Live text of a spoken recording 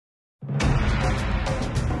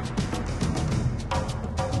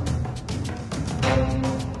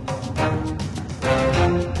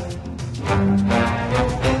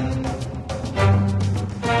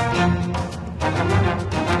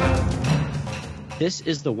This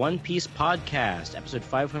is the One Piece Podcast, episode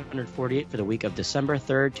 548 for the week of December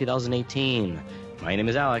 3rd, 2018. My name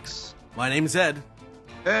is Alex. My name is Ed.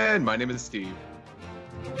 And my name is Steve.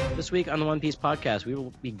 This week on the One Piece Podcast, we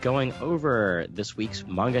will be going over this week's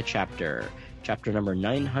manga chapter number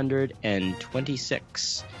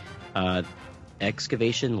 926,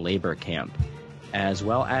 Excavation Labor Camp, as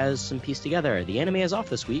well as some Piece Together. The anime is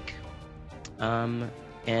off this week,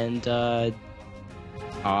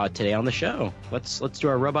 today on the show, let's do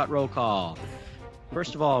our robot roll call.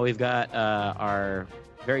 First of all, we've got our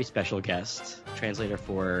very special guest, translator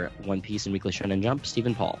for One Piece and Weekly Shonen Jump,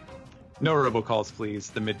 Stephen Paul. No robocalls,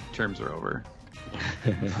 please. The midterms are over.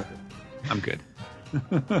 I'm good.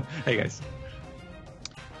 Hey, guys.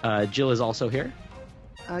 Jill is also here.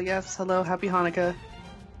 Yes, hello. Happy Hanukkah.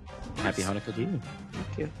 Happy Hanukkah to you.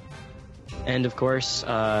 Thank you. And, of course,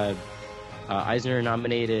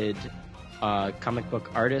 Eisner-nominated comic book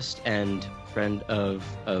artist and friend of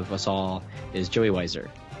us all is Joey Weiser.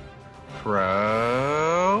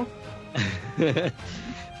 Pro. We'll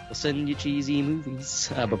send you cheesy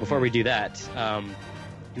movies. But before we do that,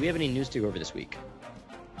 do we have any news to go over this week?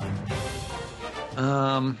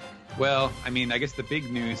 Well, I mean, I guess the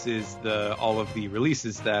big news is all of the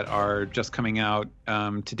releases that are just coming out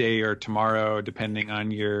today or tomorrow, depending on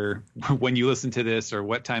when you listen to this or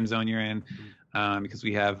what time zone you're in. Because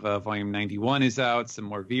we have Volume 91 is out, some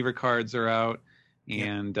more Viva cards are out,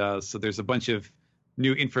 and so there's a bunch of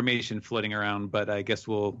new information floating around. But I guess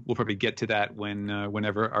we'll probably get to that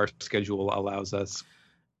whenever our schedule allows us.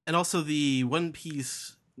 And also the One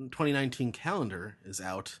Piece 2019 calendar is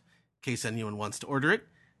out, in case anyone wants to order it.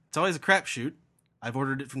 It's always a crapshoot. I've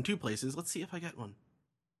ordered it from 2 places. Let's see if I get one.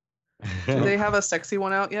 Do they have a sexy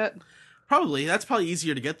one out yet? Probably. That's probably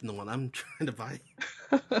easier to get than the one I'm trying to buy.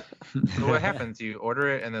 So what happens? You order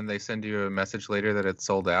it and then they send you a message later that it's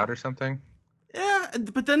sold out or something? Yeah,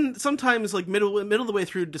 but then sometimes, like middle of the way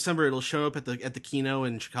through December, it'll show up at the Kino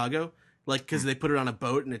in Chicago, like because they put it on a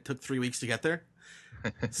boat and it took 3 weeks to get there.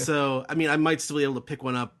 So I mean, I might still be able to pick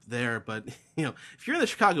one up there, but if you're in the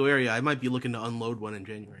Chicago area, I might be looking to unload one in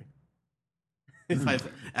January if I've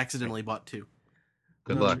accidentally bought 2.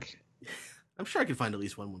 Good luck. I'm sure I can find at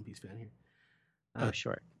least one Piece fan here.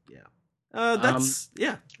 Sure. Yeah. That's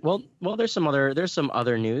yeah. Well, there's some other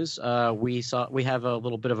news. We have a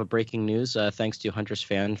little bit of a breaking news. Thanks to Hunter's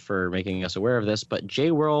Fan for making us aware of this. But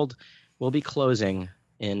J-World will be closing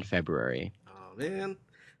in February. Oh man,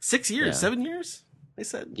 6 years, 7 years. They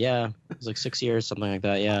said. Yeah, it was like 6 years, something like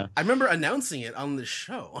that. Yeah. I remember announcing it on the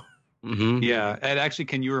show. Mm-hmm. Yeah, and actually,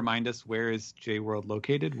 can you remind us where is J-World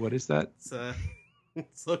located? What is that?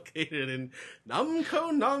 It's located in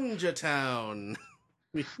Namco Namja Town.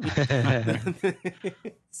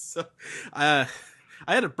 So, I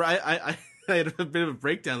had a bit of a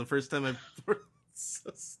breakdown the first time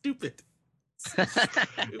so stupid. So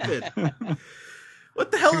stupid.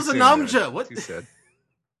 What the hell is a Namja? What? Too sad.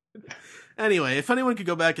 Anyway, if anyone could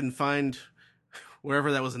go back and find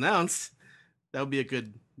wherever that was announced, that'd be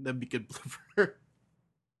good blooper.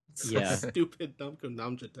 Yeah. Stupid Namco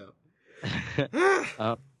Namja Town.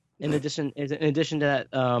 In addition to that,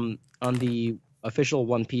 on the official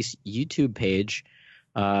One Piece YouTube page,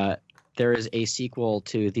 there is a sequel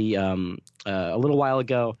to the a little while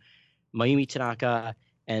ago, Mayumi Tanaka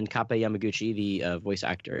and Kappa Yamaguchi, the voice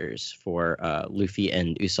actors for Luffy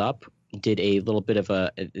and Usopp, did a little bit of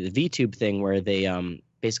a VTube thing where they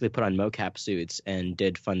basically put on mocap suits and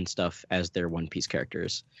did fun stuff as their One Piece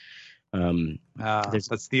characters.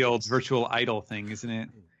 That's the old virtual idol thing, isn't it?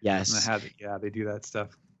 Yes. Yeah, they do that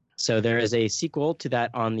stuff. So there is a sequel to that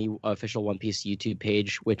on the official One Piece YouTube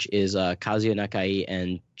page, which is Kazuya Nakai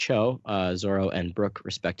and Cho, Zoro and Brook,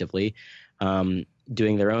 respectively,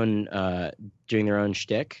 doing their own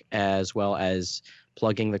shtick, as well as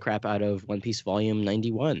plugging the crap out of One Piece Volume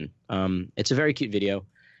 91. It's a very cute video,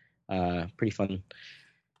 pretty fun.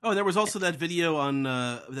 Oh, and there was also that video on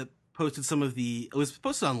that posted it was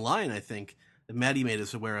posted online, I think, that Maddie made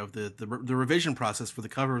us aware of the revision process for the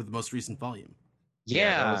cover of the most recent volume.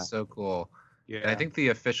 Yeah, that was so cool. Yeah, and I think the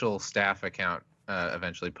official staff account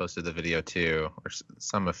eventually posted the video too, or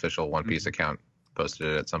some official One Piece account posted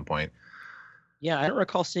it at some point. Yeah, I don't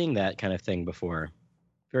recall seeing that kind of thing before.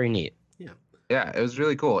 Very neat. Yeah, it was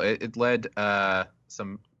really cool. It led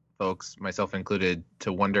some folks, myself included,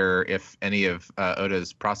 to wonder if any of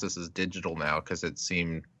Oda's process is digital now, because it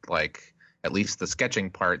seemed like at least the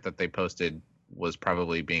sketching part that they posted was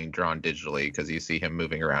probably being drawn digitally, because you see him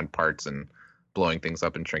moving around parts and blowing things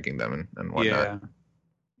up and shrinking them and whatnot.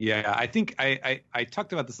 Yeah, I think I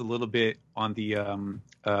talked about this a little bit on the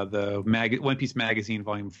One Piece magazine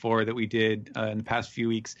volume 4 that we did in the past few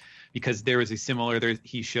weeks, because there was a similar.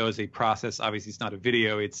 He shows a process. Obviously, it's not a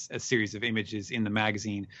video; it's a series of images in the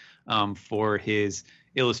magazine for his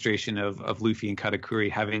illustration of Luffy and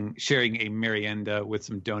Katakuri sharing a merienda with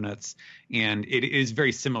some donuts, and it is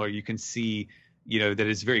very similar. You can see, that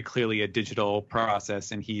is very clearly a digital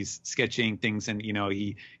process, and he's sketching things, and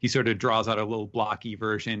he sort of draws out a little blocky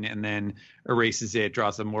version and then erases it,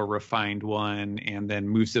 draws a more refined one, and then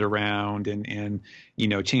moves it around and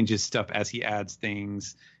changes stuff as he adds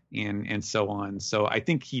things and so on. So I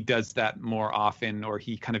think he does that more often, or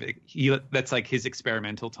that's like his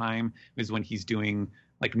experimental time, is when he's doing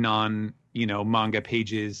like manga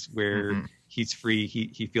pages where he's free.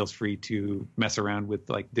 He feels free to mess around with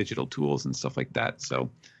like digital tools and stuff like that.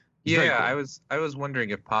 So yeah, cool. I was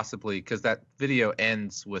wondering if possibly, because that video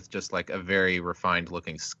ends with just like a very refined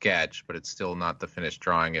looking sketch, but it's still not the finished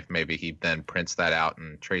drawing. If maybe he then prints that out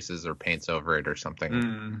and traces or paints over it or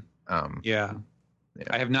something. Yeah.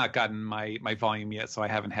 I have not gotten my volume yet, so I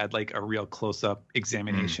haven't had like a real close up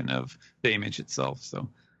examination of the image itself. So,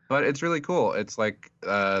 but it's really cool. It's like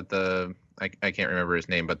I can't remember his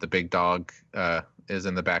name, but the big dog is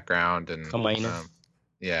in the background, and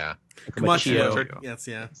yeah, Camacho. Yes,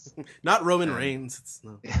 yeah, not Roman Reigns. It's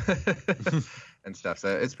no. And stuff.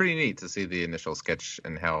 So it's pretty neat to see the initial sketch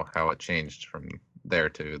and how it changed from there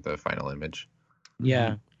to the final image.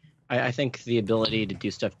 Yeah, I think the ability to do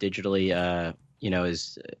stuff digitally,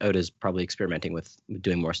 is Oda's probably experimenting with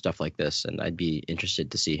doing more stuff like this, and I'd be interested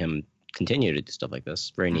to see him continue to do stuff like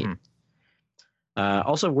this. Very neat.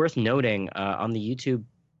 Also worth noting, on the YouTube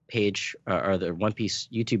page or the One Piece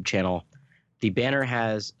YouTube channel, the banner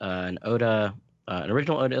has an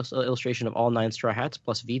original Oda illustration of all 9 Straw Hats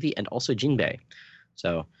plus Vivi and also Jinbei.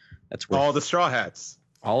 So that's worth all the Straw Hats.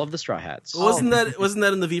 All of the Straw Hats. Wasn't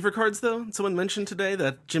that in the Viva cards though? Someone mentioned today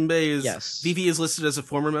that Vivi is listed as a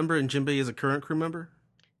former member and Jinbei is a current crew member.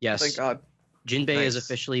 Yes. Thank God. Jinbei is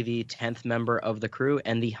officially the 10th member of the crew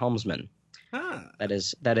and the helmsman. That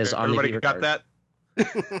is on everybody the Viva got card.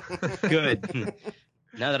 that. Good.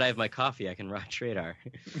 Now that I have my coffee, I can rock Tradar.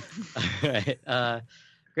 All right.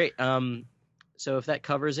 Great. So if that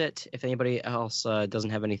covers it, if anybody else doesn't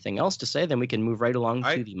have anything else to say, then we can move right along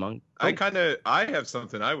to the monk. I have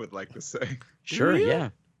something I would like to say. Sure, yeah.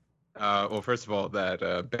 Well, first of all,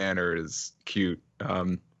 that banner is cute.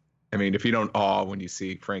 I mean, if you don't awe when you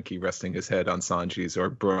see Frankie resting his head on Sanji's or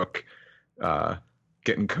Brooke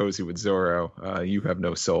getting cozy with Zoro, you have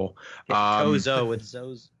no soul. Kozo with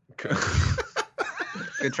Zo's.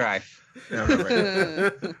 Good try.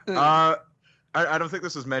 Yeah, right. I don't think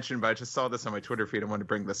this was mentioned, but I just saw this on my Twitter feed. I wanted to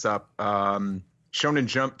bring this up. Shonen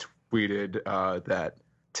Jump tweeted that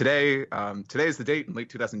today is the date in late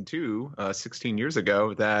 2002, 16 years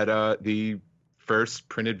ago, that the first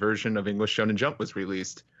printed version of English Shonen Jump was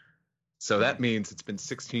released. So that means it's been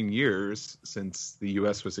 16 years since the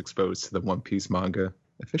U.S. was exposed to the One Piece manga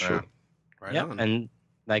officially. Wow. Right Yeah, on. and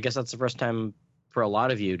I guess that's the first time for a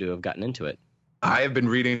lot of you to have gotten into it. I have been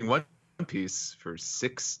reading One Piece for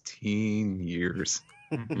 16 years.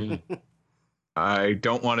 I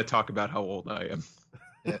don't want to talk about how old I am.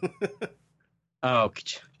 Oh,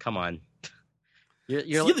 come on.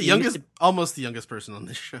 You're the youngest, almost the youngest person on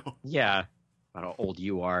this show. Yeah. I don't know how old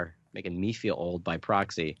you are, making me feel old by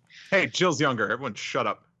proxy. Hey, Jill's younger. Everyone shut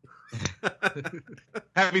up.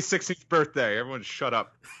 Happy 16th birthday. Everyone shut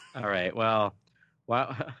up. All right. Well,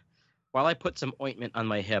 while I put some ointment on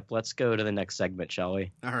my hip, let's go to the next segment, shall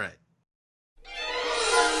we? All right.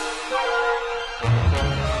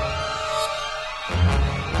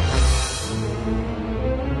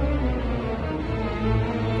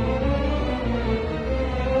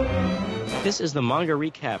 This is the manga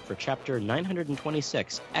recap for chapter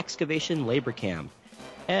 926, Excavation Labor Camp.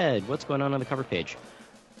 Ed, what's going on the cover page?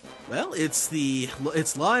 Well, it's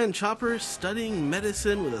Law and Chopper studying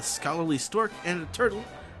medicine with a scholarly stork and a turtle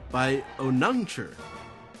by Onangcher.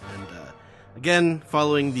 And again,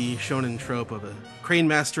 following the shonen trope of a crane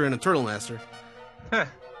master and a turtle master. I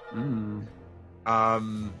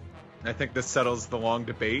think this settles the long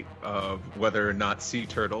debate of whether or not sea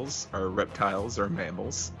turtles are reptiles or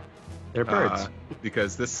mammals. They're birds.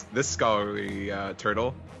 Because this scholarly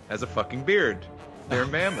turtle has a fucking beard. They're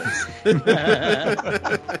mammals.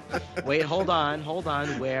 Wait, hold on.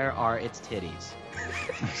 Where are its titties?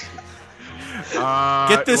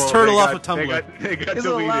 Get this turtle off of Tumblr. They got Is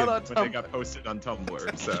it allowed on deleted when they Tumblr? got posted on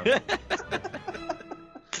Tumblr. So.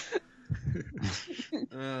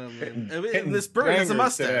 Man. And this bird has a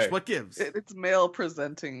mustache. today. What gives? It's male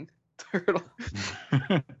presenting turtle.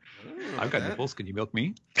 I've got nipples. Can you milk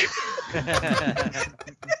me?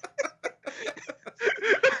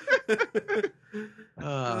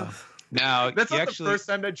 Now That's not actually, the first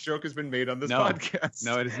time that joke has been made on this podcast.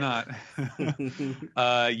 No, it is not.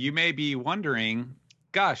 You may be wondering,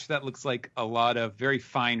 gosh, that looks like a lot of very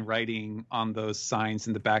fine writing on those signs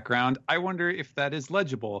in the background. I wonder if that is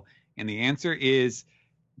legible. And the answer is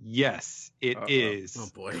yes, it is. Oh,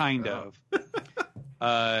 boy. Kind of.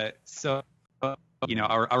 So,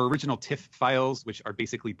 our original TIFF files, which are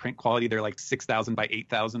basically print quality, they're like 6,000 by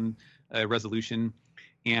 8,000 resolution.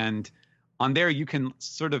 And on there, you can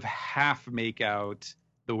sort of half make out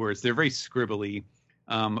the words. They're very scribbly,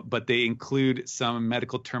 but they include some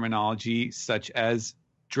medical terminology such as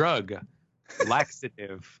drug,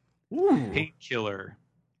 laxative, painkiller,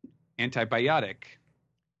 antibiotic,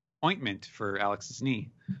 ointment for Alex's knee,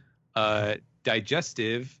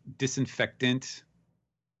 digestive, disinfectant,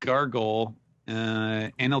 gargle,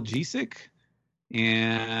 analgesic,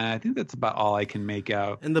 and I think that's about all I can make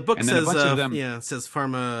out. And the book then says, a bunch of them, it says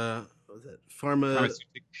pharma. What was it? Pharma.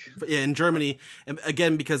 pharmaceutic. Yeah, in Germany, and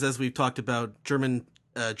again, because as we've talked about, German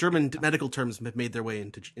medical terms have made their way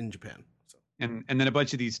in Japan. So. And then a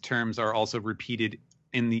bunch of these terms are also repeated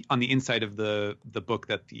on the inside of the book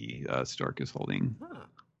that the stork is holding.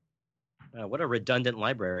 What a redundant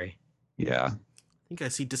library. Yeah. I think I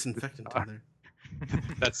see disinfectant in there.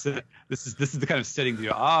 That's it. This is the kind of setting to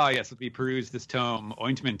yes, let me peruse this tome.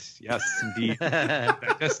 Ointment, yes, indeed.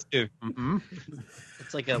 Digestive. Mm-hmm.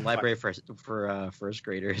 It's like a library for first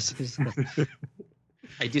graders.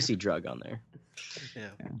 I do see drug on there. Yeah.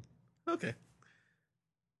 Okay.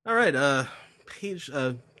 All right.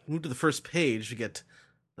 Move to the first page to get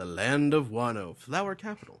the Land of Wano, flower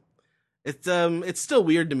capital. It's still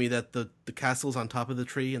weird to me that the castle's on top of the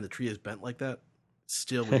tree and the tree is bent like that.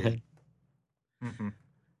 Still weird.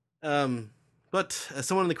 But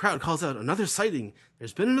someone in the crowd calls out, another sighting.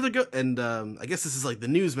 There's been another and I guess this is like the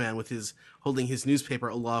newsman with holding his newspaper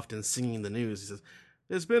aloft and singing the news. He says,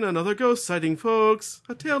 "There's been another ghost sighting, folks.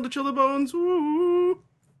 A tale to chill the bones. Woo!"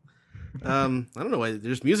 I don't know why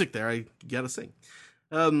there's music there. I gotta sing.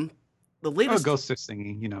 The latest ghosts are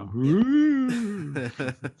singing, The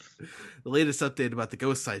latest update about the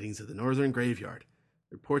ghost sightings of the northern graveyard.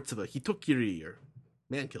 Reports of a Hitokiri, or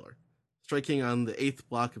man-killer, striking on the 8th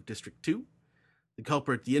block of District 2. The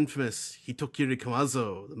culprit, the infamous Hitokiri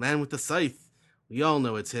Kamazo, the man with the scythe. We all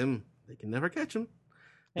know it's him. They can never catch him.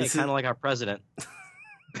 Hey, kind of like our president.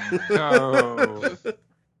 Oh.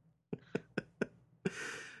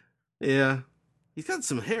 Yeah. He's got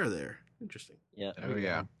some hair there. Interesting. Yeah. Oh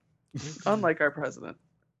yeah. Unlike our president.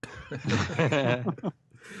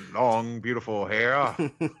 Long, beautiful hair.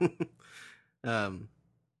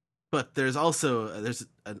 But there's also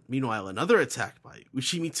meanwhile another attack by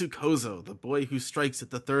Ushimitsu Kozo, the boy who strikes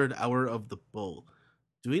at the 3rd hour of the bull.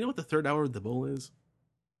 Do we know what the 3rd hour of the bull is?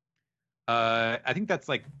 I think that's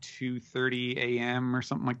like 2:30 a.m. or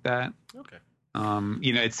something like that. Okay.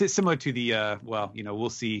 It's similar to the we'll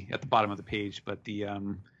see at the bottom of the page, but the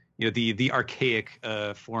the archaic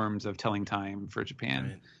forms of telling time for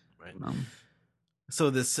Japan. Right. So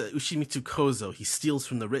this Ushimitsu Kozo, he steals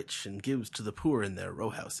from the rich and gives to the poor in their row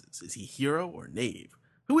houses. Is he hero or knave?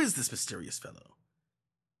 Who is this mysterious fellow?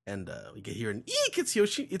 And we get here an eek, it's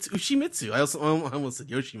Ushimitsu. I almost said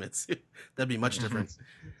Yoshimitsu. That'd be much different.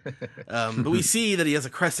 But we see that he has a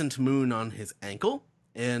crescent moon on his ankle,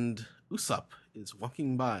 and Usopp is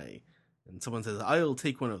walking by, and someone says, "I'll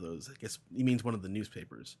take one of those." I guess he means one of the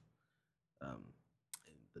newspapers.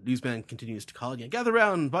 The newsman continues to call again. "Gather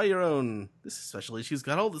round, buy your own. This special issue's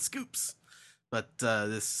got all the scoops." But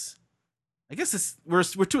we're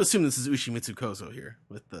to assume this is Ushimitsu Kozo here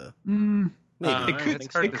with the. Maybe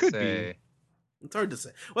It's hard to say. It's hard to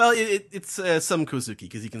say. Well, it's some Kozuki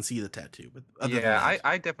because you can see the tattoo. But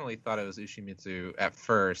I definitely thought it was Ushimitsu at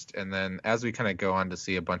first, and then as we kind of go on to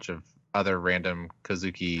see a bunch of other random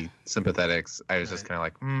Kozuki sympathetics, I was just kind of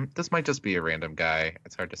like, this might just be a random guy.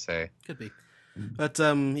 It's hard to say. Could be. But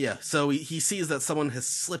so he sees that someone has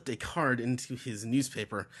slipped a card into his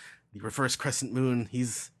newspaper, the reverse crescent moon.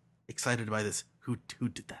 He's excited by this. Who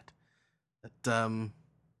did that? But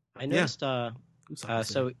I noticed. So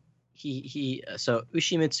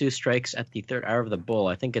Ushimitsu strikes at the 3rd hour of the bull.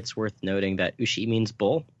 I think it's worth noting that Ushi means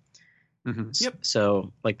bull. Mm-hmm. Yep.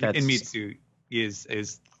 So that's and Mitsu is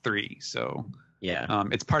 3. So yeah.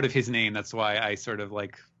 It's part of his name. That's why I sort of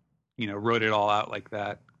wrote it all out like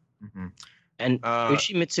that. Mm-hmm. And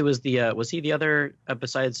Ushimitsu was he the other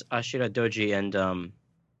besides Ashira Doji and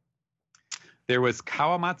there was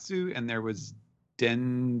Kawamatsu and there was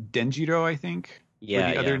Denjiro, I think. Yeah.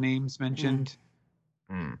 Were the other names mentioned.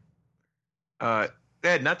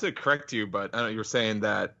 Ed, not to correct you, but I know you were saying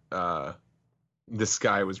that this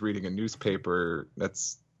guy was reading a newspaper.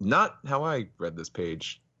 That's not how I read this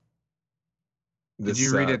page. Did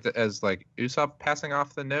you read it as like Usopp passing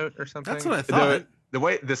off the note or something? That's what I thought. The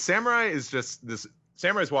way the samurai is just this.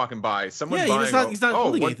 Samurai's walking by. Someone's buying. He's not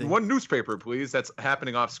holding anything. One newspaper, please. That's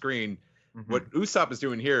happening off screen. Mm-hmm. What Usopp is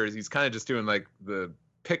doing here is he's kind of just doing like the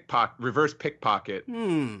reverse pickpocket,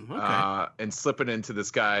 okay. and slipping into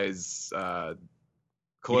this guy's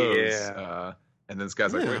clothes. Yeah. And then this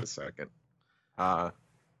guy's like, wait a second.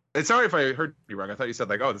 And sorry if I heard you wrong. I thought you said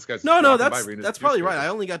like, oh, this guy's no. That's probably right. I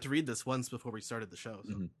only got to read this once before we started the show.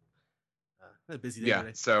 So. A busy day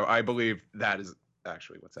today. So I believe that is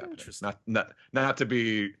actually what's happening. Not to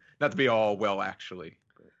be all well actually.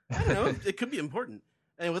 I don't know. It could be important.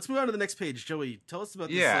 Anyway, let's move on to the next page. Joey, tell us about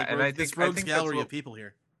this, this rogues gallery of people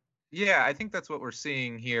here. Yeah, I think that's what we're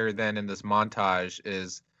seeing here then in this montage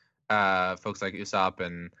is folks like Usopp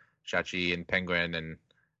and Shachi and Penguin and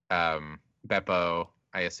Beppo,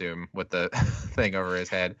 I assume, with the thing over his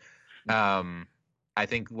head. I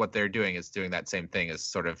think what they're doing is doing that same thing, is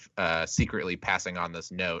sort of secretly passing on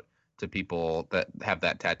this note to people that have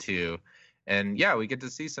that tattoo. And yeah, we get to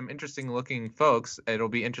see some interesting looking folks. It'll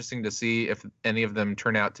be interesting to see if any of them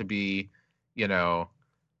turn out to be,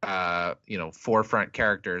 forefront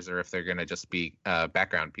characters, or if they're going to just be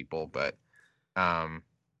background people. But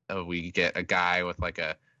we get a guy with like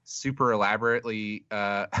a super elaborately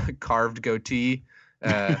carved goatee.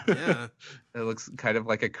 It looks kind of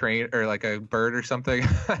like a crane or like a bird or something.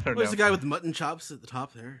 I don't know. There's a guy with mutton chops at the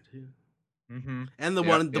top there too. Mm-hmm. And the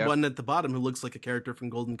one at the bottom who looks like a character from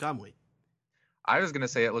Golden Kamuy. I was gonna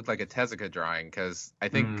say it looked like a Tezuka drawing, because I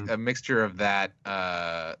think a mixture of that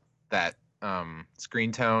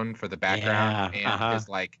screen tone for the background and his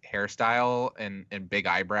like hairstyle and big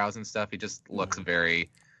eyebrows and stuff, he just looks very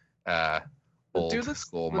old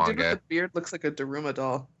school manga. The dude with the beard looks like a Daruma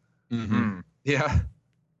doll. Mm-hmm. Yeah.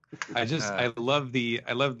 I love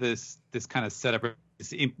this kind of setup,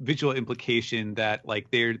 this visual implication that like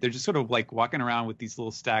they're just sort of like walking around with these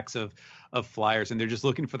little stacks of flyers, and they're just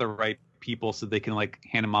looking for the right people so they can like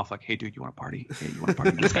hand them off like, hey dude, you want a party? Hey, you want a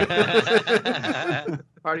party?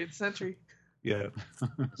 Party of the century. Yeah.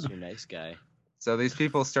 That's your nice guy. So these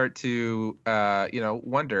people start to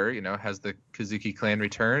wonder, has the Kazuki clan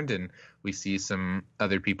returned? And we see some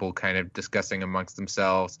other people kind of discussing amongst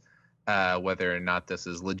themselves whether or not this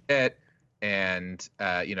is legit. And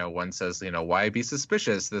one says, why be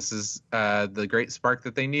suspicious? This is the great spark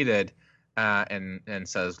that they needed. And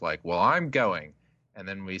says like, well, I'm going. And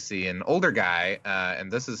then we see an older guy, and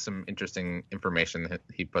this is some interesting information that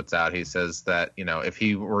he puts out. He says that, if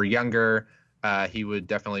he were younger, he would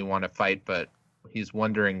definitely want to fight, but he's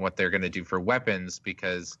wondering what they're going to do for weapons,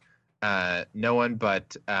 because no one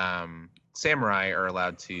but samurai are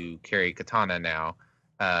allowed to carry katana now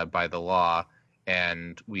by the law.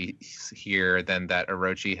 And we hear then that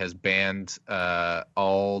Orochi has banned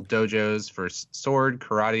all dojos for sword,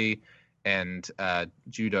 karate, and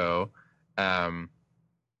judo,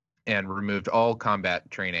 and removed all combat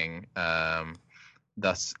training,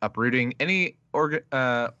 thus uprooting any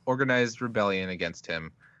organized rebellion against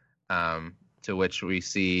him. To which we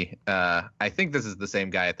see, I think this is the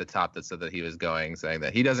same guy at the top that said that he was going, saying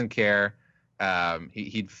that he doesn't care.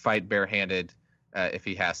 He'd fight barehanded if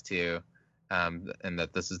he has to, and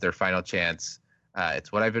that this is their final chance.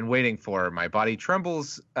 It's what I've been waiting for. My body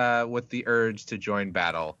trembles with the urge to join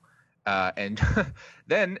battle. And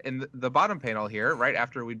then in the bottom panel here, right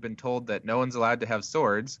after we'd been told that no one's allowed to have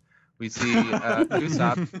swords, we see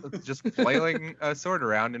Usopp just flailing a sword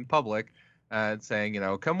around in public, saying,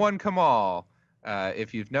 come one, come all.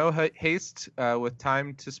 If you've no haste with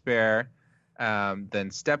time to spare, then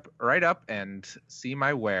step right up and see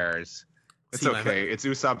my wares. It's okay. It's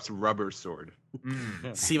Usopp's rubber sword.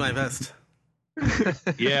 See my vest.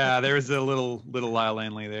 Yeah, there's a little Lyle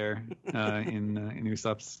Lanley there in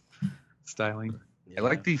Usopp's styling. Yeah. I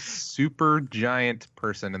like the super giant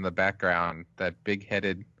person in the background, that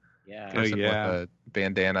big-headed person with a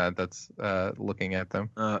bandana that's looking at them.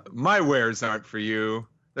 My wares aren't for you.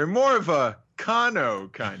 They're more of a Kano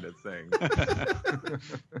kind of thing.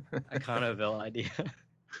 A Kanoville idea.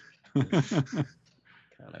 Kanoville.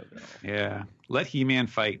 Yeah, let He-Man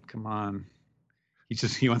fight. Come on,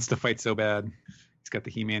 he wants to fight so bad. He's got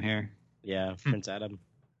the He-Man hair. Yeah, Prince Adam.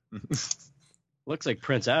 Looks like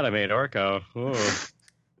Prince Adam ate Orko.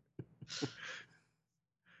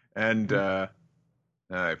 And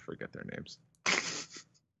I forget their names.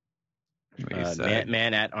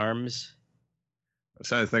 Man at Arms. I was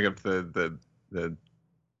trying to think of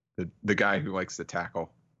the guy who likes to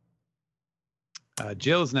tackle.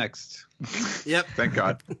 Jill's next. Yep. Thank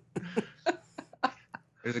God.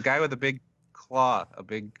 There's a guy with a big claw, a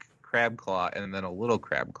big crab claw, and then a little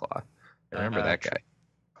crab claw. I remember that guy.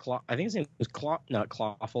 I think his name was not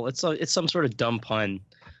Clawful. It's some sort of dumb pun.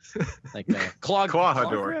 Like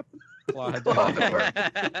Clawhador.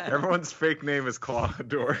 Clawhador. Everyone's fake name is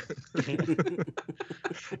Clawhador.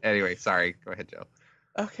 Anyway, sorry. Go ahead, Joe.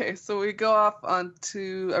 Okay, so we go off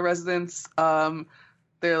onto a residence.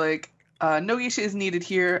 They're like, no geisha is needed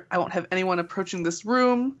here. I won't have anyone approaching this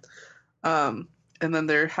room. And then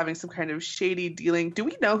they're having some kind of shady dealing. Do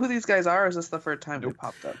we know who these guys are, or is this the first time they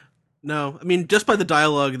popped up? No, I mean, just by the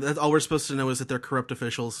dialogue, that's all we're supposed to know is that they're corrupt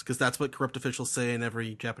officials, because that's what corrupt officials say in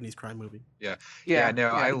every Japanese crime movie. Yeah.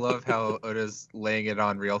 I love how Oda's laying it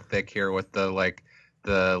on real thick here with the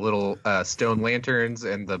little stone lanterns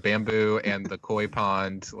and the bamboo and the koi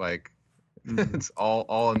pond. Like, it's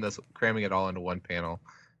all in this, cramming it all into one panel.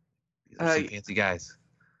 These are some fancy guys.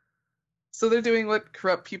 So they're doing what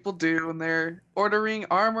corrupt people do, and they're ordering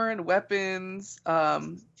armor and weapons.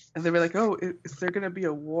 And they were like, "Oh, is there going to be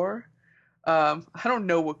a war?" I don't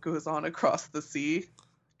know what goes on across the sea.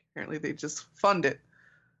 Apparently, they just fund it.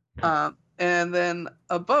 And then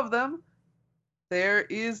above them, there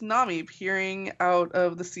is Nami peering out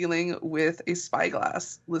of the ceiling with a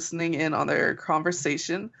spyglass, listening in on their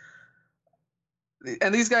conversation.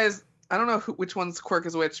 And these guys, I don't know which one's quirk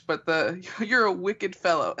is which, but "you're a wicked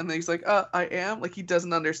fellow," and then he's like, "I am." Like, he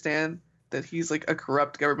doesn't understand that he's like a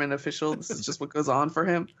corrupt government official. This is just what goes on for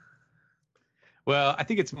him. Well, I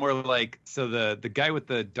think it's more like, so the guy with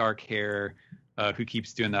the dark hair who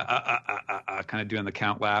keeps doing the kind of doing the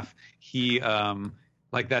count laugh, he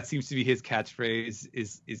like, that seems to be his catchphrase,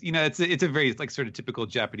 is it's a very like sort of typical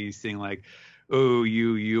Japanese thing, like, "Oh,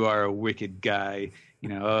 you are a wicked guy,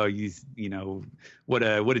 what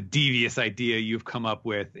a devious idea you've come up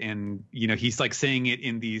with." And he's like saying it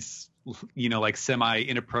in these like semi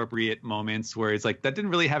inappropriate moments where it's like, that didn't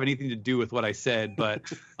really have anything to do with what I said, but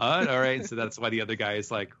all right. So that's why the other guy is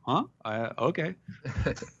like, huh? Okay.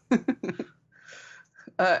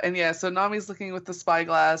 And yeah, so Nami's looking with the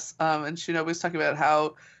spyglass, and Shinobu's talking about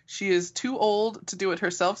how she is too old to do it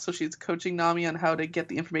herself, so she's coaching Nami on how to get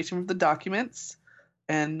the information from the documents.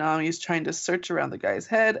 And Nami's trying to search around the guy's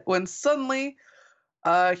head when suddenly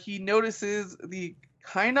he notices the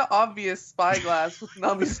kind of obvious spyglass with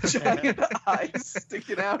Nami's giant eyes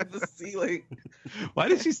sticking out of the ceiling. Why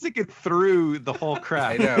did she stick it through the whole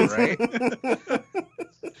crowd? I know, right?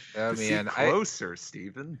 Oh, man. Closer,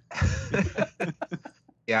 Steven.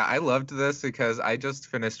 Yeah, I loved this because I just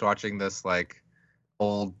finished watching this like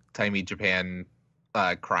old-timey Japan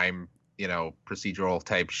crime, procedural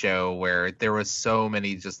type show where there was so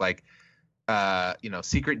many just like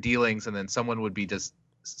secret dealings, and then someone would be just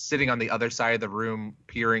sitting on the other side of the room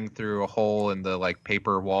peering through a hole in the like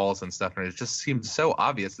paper walls and stuff, and it just seemed so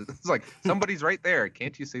obvious. It's like, somebody's right there,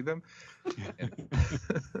 can't you see them?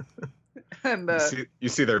 And you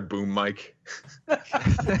see their boom mic.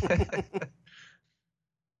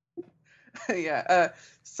 Yeah,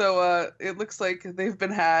 so it looks like they've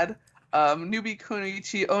been had. Newbie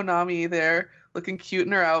Konichi Onami there, looking cute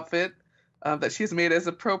in her outfit that she's made as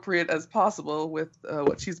appropriate as possible with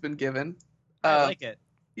what she's been given. I like it.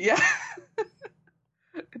 Yeah.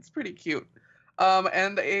 It's pretty cute.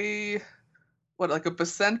 And a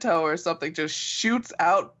placenta or something just shoots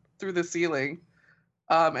out through the ceiling.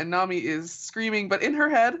 And Nami is screaming, but in her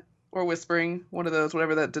head, or whispering, one of those,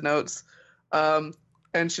 whatever that denotes.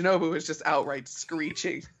 And Shinobu is just outright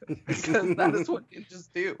screeching, because that is what ninjas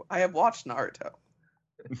do. I have watched Naruto.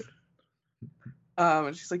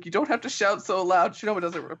 And she's like, "You don't have to shout so loud." Shinobu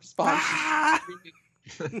doesn't respond.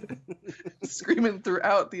 She's screaming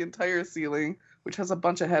throughout the entire ceiling, which has a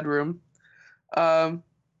bunch of headroom. And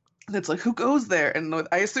it's like, who goes there? And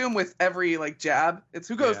I assume with every like jab, it's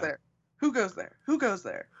who goes there? Who goes there? Who goes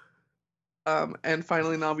there? And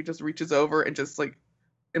finally Nami just reaches over and just like,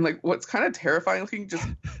 and like what's kind of terrifying looking, just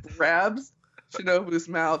grabs Shinobu's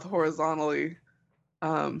mouth horizontally.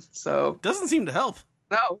 So Doesn't seem to help.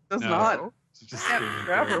 no, it does not. She's just Can't screaming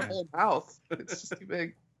grab through her it. whole mouth. It's just too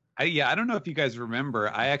big. I don't know if you guys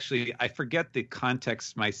remember. I forget the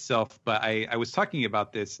context myself, but I was talking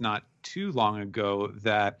about this not too long ago,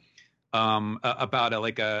 that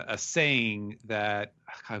about a saying that,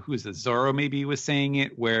 who is it? Zoro maybe was saying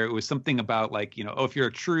it, where it was something about like, if you're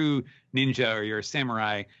a true ninja or you're a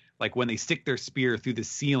samurai, like when they stick their spear through the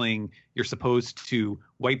ceiling, you're supposed to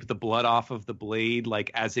wipe the blood off of the blade,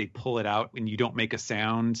 like as they pull it out, and you don't make a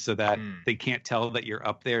sound so that they can't tell that you're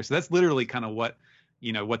up there. So that's literally kind of what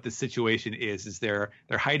the situation is they're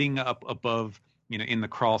hiding up above, in the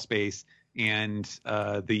crawl space, and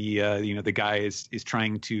the guy is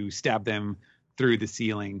trying to stab them through the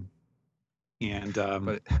ceiling, and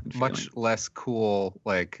But much less cool,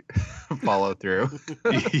 like follow through.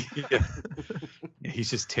 yeah. He's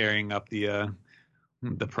just tearing up the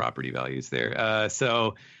property values there.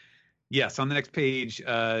 So yes, on the next page,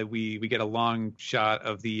 we get a long shot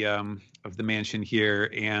of the mansion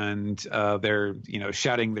here, and they're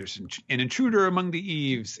shouting, "There's an intruder among the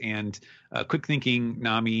eaves!" And quick thinking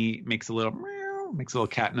Nami makes a little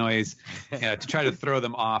cat noise to try to throw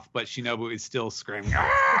them off, but Shinobu is still screaming,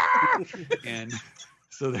 "Ah!" And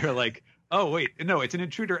so they're like, "Oh wait, no, it's an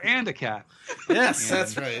intruder and a cat." Yes,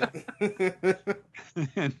 that's right.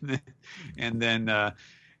 and then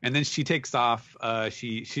she takes off.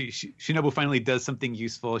 Shinobu finally does something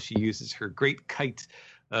useful. She uses her great kite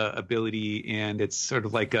ability, and it's sort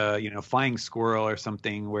of like a flying squirrel or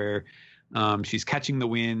something, where she's catching the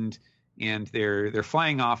wind, and they're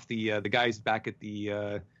flying off. The guys back at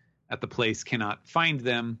the place cannot find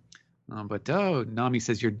them, but Nami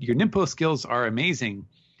says your ninpo skills are amazing.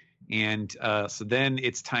 And so then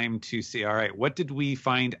it's time to say, all right, what did we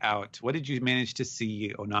find out? What did you manage to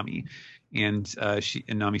see, Onami? And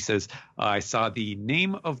Nami says, I saw the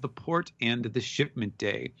name of the port and the shipment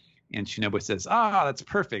day. And Shinobu says, that's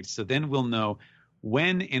perfect. So then we'll know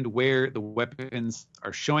when and where the weapons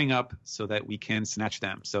are showing up so that we can snatch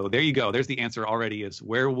them. So there you go. There's the answer already, is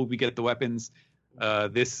where will we get the weapons?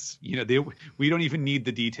 We don't even need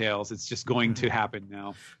the details. It's just going to happen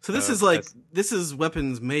now. So this is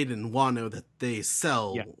weapons made in Wano that they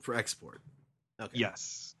sell for export. Okay.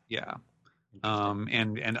 Yes. Yeah.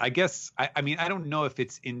 And I guess I mean I don't know if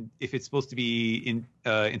it's supposed to be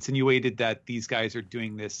insinuated that these guys are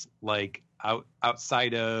doing this like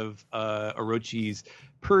outside of Orochi's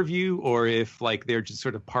purview, or if like they're just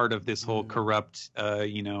sort of part of this whole corrupt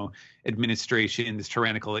administration, this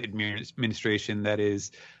tyrannical administration that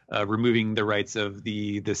is removing the rights of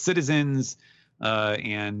the citizens,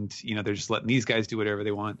 and they're just letting these guys do whatever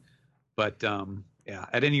they want. But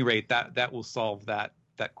at any rate, that will solve that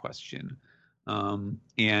question.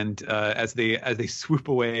 And as they swoop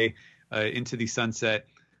away into the sunset,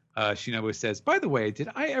 Shinobu says, "By the way, did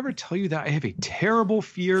I ever tell you that I have a terrible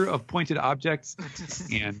fear of pointed objects?"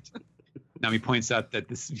 And Nami points out that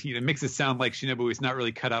this makes it sound like Shinobu is not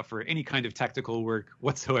really cut out for any kind of tactical work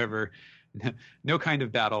whatsoever. No kind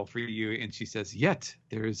of battle for you. And she says, "Yet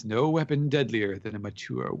there is no weapon deadlier than a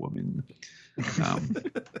mature woman."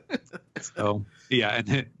 So yeah,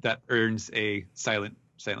 and that earns a silent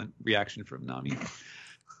reaction from Nami.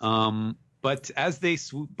 But as they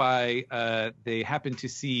swoop by, they happen to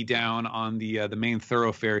see down on the main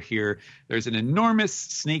thoroughfare here, there's an enormous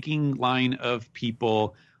snaking line of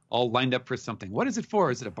people all lined up for something. What is it for?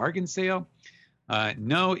 Is it a bargain sale?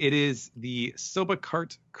 No, it is the soba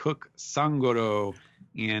cart cook Sangoro,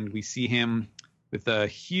 and we see him with a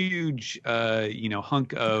huge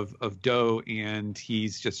hunk of dough, and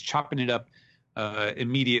he's just chopping it up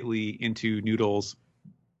immediately into noodles.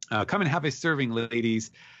 Come and have a serving, ladies.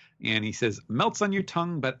 And he says, melts on your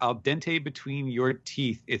tongue, but al dente between your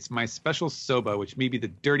teeth. It's my special soba, which may be the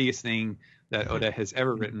dirtiest thing that Oda has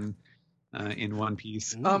ever written in One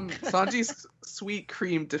Piece. Sanji's sweet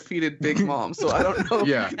cream defeated Big Mom, so I don't know if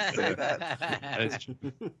you can say that. That is true.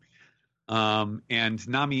 And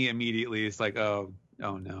Nami immediately is like, oh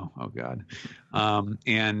no, oh god.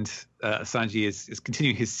 And Sanji is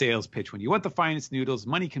continuing his sales pitch. When you want the finest noodles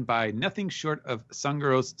money can buy, nothing short of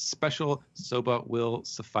Sangoro's special soba will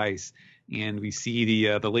suffice. And we see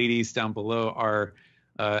the ladies down below are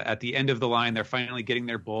at the end of the line. They're finally getting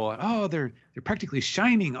their bowl. Oh, they're practically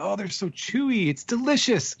shining. Oh, they're so chewy. It's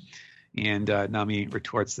delicious. And Nami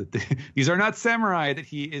retorts that these are not samurai that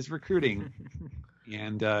he is recruiting.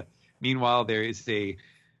 And meanwhile, there is a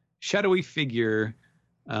shadowy figure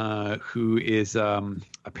who is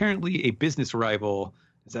apparently a business rival.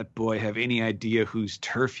 Does that boy have any idea whose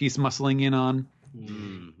turf he's muscling in on?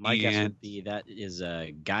 My guess would be that is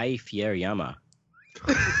Guy Fierayama.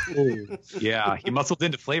 Yeah, he muscled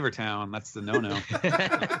into Flavortown. That's the no-no.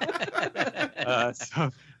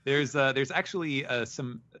 So there's actually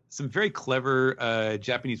some very clever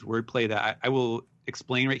Japanese wordplay that I will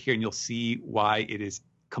explain right here, and you'll see why it is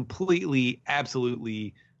completely,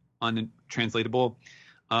 absolutely untranslatable.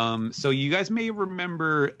 So you guys may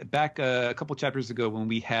remember back a couple chapters ago when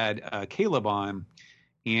we had Caleb on,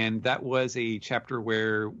 and that was a chapter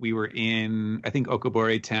where we were in, I think,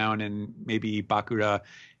 Okobore town and maybe Bakura,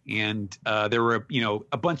 and there were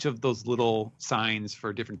a bunch of those little signs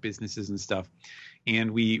for different businesses and stuff.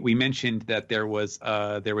 And we mentioned that there was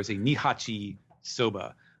a Nihachi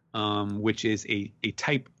soba, which is a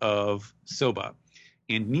type of soba.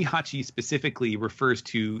 And Nihachi specifically refers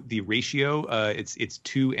to the ratio. It's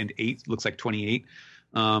 2 and 8, looks like 28.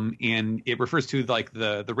 And it refers to like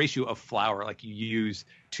the ratio of flour, like you use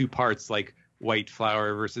 2 parts like white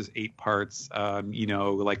flour versus 8 parts,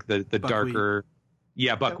 like the Buckwheat. darker,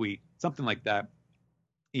 buckwheat, something like that.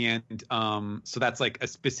 And so that's like a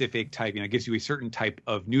specific type, it gives you a certain type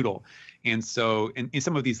of noodle. And so in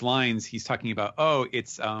some of these lines, he's talking about,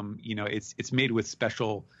 it's made with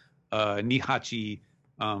special Nihachi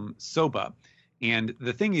soba. And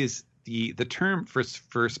the thing is, the term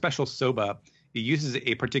for special soba, it uses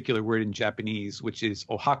a particular word in Japanese, which is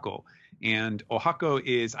ohako. And ohako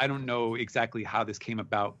is, I don't know exactly how this came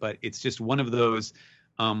about, but it's just one of those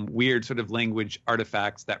weird sort of language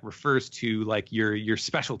artifacts that refers to like your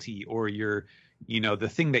specialty or your, the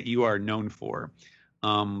thing that you are known for.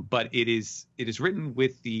 But it is written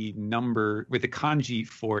with the kanji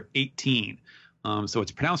for 18. So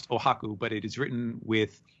it's pronounced ohaku, but it is written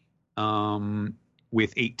with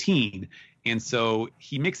 18. And so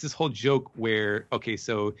he makes this whole joke where,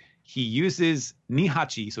 so he uses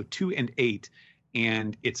Nihachi, so 2 and 8,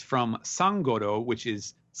 and it's from Sangoro, which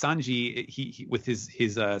is Sanji. He with his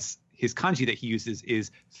kanji that he uses is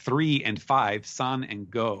 3 and 5, San and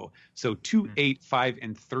Go. So 2, 8, 5,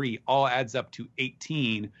 and 3 all adds up to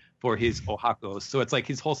 18 for his ohako. So it's like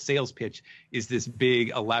his whole sales pitch is this big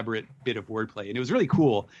elaborate bit of wordplay, and it was really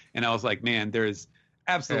cool. And I was like, man, there's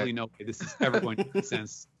absolutely no way this is ever going to make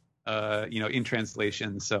sense, in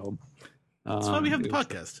translation. So that's why we have the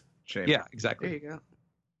podcast. Shame. Yeah, exactly. There you go.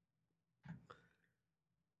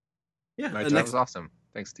 Yeah, That was awesome.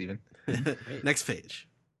 Thanks, Steven. Next page.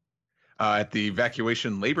 At the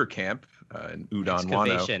evacuation labor camp in Udon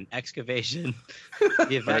Wano. Excavation.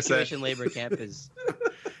 The evacuation labor camp is.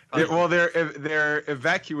 They're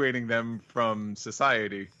evacuating them from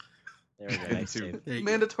society. There we go. Nice save.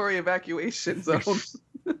 Mandatory evacuation zone.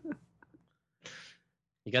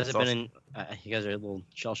 You guys have been in. You guys are a little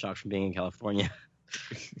shell shocked from being in California.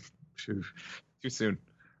 Too soon.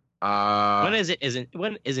 When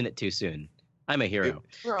isn't it too soon? I'm a hero.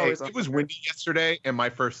 It was windy yesterday, and my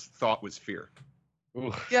first thought was fear.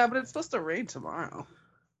 Yeah, but it's supposed to rain tomorrow.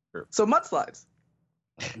 Sure. So mudslides.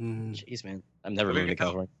 Jeez, man. I'm never moving to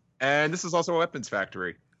California. And this is also a weapons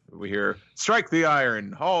factory. We hear, strike the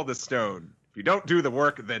iron, haul the stone. If you don't do the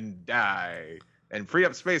work, then die. And free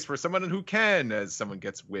up space for someone who can, as someone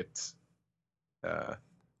gets whipped. Not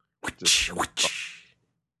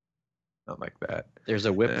like that. There's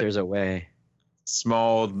a whip, there's a way.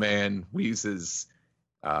 Small old man wheezes.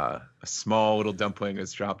 A small little dumpling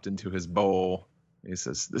is dropped into his bowl. He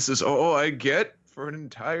says, "This is all I get for an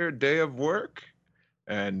entire day of work."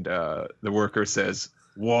 And the worker says,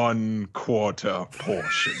 1/4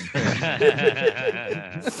 portion.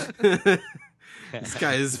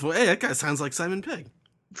 That guy sounds like Simon Pegg.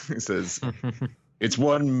 He says, "It's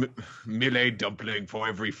 1 millet dumpling for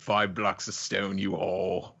every 5 blocks of stone you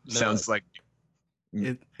haul." Millet. Sounds like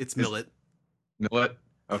It's millet. millet.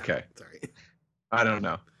 Okay, Sorry. I don't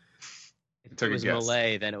know. If it was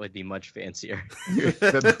Malay, then it would be much fancier.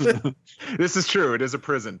 This is true. It is a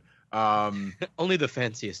prison. Only the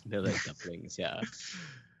fanciest millet dumplings, yeah.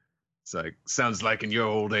 It's like, sounds like in your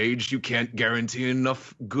old age, you can't guarantee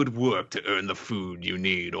enough good work to earn the food you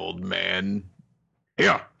need, old man.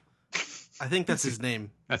 Here. I think that's his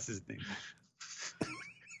name. That's his name.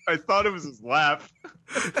 I thought it was his laugh.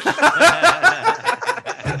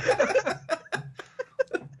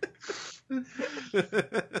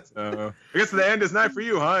 So, I guess the end is not for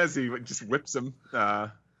you, huh? As he just whips him,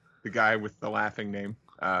 the guy with the laughing name.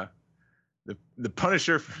 The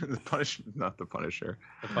Punisher, not the Punisher.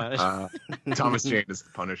 The Punisher. Thomas Jane is the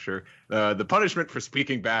Punisher. The punishment for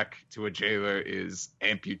speaking back to a jailer is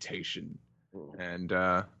amputation. And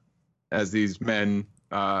as these men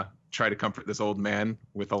try to comfort this old man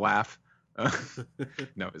with a laugh,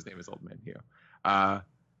 no, his name is Old Man Hio.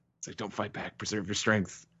 It's like, don't fight back, preserve your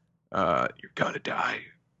strength. You're gonna die.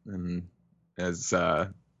 And as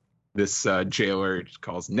this jailer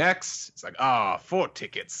calls next, it's like, 4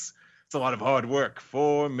 tickets. It's a lot of hard work.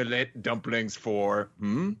 4 millet dumplings for,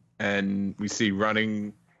 And we see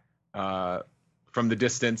running from the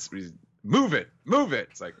distance. Move it.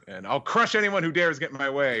 It's like, and I'll crush anyone who dares get in my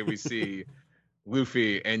way. We see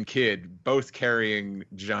Luffy and Kid both carrying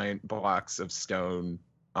giant blocks of stone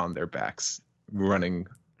on their backs, running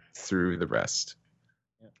through the rest.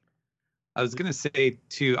 I was gonna say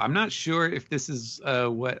too. I'm not sure if this is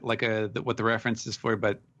what the reference is for,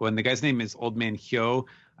 but when the guy's name is Old Man Hyo,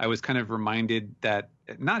 I was kind of reminded that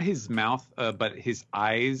not his mouth, but his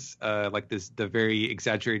eyes, the very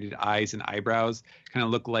exaggerated eyes and eyebrows, kind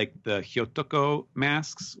of look like the Hyotoko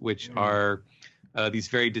masks, which are these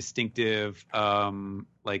very distinctive,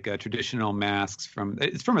 traditional masks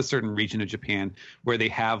it's from a certain region of Japan where they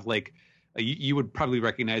have like, you would probably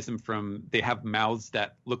recognize them from, they have mouths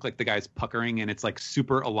that look like the guy's puckering and it's like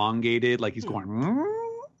super elongated, like he's going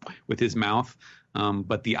with his mouth.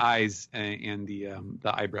 But the eyes and the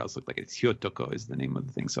eyebrows look like it's Hyotoko is the name of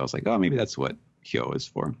the thing. So I was like, oh, maybe that's what Hyo is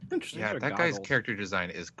for. Interesting. Yeah, that guy's character design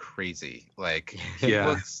is crazy. Like he Yeah.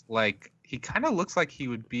 looks like he kind of looks like he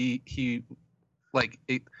would be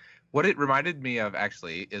what it reminded me of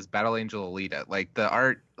actually is Battle Angel Alita. Like the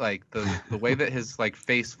art, like the way that his like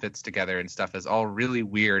face fits together and stuff is all really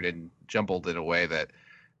weird and jumbled in a way that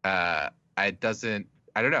I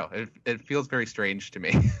don't know. It feels very strange to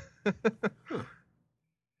me.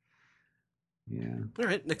 Yeah. All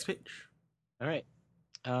right, next page. All right.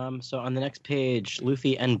 So on the next page,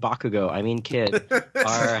 Luffy and Bakugo, I mean Kid,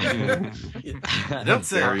 are Don't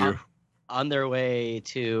say. on their way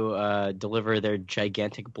to deliver their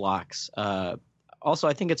gigantic blocks. Also,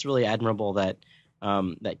 I think it's really admirable that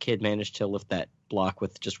that Kid managed to lift that block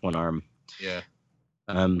with just one arm. Yeah.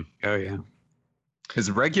 Oh yeah. His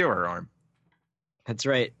regular arm. That's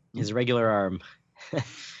right, his regular arm.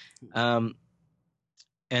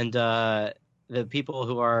 And the people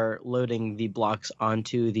who are loading the blocks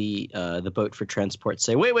onto the boat for transport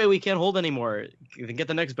say, "Wait, we can't hold anymore. Get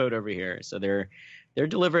the next boat over here." So they're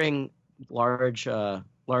delivering large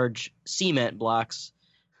cement blocks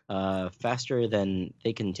faster than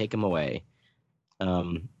they can take them away.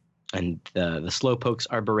 And the slowpokes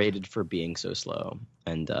are berated for being so slow.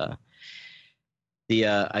 And I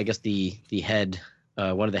guess the head,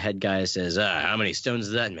 one of the head guys says, "How many stones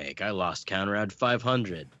does that make? I lost count around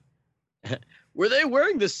 500." Were they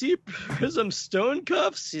wearing the sea prism stone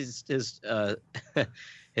cuffs? His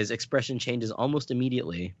his expression changes almost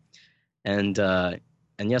immediately, and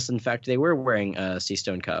yes, in fact, they were wearing sea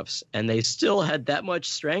stone cuffs, and they still had that much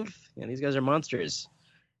strength. Yeah, these guys are monsters.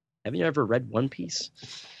 Haven't you ever read One Piece?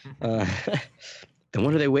 Then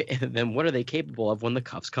what are they capable of when the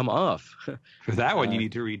cuffs come off? For that one, you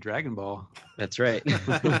need to read Dragon Ball. That's right.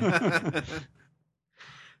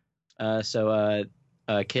 So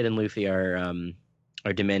Kid and Luffy are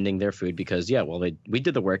demanding their food because we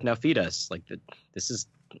did the work, now feed us. Like this is,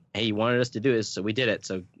 hey, you wanted us to do this, so we did it.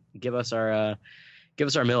 So give us our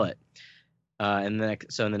millet. And in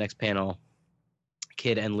the next panel,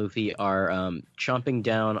 Kid and Luffy are chomping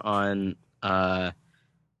down on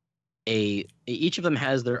each of them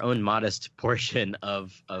has their own modest portion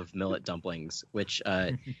of millet dumplings, which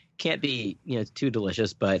can't be too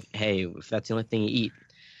delicious, but hey, if that's the only thing you eat,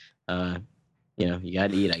 you got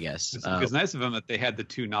to eat, I guess. It's nice of them that they had the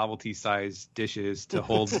two novelty-sized dishes to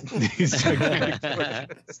hold these gigantic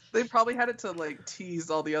portions. They probably had it to like tease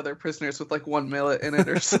all the other prisoners with like one millet in it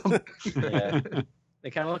or something. Yeah. They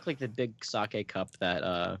kind of look like the big sake cup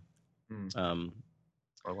that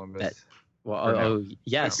Columbus.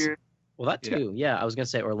 Yes. Well, that too. Yeah, I was gonna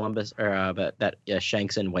say Orlumbus, but that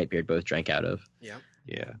Shanks and Whitebeard both drank out of. Yeah.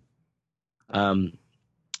 Yeah.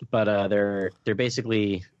 But they're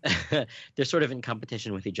basically they're sort of in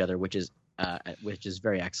competition with each other, which is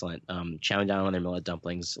very excellent. Chowing down on their millet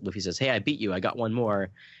dumplings. Luffy says, "Hey, I beat you. I got one more,"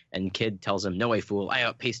 and Kid tells him, "No way, fool! I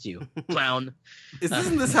outpaced you, clown."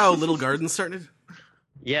 Isn't this how Little Garden started?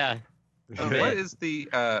 Yeah. What is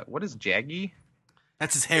Jaggy?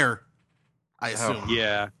 That's his hair, I assume.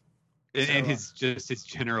 Yeah. And his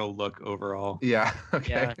general look overall. Yeah.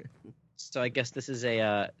 Okay. Yeah. So I guess this is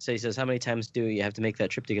so he says, "How many times do you have to make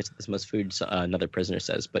that trip to get to this most food?" Another prisoner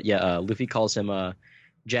says. But yeah, Luffy calls him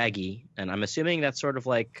Jaggy, and I'm assuming that's sort of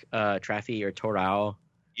like Traffy or Torao.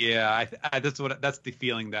 Yeah, that's the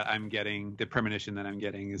feeling that I'm getting. The premonition that I'm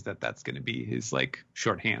getting is that that's going to be his like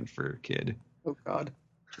shorthand for Kid. Oh God.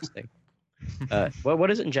 Interesting.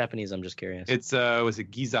 What is it in Japanese? I'm just curious. It's was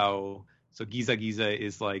it Gizao? So giza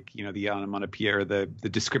is like, the onomatopoeia, or the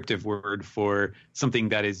descriptive word for something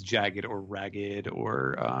that is jagged or ragged,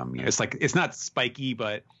 or it's like, it's not spiky,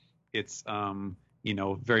 but it's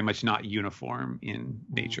very much not uniform in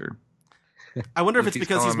nature. I wonder if it's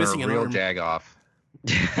because he's missing an real arm. jag off.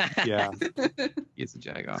 Yeah, it's a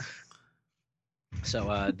jag off.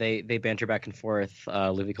 So they banter back and forth.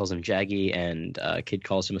 Luffy calls him Jaggy, and Kid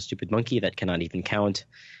calls him a stupid monkey that cannot even count.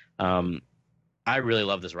 I really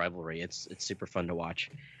love this rivalry. It's super fun to watch.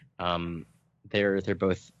 They're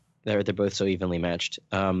both so evenly matched.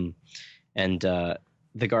 And the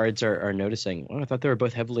guards are noticing, "Oh, I thought they were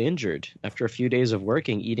both heavily injured. After a few days of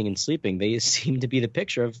working, eating, and sleeping, they seem to be the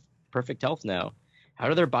picture of perfect health now. How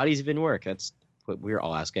do their bodies even work?" That's what we're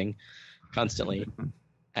all asking constantly.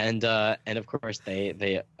 And of course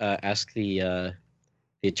they ask the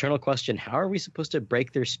eternal question: how are we supposed to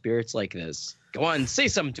break their spirits like this? Go on, say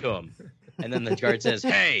something to him. And then the guard says,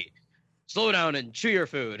 "Hey, slow down and chew your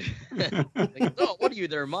food." Like, "Oh, what are you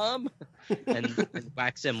there, Mom?" And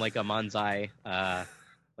whacks him like a manzai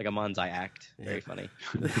act. Very funny.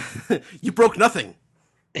 You broke nothing.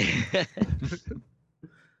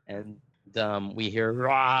 And we hear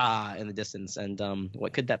 "rah" in the distance. And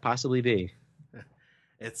what could that possibly be?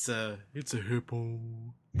 It's a hippo,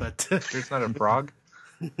 but There's not a frog.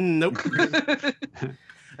 nope.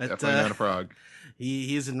 Definitely not a frog.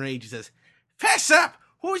 He is enraged. He says, "Fess up!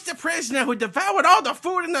 Who's the prisoner who devoured all the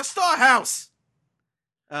food in the storehouse?"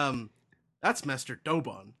 That's Master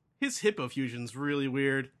Dobon. His hippo fusion's really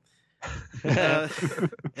weird. And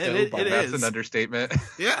it That's is an understatement.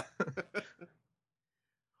 Yeah.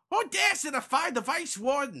 Who dares to defy the vice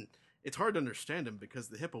warden? It's hard to understand him because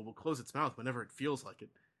the hippo will close its mouth whenever it feels like it.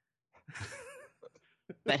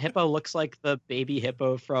 That hippo looks like the baby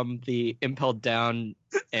hippo from the Impelled Down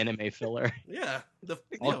anime filler. Yeah.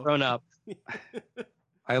 All grown up.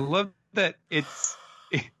 I love that it's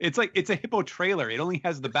a hippo trailer. It only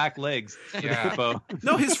has the back legs for the Yeah. hippo.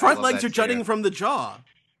 No, his front love legs that are jutting too. from the jaw.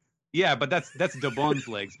 Yeah, but that's Dobon's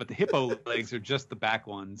legs, but the hippo legs are just the back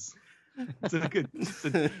ones. It's like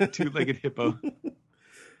a two-legged hippo.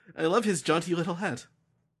 I love his jaunty little hat.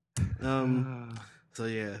 So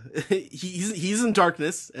yeah, he's in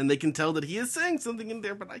darkness, and they can tell that he is saying something in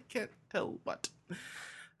there, but I can't tell what.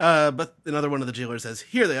 But another one of the jailers says,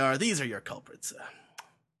 "Here they are. These are your culprits."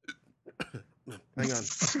 Hang on,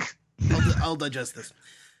 I'll digest this.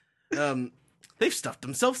 They've stuffed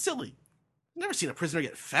themselves silly. Never seen a prisoner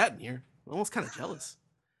get fat in here. Almost kind of jealous.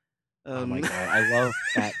 Oh my god, I love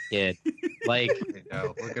that kid. Like, I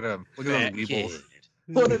know. Look at him. Look at that those kid. weebles.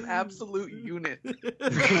 What an absolute unit.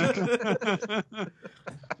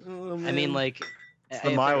 Oh, I man. mean, like, It's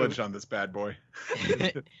the mileage on this bad boy.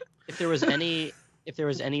 if there was any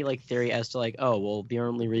like theory as to like, oh well, the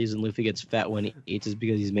only reason Luffy gets fat when he eats is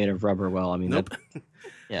because he's made of rubber. Well, I mean, Nope.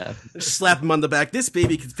 yeah. Just slap him on the back. This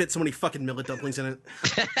baby could fit so many fucking millet dumplings in it.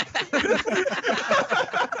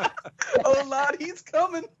 Oh, Lord, he's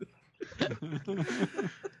coming.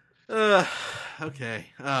 Okay.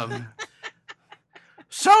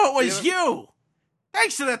 So it was you.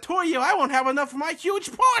 Thanks to the two of you, I won't have enough for my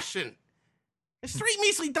huge portion. Does 3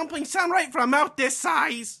 measly dumplings sound right for a mouth this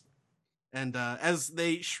size? And as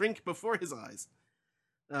they shrink before his eyes.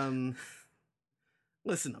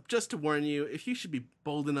 Listen up, just to warn you, if you should be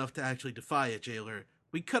bold enough to actually defy a jailer,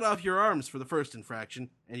 we cut off your arms for the first infraction,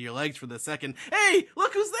 and your legs for the second. Hey,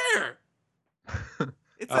 look who's there!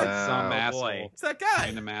 It's that, Some Oh, asshole boy. it's that guy.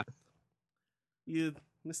 in the math. You,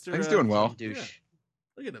 Mr. He's doing well. Douche.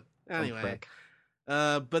 Look at him. Some Anyway. prick.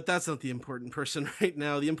 But that's not the important person right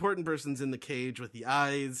now. The important person's in the cage with the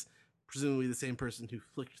eyes, presumably the same person who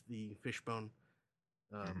flicked the fishbone.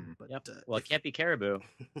 But Yep. Well, it can't be Caribou.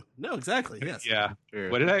 no, exactly. Yes. Yeah. Sure.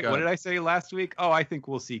 What did I God. say last week? Oh, I think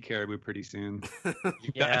we'll see Caribou pretty soon. I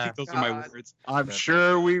Yeah. think those are my God. words. I'm That's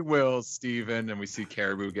sure we will, Steven, and we see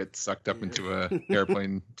Caribou get sucked up into a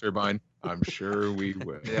airplane turbine. I'm sure we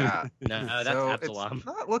will. Yeah. No, that's So Absalom. it's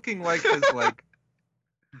not looking like his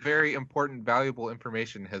very important, valuable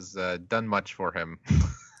information has done much for him.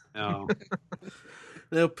 No.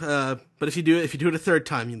 Nope. But if you do it a third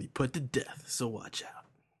time, you'll be put to death. So watch out.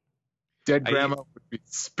 Dead I- grandma would be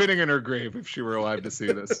spinning in her grave if she were alive to see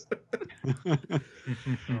this. Oh,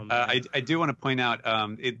 man. I do want to point out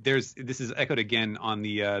this is echoed again on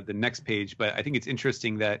the next page, but I think it's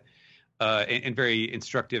interesting that and very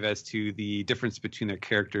instructive as to the difference between their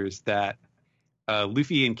characters that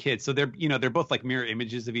Luffy and Kid. So they're both like mirror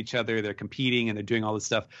images of each other. They're competing and they're doing all this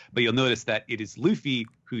stuff. But you'll notice that it is Luffy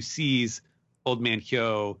who sees Old Man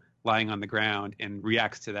Hyo lying on the ground and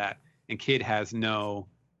reacts to that, and Kid has no.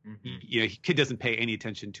 Kid doesn't pay any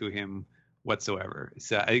attention to him whatsoever.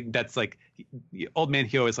 So I think that's like Old Man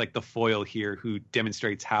Hyo is like the foil here who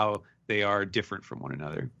demonstrates how they are different from one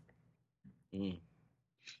another. Mm.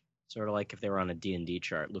 Sort of like if they were on a D&D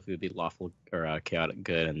chart, Luffy would be lawful or chaotic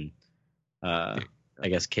good, and I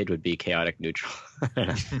guess Kid would be chaotic neutral.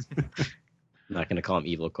 I'm not going to call him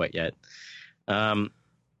evil quite yet.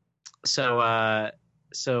 So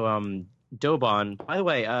Dobon, by the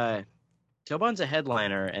way, Dobon's a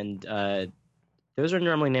headliner, and those are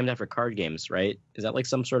normally named after card games, right? Is that like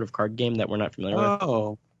some sort of card game that we're not familiar with?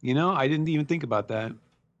 Oh, I didn't even think about that.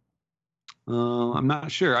 I'm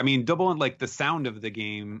not sure. I mean, Dobon, like the sound of the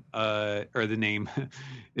game or the name,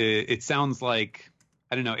 it sounds like,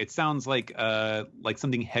 I don't know. It sounds like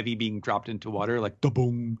something heavy being dropped into water, like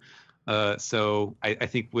da-boom. So I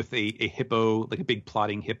think with a hippo, like a big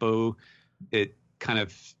plotting hippo, it kind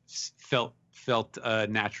of felt felt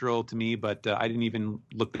natural to me, but I didn't even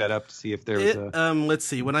look that up to see if there was a. Let's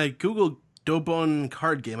see. When I Google Dobon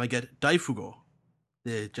card game, I get Daifugo,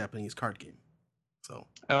 the Japanese card game. So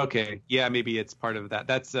Okay, yeah, maybe it's part of that.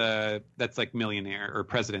 That's like Millionaire or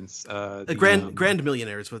Presidents. Grand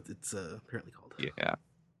Millionaire is what it's apparently called. Yeah.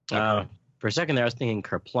 For a second there, I was thinking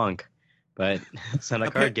Kerplunk, but it's not a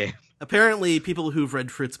card game. Apparently, people who've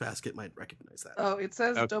read Fruits Basket might recognize that. Oh, it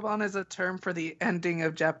says Dobon is a term for the ending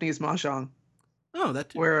of Japanese mahjong, Oh, that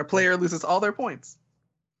too. where a player loses all their points.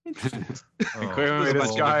 Interesting. Clearly,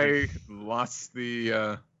 this guy lost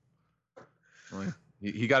the.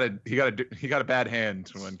 He got a bad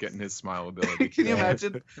hand when getting his smile ability. Can you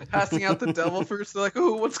imagine passing out the devil fruits? They're like,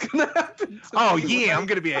 oh, what's gonna happen? Oh yeah, I'm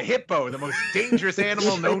gonna be a hippo, the most dangerous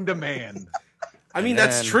animal known to man. I mean,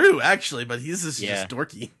 that's true, actually, but he's just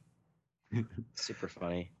dorky. Super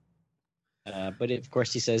funny. But of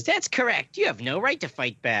course he says, that's correct. You have no right to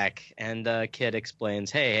fight back. And Kid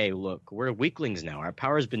explains, hey, look, we're weaklings now. Our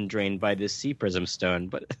power's been drained by this sea prism stone.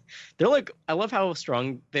 But they're like, I love how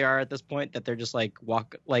strong they are at this point, that they're just like,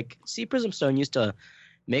 sea prism stone used to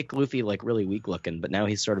make Luffy like really weak looking. But now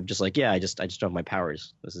he's sort of just like, I just don't have my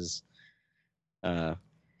powers. This is... But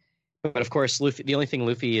of course, Luffy, the only thing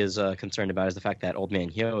Luffy is concerned about is the fact that Old Man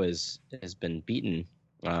Hyo has been beaten.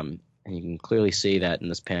 And you can clearly see that in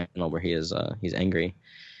this panel where he's angry.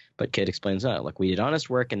 But Kid explains, look, we did honest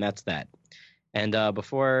work, and that's that. And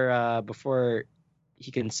before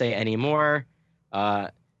he can say any more,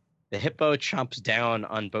 the Hippo chomps down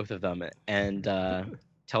on both of them and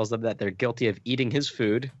tells them that they're guilty of eating his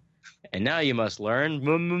food. And now you must learn.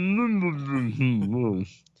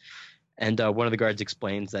 And one of the guards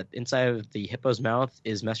explains that inside of the Hippo's mouth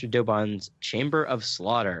is Master Dobon's Chamber of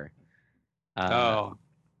Slaughter.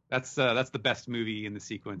 That's the best movie in the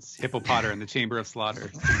sequence. Hippo Potter and the Chamber of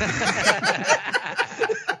Slaughter.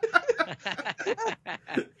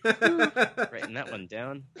 Writing that one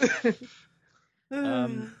down.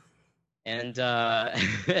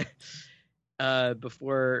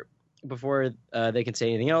 Before they can say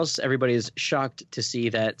anything else, everybody's shocked to see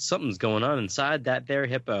that something's going on inside that there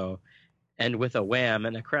hippo. And with a wham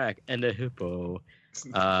and a crack and a hippo,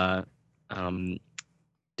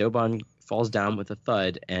 Dobon falls down with a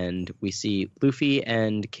thud, and we see Luffy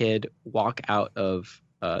and Kid walk out of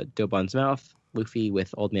Dobon's mouth, Luffy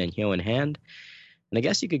with Old Man Hyo in hand. And I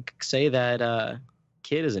guess you could say that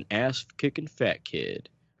Kid is an ass-kicking fat kid.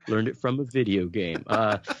 Learned it from a video game.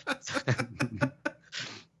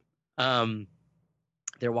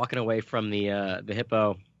 They're walking away from the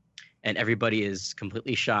hippo, and everybody is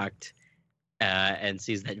completely shocked and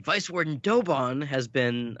sees that Vice Warden Dobon has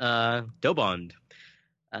been Doboned.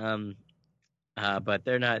 But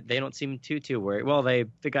they don't seem too worried. Well, the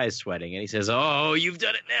guy's sweating, and he says, "Oh, you've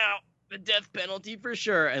done it now. The death penalty for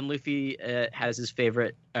sure." And Luffy has his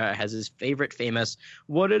favorite famous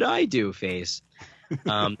 "What did I do?" face.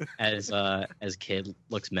 As Kid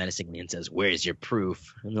looks menacingly and says, "Where's your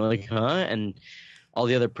proof?" And they're like, "Huh?" And all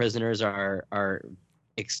the other prisoners are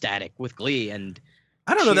ecstatic with glee and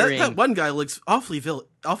I don't know, cheering. that one guy looks awfully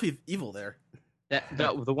evil there.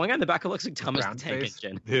 The one guy in the back looks like Thomas the Tank face?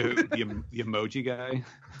 Engine. The emoji guy.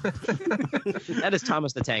 That is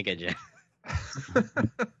Thomas the Tank Engine.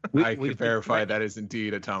 I can verify that is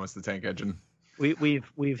indeed a Thomas the Tank Engine.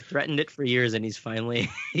 We've threatened it for years, and he's finally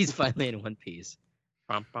in one piece.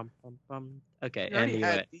 Okay, We already anyway,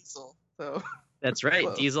 had Diesel, so that's right.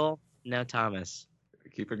 Close. Diesel, now Thomas.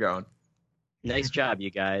 Keep it going. Nice job,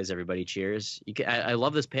 you guys. Everybody cheers. I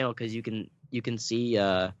love this panel because you can see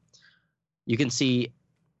how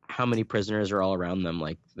many prisoners are all around them,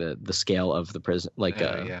 like the scale of the prison, like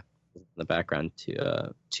the background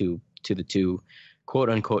to the two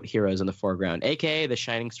quote unquote heroes in the foreground, aka the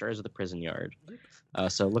shining stars of the prison yard.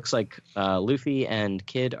 So it looks like Luffy and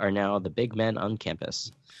Kid are now the big men on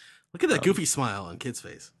campus. Look at that goofy smile on Kid's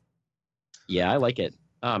face. Yeah, I like it.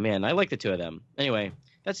 Oh man, I like the two of them. Anyway,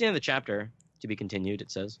 that's the end of the chapter. To be continued,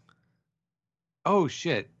 it says. Oh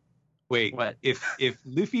shit! Wait, What? If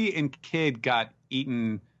Luffy and Kid got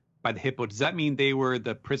eaten by the hippo, does that mean they were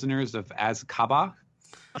the prisoners of Azkaban?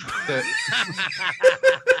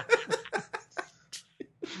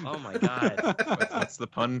 Oh my god. What's the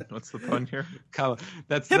pun? What's the pun here?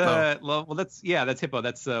 That's Hippo. that's Hippo.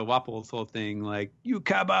 That's Wapple's whole thing. Like you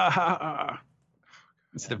Kaba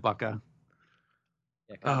instead of Baka.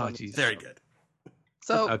 Yeah, Oh on. jeez. Very good.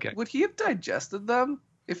 So Okay. would he have digested them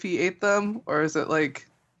if he ate them, or is it like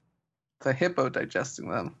the hippo digesting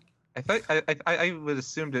them? I would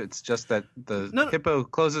assume that it's just that the No. hippo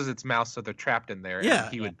closes its mouth so they're trapped in there, Yeah.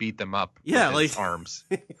 and he would beat them up Yeah, with his like- arms.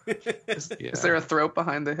 Is there a throat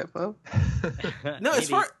behind the hippo? No, as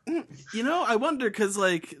Maybe. far I wonder because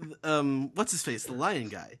like what's his face, the lion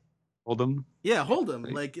guy. Hold them. Yeah, hold him.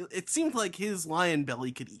 Right. Like it seemed like his lion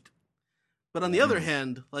belly could eat, but on the other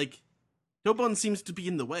hand, like Dobon seems to be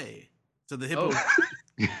in the way, so the hippo.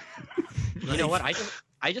 You know what?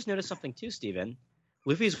 I just noticed something too, Steven.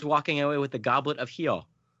 Luffy's walking away with the goblet of Hio.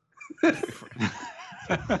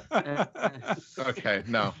 Okay,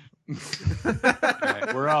 no. All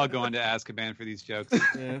right, we're all going to Azkaban for these jokes.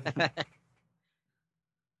 Yeah.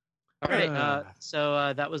 All right.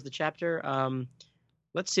 So that was the chapter.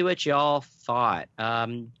 Let's see what y'all thought.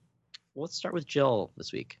 Let's start with Jill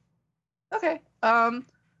this week. Okay.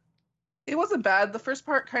 It wasn't bad. The first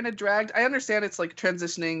part kind of dragged. I understand it's like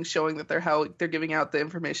transitioning, showing that they're giving out the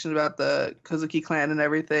information about the Kozuki clan and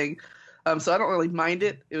everything. So I don't really mind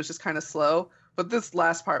it. It was just kind of slow. But this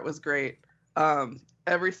last part was great.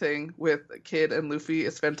 Everything with Kid and Luffy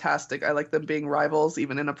is fantastic. I like them being rivals,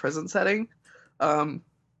 even in a prison setting. I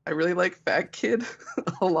really like Fat Kid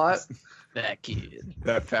a lot. Fat kid.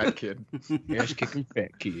 That fat kid. Ass kicking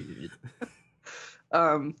fat kid.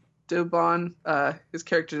 Dobon, his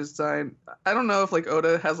character design. I don't know if like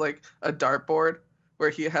Oda has like a dartboard where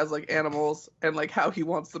he has like animals and like how he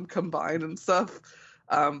wants them combined and stuff.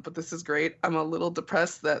 But this is great. I'm a little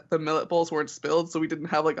depressed that the millet bowls weren't spilled, so we didn't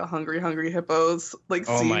have like a hungry hippos like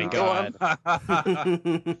Oh scene my go on.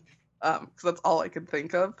 god. Because that's all I could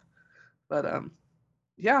think of. But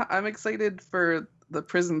yeah, I'm excited for the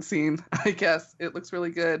prison scene. I guess it looks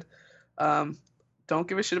really good. Don't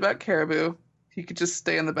give a shit about Caribou. He could just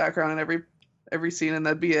stay in the background in every scene, and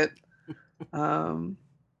that'd be it.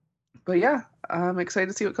 But yeah, I'm excited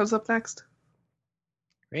to see what comes up next.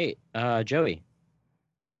 Great. Joey.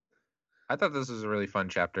 I thought this was a really fun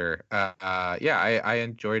chapter. Yeah, I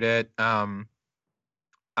enjoyed it.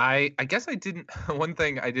 I guess I didn't. One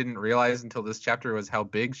thing I didn't realize until this chapter was how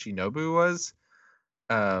big Shinobu was.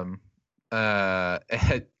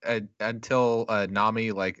 Until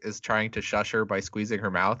Nami like is trying to shush her by squeezing her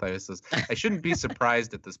mouth. I shouldn't be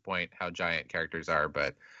surprised at this point how giant characters are,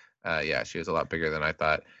 but yeah, she was a lot bigger than I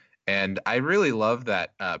thought. And I really love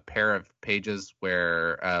that pair of pages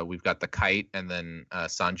where we've got the kite and then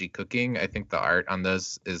Sanji cooking. I think the art on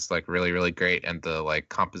those is like really, really great, and the like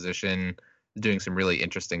composition is doing some really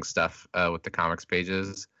interesting stuff with the comics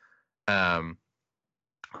pages.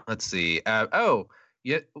 Let's see.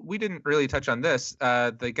 Yeah, we didn't really touch on this.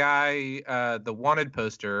 The guy, the wanted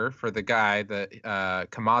poster for the guy,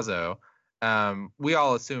 Kamazo. We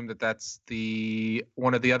all assume that that's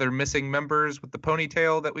one of the other missing members with the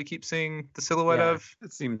ponytail that we keep seeing the silhouette Yeah, of.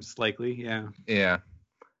 it seems likely, yeah. Yeah.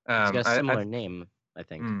 He's got a similar name, I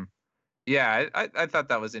think. Yeah, I thought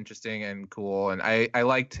that was interesting and cool, and I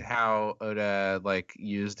liked how Oda like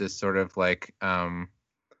used this sort of like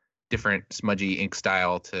different smudgy ink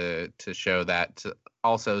style to show that,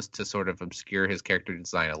 also to sort of obscure his character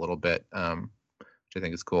design a little bit, which I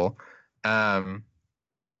think is cool.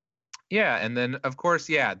 Yeah, and then of course,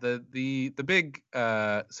 yeah, the big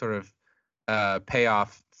sort of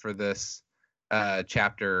payoff for this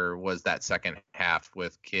chapter was that second half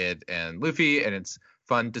with Kid and Luffy, and it's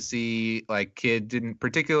fun to see. Like, Kid didn't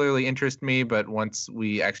particularly interest me, but once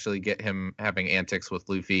we actually get him having antics with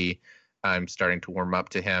Luffy, I'm starting to warm up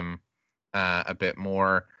to him a bit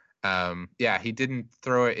more. Yeah, he didn't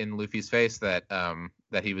throw it in Luffy's face that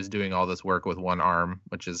he was doing all this work with one arm,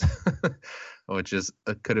 which is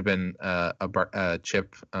could have been a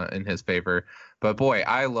chip in his favor. But boy,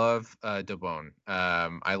 I love Dobon.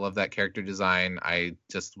 I love that character design. I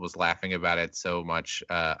just was laughing about it so much.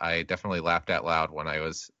 I definitely laughed out loud when I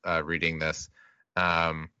was reading this.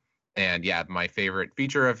 And yeah, my favorite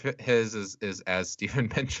feature of his is as Stephen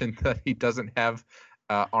mentioned, that he doesn't have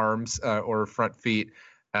arms or front feet,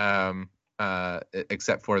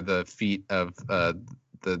 except for the feet of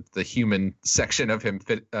the human section of him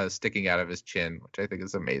sticking out of his chin, which I think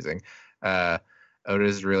is amazing. Oda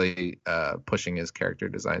is really pushing his character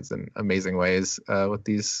designs in amazing ways with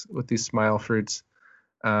these smile fruits.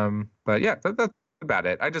 But yeah, that's about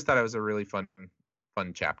it. I just thought it was a really fun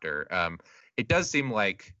chapter. It does seem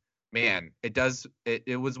like, man, it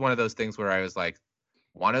was one of those things where I was like,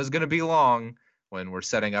 Wano's gonna be long when we're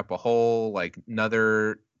setting up a whole like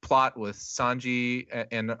another plot with Sanji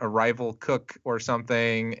and a rival cook or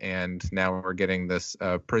something, and now we're getting this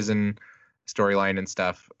prison storyline and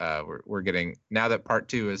stuff. We're getting, now that part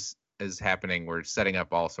 2 is happening, we're setting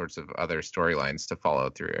up all sorts of other storylines to follow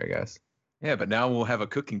through, I guess. Yeah, but now we'll have a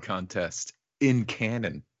cooking contest in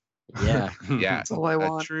canon. Yeah, Yeah, That's all I a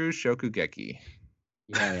want. true Shokugeki.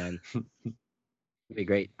 yeah, man. It'd be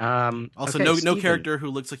great. Also, okay, no Steven. character who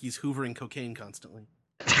looks like he's hoovering cocaine constantly.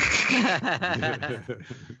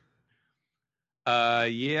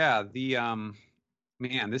 Yeah, the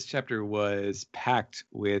man, this chapter was packed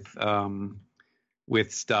with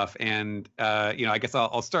stuff, and I guess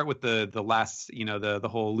I'll start with the last, the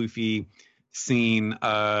whole Luffy scene.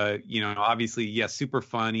 Obviously, yeah, super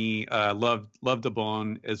funny. Loved a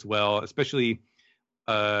bone as well, especially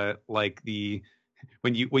like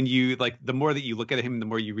when you like, the more that you look at him, the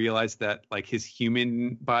more you realize that like his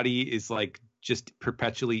human body is like just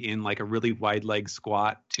perpetually in like a really wide leg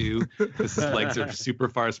squat too, because his legs are super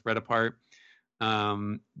far spread apart.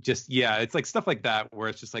 It's like stuff like that where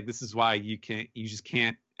it's just like, this is why you just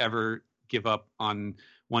can't ever give up on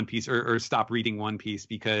One Piece, or stop reading One Piece,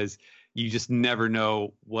 because you just never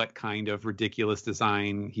know what kind of ridiculous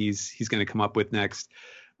design he's going to come up with next.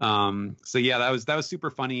 So yeah, that was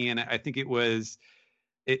super funny, and I think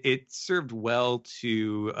it served well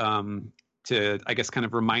to I guess kind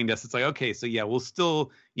of remind us. It's like, okay, so yeah, we'll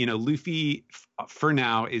still, Luffy for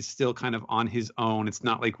now is still kind of on his own. It's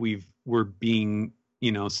not like we're being,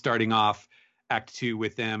 starting off Act 2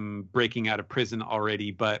 with them breaking out of prison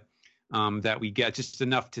already, but that we get just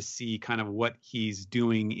enough to see kind of what he's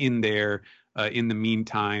doing in there in the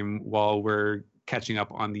meantime, while we're catching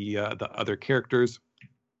up on the other characters.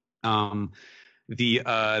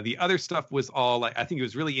 The other stuff was all, like, I think it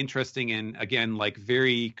was really interesting, and again, like,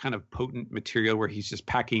 very kind of potent material where he's just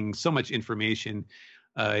packing so much information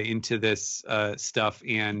into this stuff.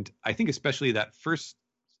 And I think especially that first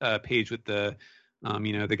page with the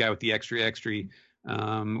the guy with the extra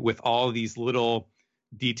with all these little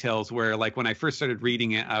details, where like when I first started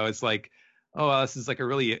reading it, I was like, oh, wow, this is like a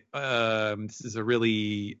really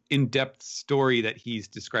in-depth story that he's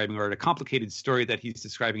describing, or a complicated story that he's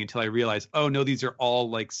describing, until I realized, oh no, these are all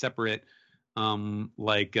like separate,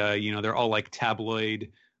 they're all like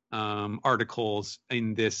tabloid articles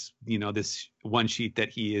in this, this one sheet that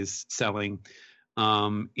he is selling.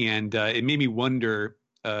 It made me wonder,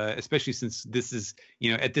 especially since this is,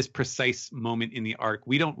 at this precise moment in the arc,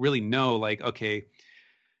 we don't really know, like, okay,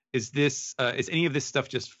 is any of this stuff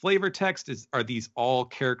just flavor text? Are these all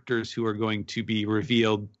characters who are going to be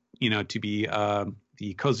revealed, to be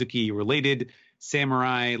the Kozuki related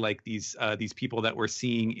samurai, like these people that we're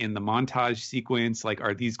seeing in the montage sequence? Like,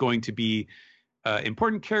 are these going to be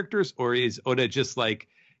important characters, or is Oda just like,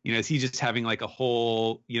 is he just having like a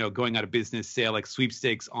whole, going out of business sale, like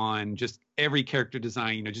sweepstakes on just every character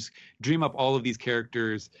design? Just dream up all of these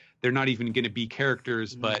characters. They're not even going to be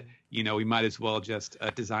characters, but we might as well just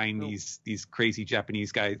design these crazy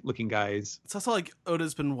Japanese looking guys. It's also like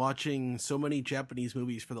Oda's been watching so many Japanese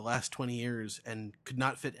movies for the last 20 years and could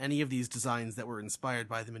not fit any of these designs that were inspired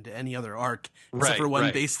by them into any other arc, except for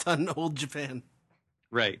one based on old Japan.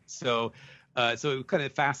 Right. So it was kind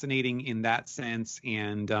of fascinating in that sense.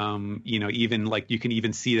 And, even like, you can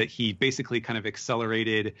even see that he basically kind of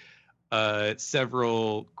accelerated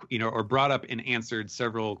several, or brought up and answered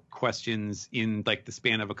several questions in like the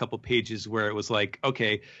span of a couple pages, where it was like,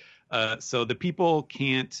 okay, so the people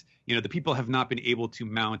can't, the people have not been able to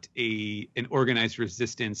mount an organized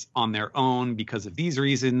resistance on their own because of these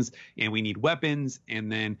reasons, and we need weapons.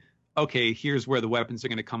 And then, okay, here's where the weapons are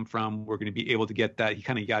going to come from. We're going to be able to get that. He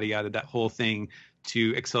kind of yada that whole thing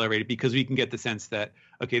to accelerate it, because we can get the sense that,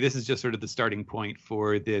 okay, this is just sort of the starting point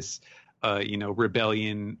for this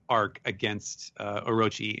rebellion arc against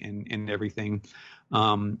Orochi and everything.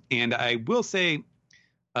 And I will say,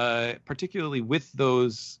 particularly with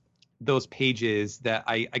those pages, that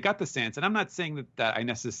I got the sense, and I'm not saying that I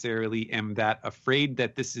necessarily am that afraid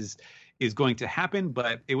that this is going to happen,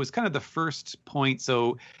 but it was kind of the first point.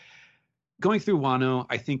 So going through Wano,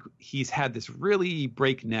 I think he's had this really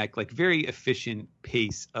breakneck, like very efficient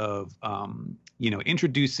pace of,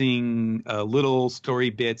 introducing little story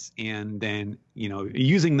bits, and then,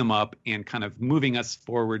 using them up and kind of moving us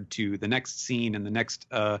forward to the next scene, and the next,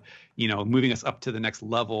 moving us up to the next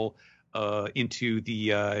level into the,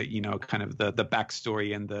 kind of the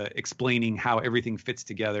backstory and the explaining how everything fits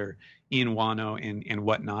together in Wano and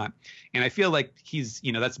whatnot. And I feel like he's,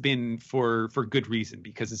 that's been for good reason,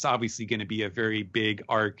 because it's obviously going to be a very big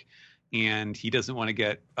arc, and he doesn't want to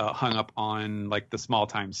get hung up on like the small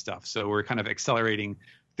time stuff. So we're kind of accelerating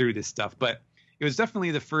through this stuff. But it was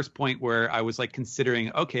definitely the first point where I was like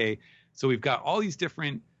considering, okay, so we've got all these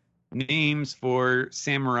different names for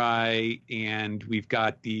samurai, and we've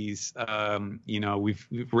got these,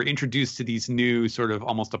 we're introduced to these new sort of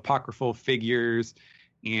almost apocryphal figures,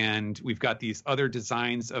 and we've got these other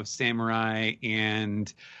designs of samurai,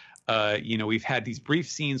 and we've had these brief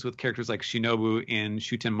scenes with characters like Shinobu and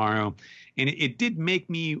Shutenmaru, and it did make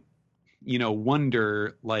me,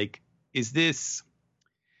 wonder, like, is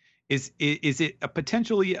it a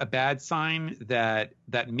potentially a bad sign that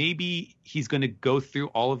maybe he's going to go through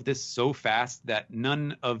all of this so fast that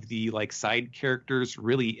none of the like side characters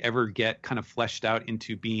really ever get kind of fleshed out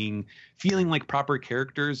into feeling like proper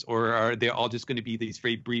characters, or are they all just going to be these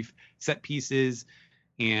very brief set pieces?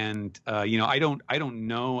 And I don't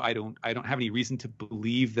know. I don't have any reason to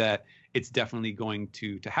believe that it's definitely going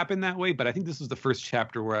to happen that way. But I think this was the first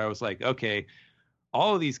chapter where I was like, okay,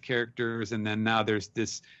 all of these characters, and then now there's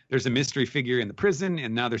a mystery figure in the prison,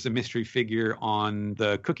 and now there's a mystery figure on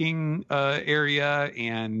the cooking area,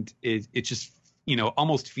 and it just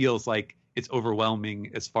almost feels like it's overwhelming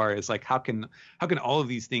as far as like how can all of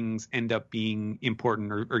these things end up being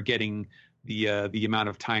important or getting the amount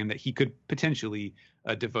of time that he could potentially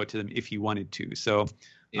devote to them if he wanted to. So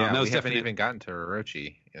yeah, we haven't even gotten to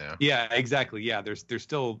Orochi. Yeah, exactly. Yeah, there's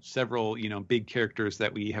still several big characters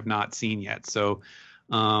that we have not seen yet. So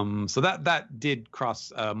that did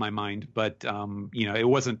cross my mind, but it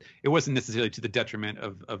wasn't necessarily to the detriment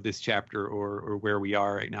of this chapter or where we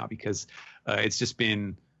are right now, because it's just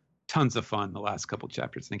been tons of fun the last couple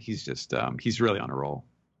chapters. I think he's just he's really on a roll.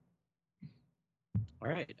 All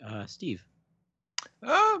right, Steve.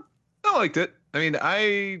 I liked it. I mean,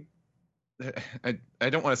 I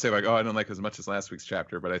don't want to say like, oh, I don't like it as much as last week's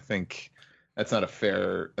chapter, but I think that's not a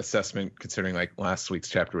fair assessment considering like last week's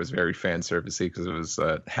chapter was very fan servicey because it was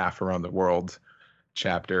a half around the world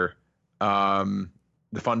chapter. The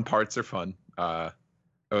fun parts are fun.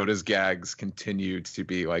 Oda's gags continue to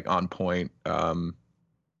be like on point. I'm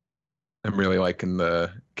really liking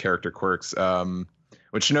the character quirks.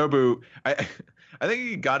 With Shinobu, I think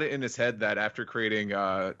he got it in his head that after creating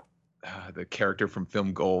the character from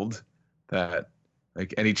Film Gold, that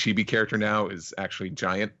like any chibi character now is actually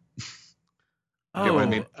giant. Get what I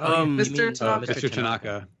mean? Mr. Tanaka. Mr.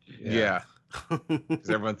 Tanaka. Yeah. Because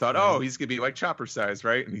everyone thought, oh, he's gonna be like Chopper size,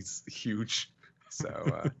 right? And he's huge.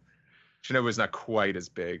 So Shinobu's not quite as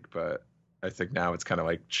big, but I think now it's kind of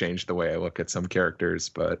like changed the way I look at some characters.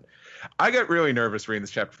 But I got really nervous reading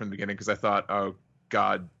this chapter from the beginning because I thought, oh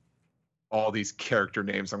God, all these character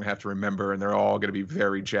names I'm gonna have to remember, and they're all gonna be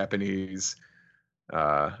very Japanese.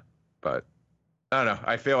 But I don't know.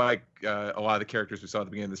 I feel like a lot of the characters we saw at the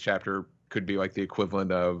beginning of this chapter could be like the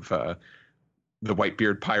equivalent of the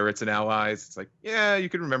Whitebeard pirates and allies. It's like, yeah, you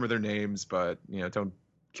can remember their names, but don't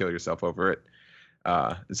kill yourself over it.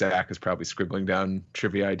 Zach is probably scribbling down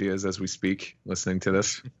trivia ideas as we speak, listening to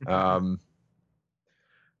this.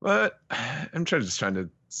 But I'm just trying to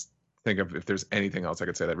think of if there's anything else I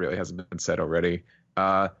could say that really hasn't been said already.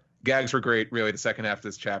 Gags were great. Really, the second half of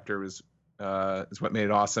this chapter is what made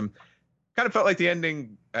it awesome. Kind of felt like the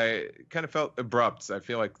ending. I kind of felt abrupt. I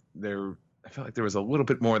feel like there was a little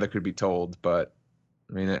bit more that could be told, but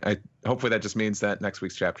I mean, hopefully that just means that next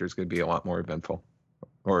week's chapter is going to be a lot more eventful,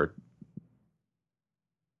 or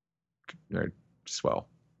swell.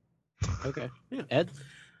 Okay. Yeah. Ed?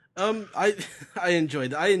 I enjoy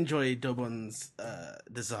Dobon's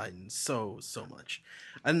design so much,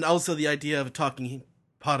 and also the idea of talking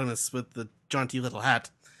hippopotamus with the jaunty little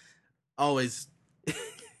hat. Always,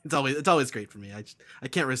 it's always great for me. I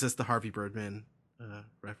can't resist the Harvey Birdman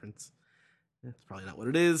reference. It's probably not what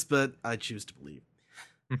it is, but I choose to believe.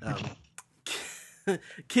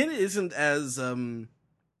 Kin isn't as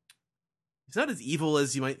he's not as evil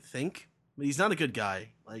as you might think, but he's not a good guy.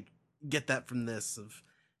 Like, get that from this.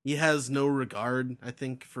 He has no regard, I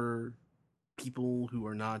think, for people who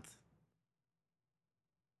are not.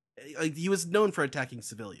 Like, he was known for attacking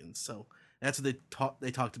civilians, so that's what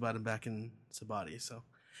they talked about him back in Sabati. So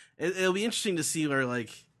it'll be interesting to see where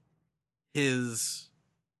like his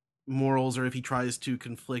morals, or if he tries to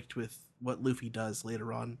conflict with what Luffy does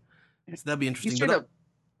later on. So that'd be interesting. He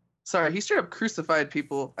straight up crucified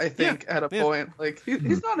people, I think, at a point. Like,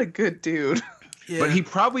 he's not a good dude. Yeah. But he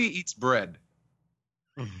probably eats bread.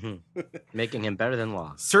 Making him better than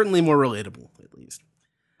Law. Certainly more relatable, at least.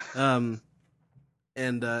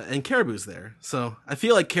 And Caribou's there, so I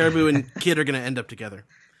feel like Caribou and Kid are gonna end up together,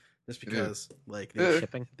 just because like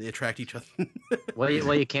they attract each other. well,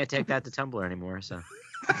 you can't take that to Tumblr anymore, so.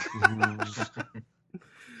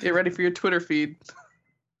 Get ready for your Twitter feed.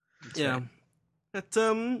 Yeah, but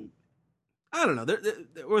I don't know.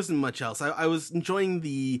 There wasn't much else. I was enjoying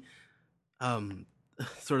the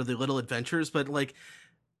sort of the little adventures, but like,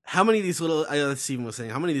 how many of these little? Steven was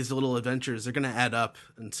saying, how many of these little adventures are going to add up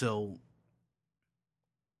until?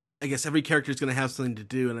 I guess every character is going to have something to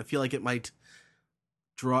do, and I feel like it might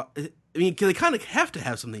draw. I mean, they kind of have to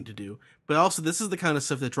have something to do, but also this is the kind of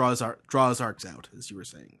stuff that draws arcs out, as you were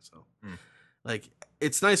saying. So, like,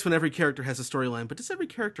 it's nice when every character has a storyline, but does every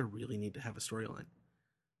character really need to have a storyline?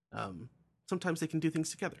 Sometimes they can do things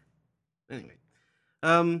together. Anyway,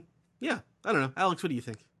 yeah, I don't know, Alex, what do you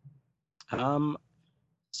think?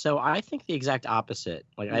 So I think the exact opposite.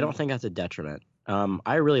 Like, I don't think that's a detriment.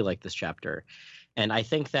 I really like this chapter, and I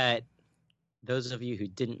think that those of you who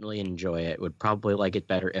didn't really enjoy it would probably like it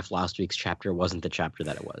better if last week's chapter wasn't the chapter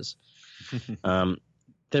that it was. Part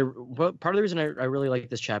of the reason I really like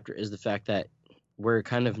this chapter is the fact that we're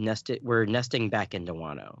kind of nesting back into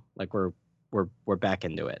Wano. Like we're back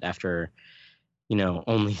into it after,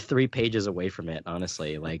 only 3 pages away from it.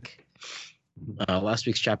 Honestly, like last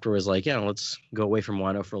week's chapter was like, let's go away from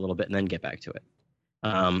Wano for a little bit and then get back to it.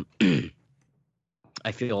 I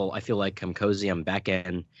feel like I'm cozy. I'm back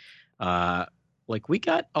in. Like we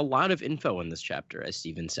got a lot of info in this chapter, as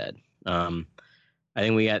Steven said. I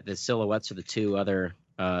think we got the silhouettes of the 2 other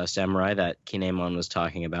samurai that Kinemon was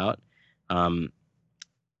talking about.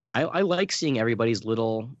 I like seeing everybody's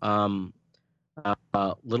little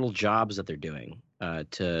jobs that they're doing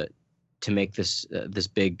to make this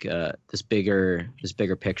bigger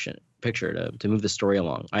picture to move the story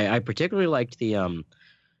along. I particularly liked the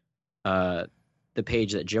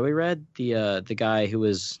page that Joey read, the guy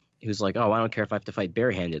who's like, oh, I don't care if I have to fight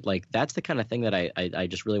barehanded. Like, that's the kind of thing that I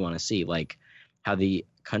just really want to see, like how the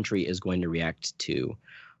country is going to react to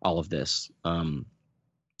all of this.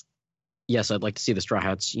 Yes, I'd like to see the Straw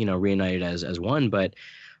Hats, reunited as one, but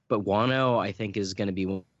Wano, I think, is going to be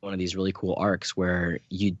one of these really cool arcs where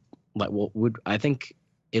I think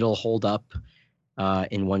it'll hold up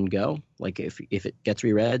in one go. Like if it gets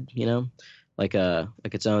reread, like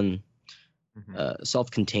its own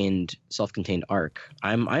self-contained arc.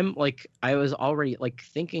 I'm like, I was already like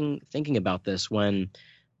thinking about this when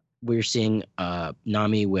we're seeing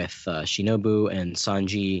Nami with Shinobu and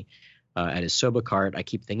Sanji at his soba cart. I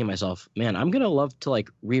keep thinking to myself, man, I'm gonna love to like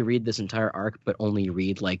reread this entire arc, but only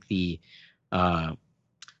read like the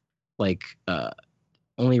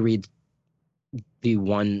only read the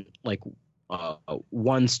one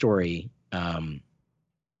one story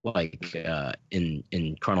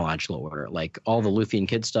in chronological order. Like all the Luffy and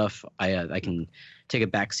Kid stuff, I can take a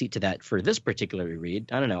back seat to that for this particular reread.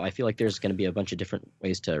 I don't know. I feel like there's going to be a bunch of different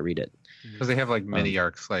ways to read it. Because they have like mini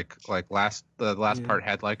arcs, like the last part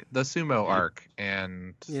had like the sumo arc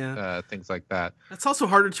and things like that. That's also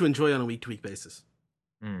harder to enjoy on a week-to-week basis.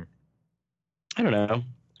 Mm. I don't know.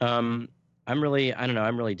 I'm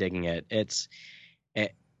really digging it. It's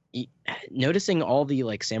noticing all the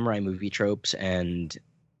like samurai movie tropes and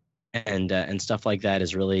stuff like that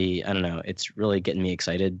is really, I don't know, it's really getting me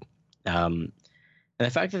excited. And the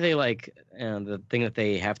fact that they like the thing that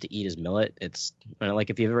they have to eat is millet. It's like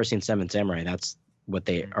if you've ever seen Seven Samurai, that's what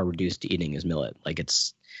they are reduced to eating is millet. Like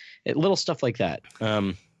it's little stuff like that.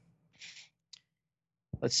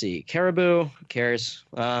 Let's see, Caribou, who cares?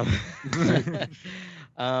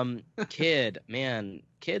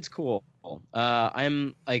 Kid's cool.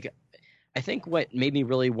 I'm like, I think what made me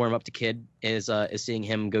really warm up to Kid is seeing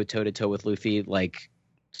him go toe to toe with Luffy, like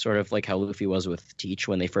sort of like how Luffy was with Teach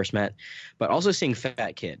when they first met, but also seeing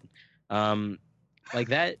Fat Kid, like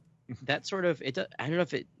that sort of it. I don't know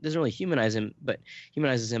if it doesn't really humanizes him,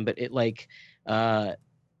 but it like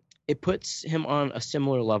it puts him on a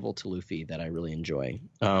similar level to Luffy that I really enjoy.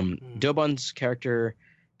 Dobon's character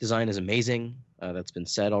design is amazing. That's been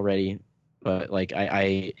said already, but like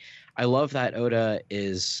I love that Oda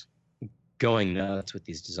is going nuts with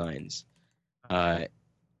these designs.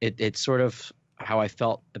 It's sort of how I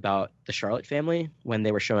felt about the Charlotte family when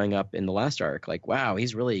they were showing up in the last arc. Like, wow,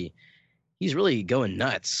 he's really going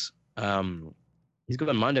nuts. He's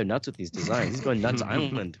going Mondo nuts with these designs. He's going nuts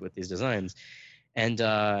Island with these designs, and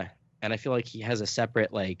I feel like he has a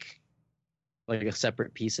separate like a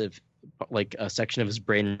separate piece of like a section of his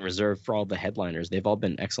brain reserved for all the headliners. They've all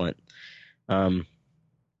been excellent.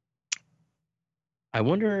 I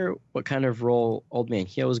wonder what kind of role Old Man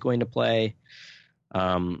Hyo is going to play.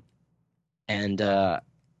 And I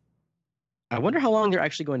wonder how long they're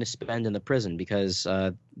actually going to spend in the prison, because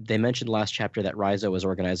they mentioned last chapter that Raizo was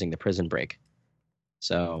organizing the prison break.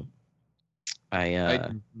 So I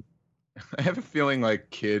have a feeling like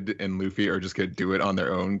Kid and Luffy are just going to do it on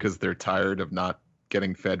their own because they're tired of not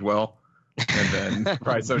getting fed well. And then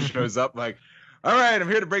Raizo shows up like, all right, I'm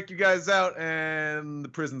here to break you guys out, and the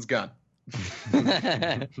prison's gone.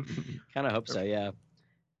 kind of hope so, yeah.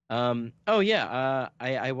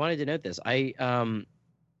 I wanted to note this. I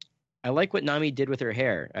like what Nami did with her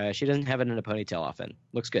hair. She doesn't have it in a ponytail often.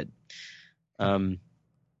 Looks good.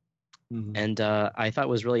 And I thought it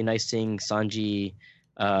was really nice seeing Sanji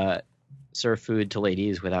serve food to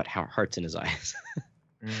ladies without hearts in his eyes.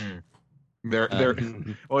 They're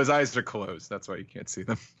well, his eyes are closed. That's why you can't see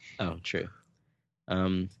them. Oh, true.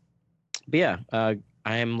 But yeah, I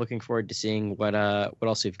am looking forward to seeing what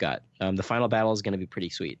else we've got. The final battle is going to be pretty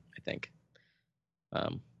sweet, I think.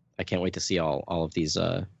 I can't wait to see all of these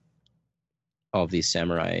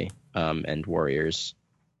samurai and warriors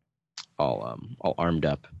all armed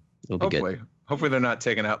up. It'll be good. Hopefully they're not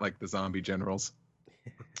taking out like the zombie generals.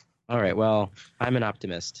 All right. Well, I'm an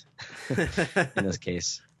optimist in this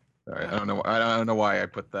case. All right. I don't know why I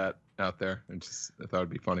put that out there. I thought it'd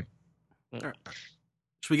be funny. All right.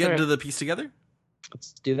 Should we get into the piece together?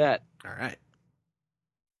 Let's do that. All right.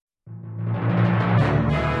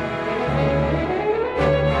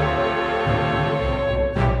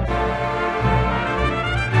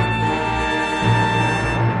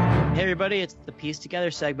 Hey everybody, it's the Piece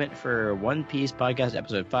Together segment for One Piece Podcast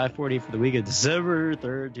episode 540 for the week of December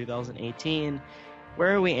 3rd, 2018,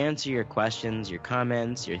 where we answer your questions, your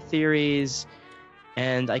comments, your theories,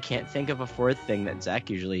 and I can't think of a fourth thing that Zach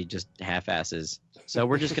usually just half-asses. So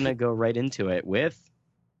we're just going to go right into it with...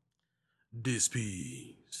 This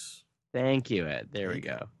piece. Thank you, Ed. There we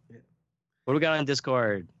go. Yeah. What do we got on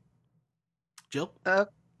Discord? Jill?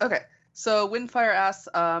 Okay. So Windfire asks,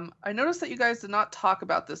 I noticed that you guys did not talk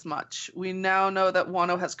about this much. We now know that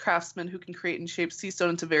Wano has craftsmen who can create and shape sea stone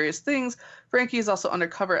into various things. Frankie is also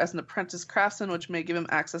undercover as an apprentice craftsman, which may give him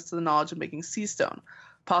access to the knowledge of making sea stone.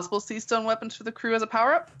 Possible sea stone weapons for the crew as a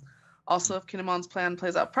power-up? Also, if Kinemon's plan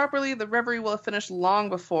plays out properly, the Reverie will have finished long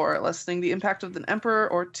before, lessening the impact of an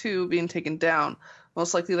emperor or two being taken down.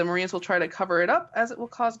 Most likely the Marines will try to cover it up, as it will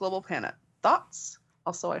cause global panic. Thoughts?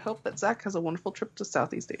 Also, I hope that Zach has a wonderful trip to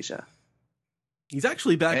Southeast Asia. He's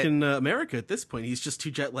actually back in America at this point. He's just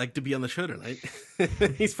too jet-lagged to be on the show tonight.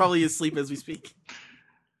 He's probably asleep as we speak.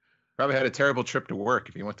 Probably had a terrible trip to work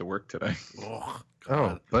if he went to work today.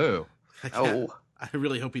 Oh, boo. I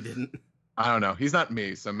really hope he didn't. I don't know. He's not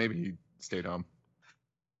me, so maybe he stayed home.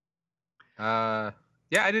 Yeah,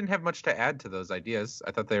 I didn't have much to add to those ideas.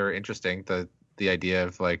 I thought they were interesting. The idea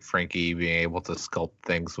of like Frankie being able to sculpt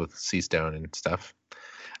things with sea stone and stuff.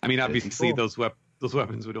 I mean, obviously those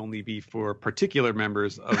weapons would only be for particular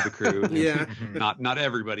members of the crew. Yeah. Not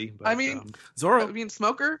everybody. But, I mean, Zoro. I mean,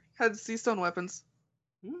 Smoker had sea stone weapons.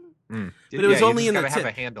 But it was only in the tip. Have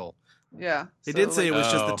a handle. Yeah. They did say it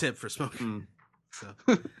was just the tip for Smoker. So,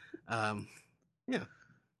 yeah,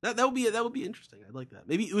 that would be interesting. I'd like that.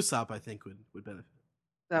 Maybe Usopp, I think, would benefit.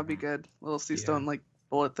 That'd be good. Little sea stone like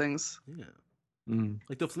bullet things. Yeah,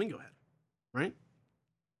 like the flamingo had, right?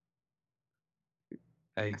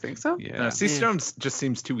 I think so. Yeah, sea stone just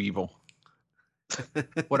seems too evil.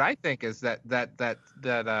 What I think is that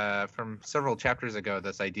from several chapters ago,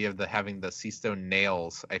 this idea of having the sea stone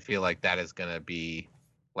nails, I feel like that is going to be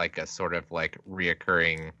like a sort of like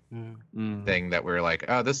reoccurring thing that we're like,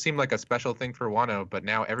 oh, this seemed like a special thing for Wano, but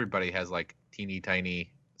now everybody has like teeny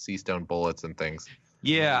tiny sea stone bullets and things.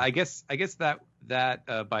 Yeah, I guess that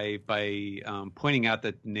by pointing out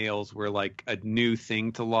that nails were like a new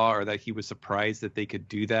thing to Law, or that he was surprised that they could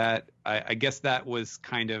do that. I guess that was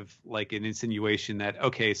kind of like an insinuation that,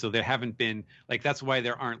 okay, so there haven't been like, that's why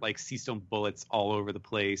there aren't like sea stone bullets all over the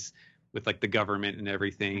place with like the government and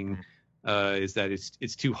everything. Is that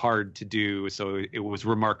it's too hard to do, so it was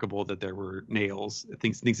remarkable that there were nails,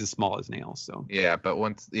 things as small as nails. So yeah, but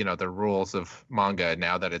once the rules of manga,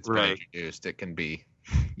 now that it's been introduced, it can be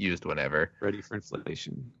used whenever. Ready for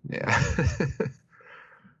inflation. Yeah. All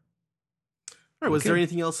right. Was there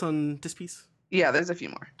anything else on this piece? Yeah, there's a few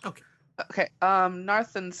more. Okay.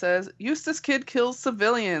 Narthan says, Eustace Kid kills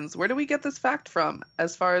civilians. Where do we get this fact from?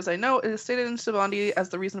 As far as I know, it is stated in Shabandi as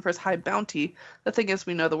the reason for his high bounty. The thing is,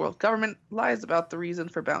 we know the world government lies about the reason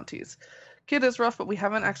for bounties. Kid is rough, but we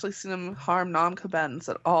haven't actually seen him harm non-combatants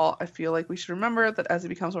at all. I feel like we should remember that as he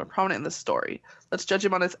becomes more prominent in the story. Let's judge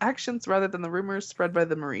him on his actions rather than the rumors spread by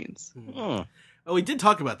the Marines. Oh, we did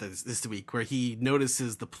talk about this week, where he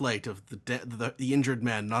notices the plight of the injured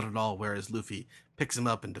man not at all, whereas Luffy picks him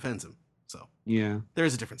up and defends him. So yeah, there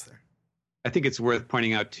is a difference there. I think it's worth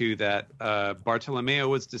pointing out too that Bartolomeo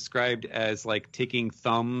was described as like taking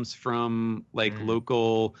thumbs from like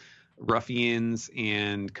local ruffians,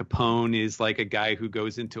 and Capone is like a guy who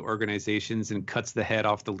goes into organizations and cuts the head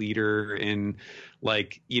off the leader. And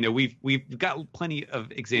like, you know, we've got plenty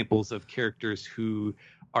of examples of characters who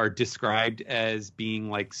are described as being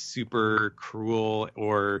like super cruel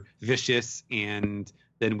or vicious, and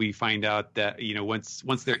then we find out that, you know, once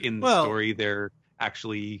they're in the story, they're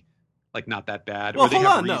actually like not that bad, Well, or they hold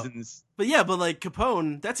have on, no. reasons. But yeah, but like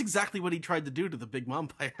Capone, that's exactly what he tried to do to the Big Mom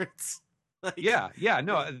Pirates. Like, Yeah,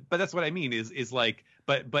 no, but that's what I mean is like,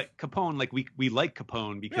 but Capone, like we like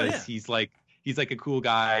Capone because he's like a cool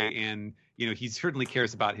guy, and he certainly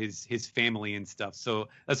cares about his family and stuff. So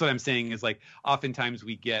that's what I'm saying is like oftentimes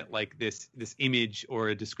we get like this image or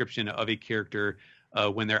a description of a character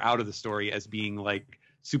when they're out of the story as being like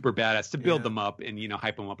super badass to build them up and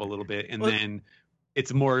hype them up a little bit, and then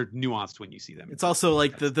it's more nuanced when you see them. It's also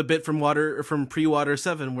like the bit from pre-Water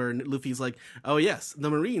 7 where Luffy's like, "Oh yes, the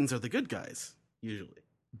Marines are the good guys usually."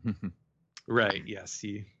 Right? Yes,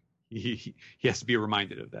 he has to be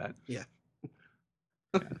reminded of that. Yeah.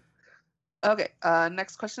 Okay,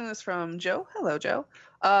 next question is from Joe. Hello, Joe.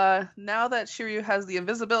 Now that Shiryu has the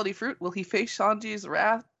invisibility fruit, will he face Sanji's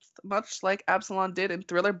wrath much like Absalom did in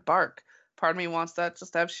Thriller Bark? Part of me wants that,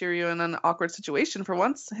 just to have Shiryu in an awkward situation for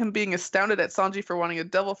once, him being astounded at Sanji for wanting a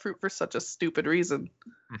devil fruit for such a stupid reason.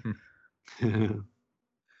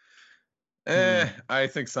 I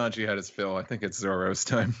think Sanji had his fill. I think it's Zoro's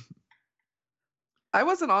time. I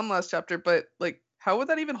wasn't on last chapter, but like, how would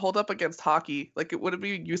that even hold up against hockey? Like, would it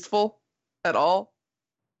be useful at all?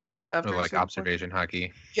 Or like observation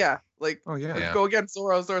hockey. Yeah, like, Oh yeah. go against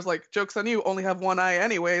Zoro. Zoro's like, joke's on you, only have one eye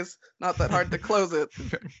anyways. Not that hard to close it.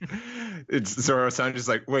 It's Zoro Sanji's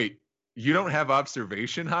like, wait, you don't have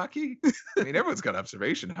observation hockey? I mean, everyone's got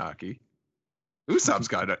observation hockey. Usopp's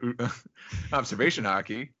got observation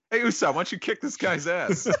hockey. Hey, Usopp, why don't you kick this guy's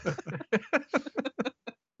ass?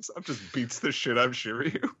 Usopp just beats the shit out of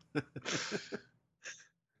Shiryu.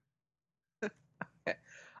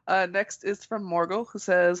 Next is from Morgul, who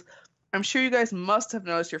says, I'm sure you guys must have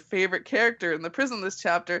noticed your favorite character in the prison this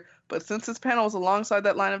chapter, but since this panel was alongside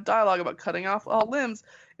that line of dialogue about cutting off all limbs,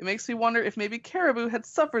 it makes me wonder if maybe Caribou had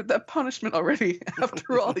suffered that punishment already.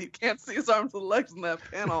 After all, you can't see his arms and legs in that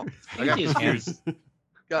panel. I got confused.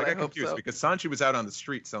 God, I I got hope confused so. because Sanji was out on the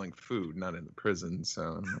street selling food, not in the prison.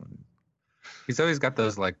 So He's always got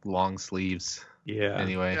those like long sleeves. Yeah.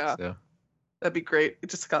 Anyway, Yeah. so That'd be great. It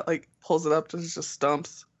just got like pulls it up, just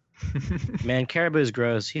stumps. Man, Caribou's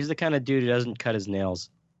gross. He's the kind of dude who doesn't cut his nails.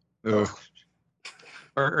 ugh.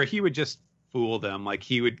 Or he would just fool them, like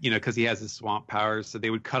he would, because he has his swamp powers, so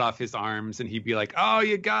they would cut off his arms, and he'd be like, "Oh,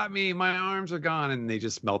 you got me! My arms are gone," and they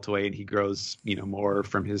just melt away, and he grows, more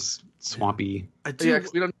from his swampy. I But do. yeah,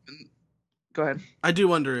 'cause we don't. Go ahead. I do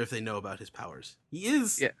wonder if they know about his powers. He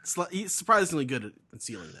is. Yeah. He's surprisingly good at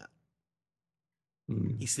concealing that.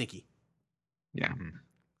 Mm, He's sneaky. yeah.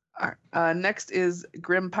 All right. Next is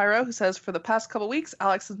Grim Pyro, who says, for the past couple weeks,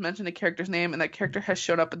 Alex has mentioned a character's name, and that character has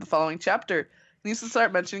shown up in the following chapter. He needs to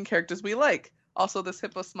start mentioning characters we like. Also, this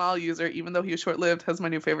Hippo Smile user, even though he was short-lived, has my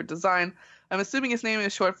new favorite design. I'm assuming his name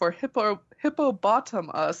is short for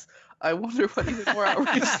Hippopotamus. I wonder what even more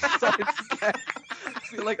outrageous besides that. I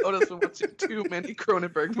feel like Oda's been watching too many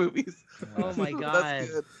Cronenberg movies. Oh my That's god.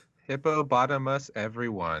 good. hippopotamus,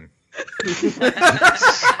 everyone.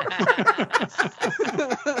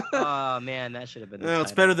 Oh man, that should have been. The No,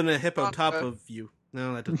 it's title. better than a hippo Not top bad. of you.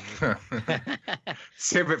 No, that doesn't work.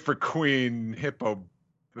 Save it for Queen Hippo.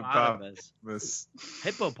 Hippopotamus.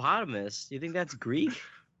 Hippopotamus? You think that's Greek?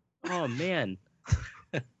 Oh man.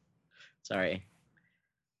 Sorry.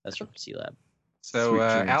 That's from C Lab. So, Sweet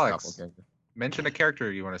dreams, Alex, doppelganger. mention a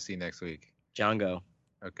character you want to see next week. Django.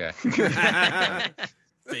 Okay.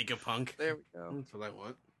 Fake a punk. There we go. That's what I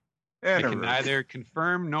want. I And a can room. neither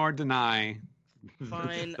confirm nor deny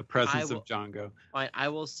Fine, the presence I will- of Django. Fine, I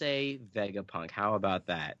will say Vegapunk. How about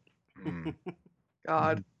that? Mm.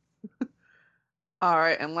 God. All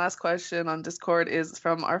right, and last question on Discord is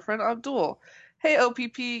from our friend Abdul. Hey,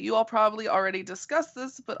 OPP, you all probably already discussed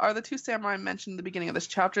this, but are the two samurai mentioned in the beginning of this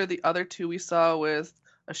chapter the other two we saw with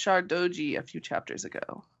Ashar Doji a few chapters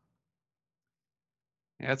ago?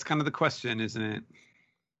 Yeah, that's kind of the question, isn't it?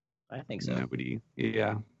 I think so. Nobody.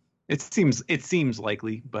 Yeah, it seems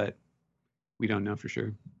likely, but we don't know for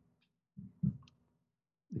sure.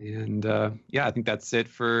 And yeah, I think that's it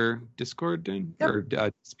for Discord or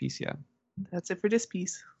this piece. Yeah. That's it for this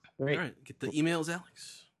piece. Great. All right, get the emails,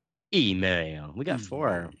 Alex. Email. We got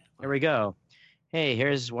 4. Here we go. Hey,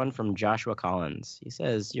 here's one from Joshua Collins. He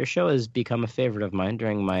says, your show has become a favorite of mine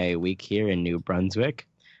during my week here in New Brunswick.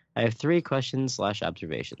 I have 3 questions /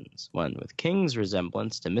 observations. 1, with King's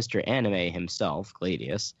resemblance to Mr. Anime himself,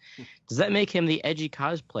 Gladius, does that make him the edgy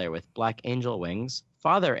cosplayer with black angel wings?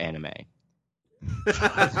 Father Anime.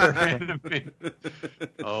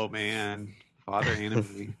 Oh man, Father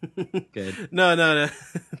Anime. Good. No.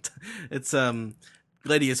 It's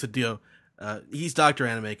Gladius would do. He's Dr.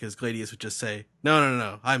 Anime because Gladius would just say,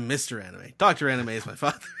 No, I'm Mr. Anime. Dr. Anime is my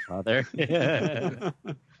father. Father.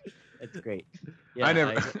 It's great. Yeah, I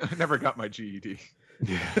never got my GED.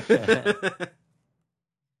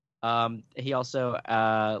 He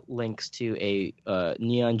also links to a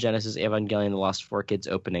Neon Genesis Evangelion: The Lost 4 Kids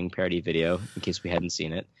opening parody video, in case we hadn't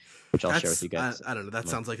seen it, which I'll share with you guys. I don't know. That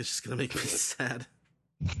sounds like it's just gonna make me sad.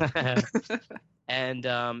 And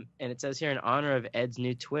it says here in honor of Ed's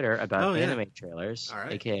new Twitter about anime trailers, All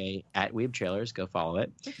right. aka @WeebTrailers, go follow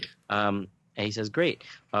it. And he says, great.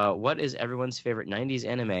 What is everyone's favorite 90s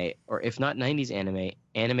anime, or if not 90s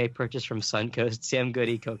anime purchased from Suncoast, Sam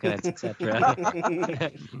Goody, Coconuts, etc.?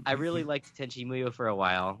 I really liked Tenchi Muyo for a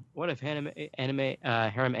while. What if harem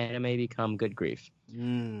anime become good grief?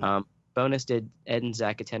 Bonus, did Ed and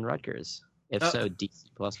Zach attend Rutgers? If so, DC++.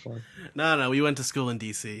 No, we went to school in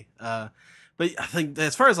DC. But I think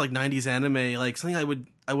as far as like 90s anime, like something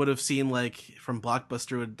I would have seen like from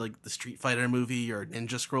Blockbuster would like the Street Fighter movie or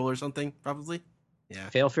Ninja Scroll or something, probably. Yeah.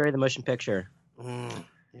 Fatal Fury the motion picture. Yeah.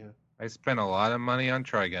 I spent a lot of money on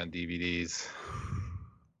Trigun DVDs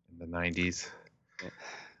in the 90s.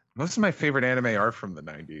 Most of my favorite anime are from the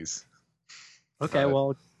 90s. Okay,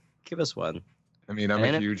 well, give us one. I mean, I'm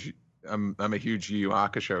a huge Yu Yu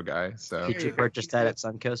Hakusho guy. So did you purchase that at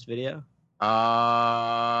Suncoast Video?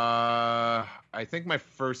 I think my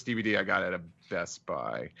first DVD I got at a Best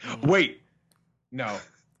Buy. Wait, no,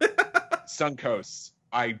 Suncoast.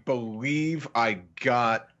 I believe I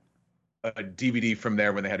got a DVD from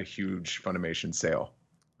there when they had a huge Funimation sale.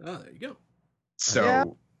 Oh, there you go.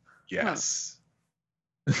 So, yes.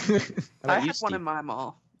 I had one in my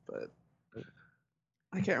mall, but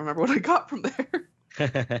I can't remember what I got from there.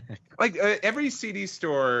 Like every CD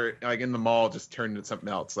store, like in the mall, just turned into something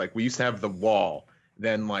else. Like we used to have the Wall,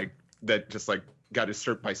 then like that just like got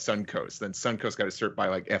usurped by Suncoast. Then Suncoast got usurped by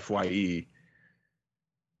like FYE,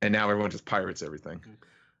 and now everyone just pirates everything.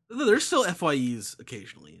 There's still FYEs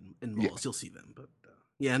occasionally in malls. Yeah. You'll see them, but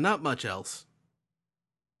yeah, not much else.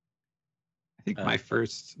 I think my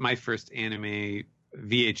first anime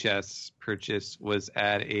VHS purchase was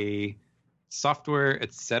at a Software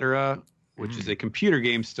Etc., which is a computer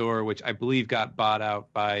game store, which I believe got bought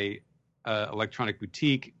out by Electronic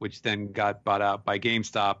Boutique, which then got bought out by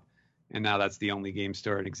GameStop, and now that's the only game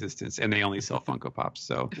store in existence, and they only sell Funko Pops.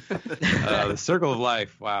 So the circle of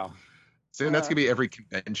life, wow. Soon that's going to be every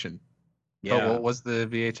convention. Yeah. Oh, what was the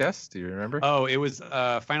VHS? Do you remember? Oh, it was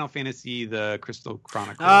Final Fantasy, the Crystal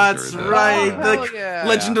Chronicles. That's right.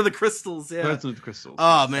 Legend of the Crystals. Yeah. Legend of the Crystals.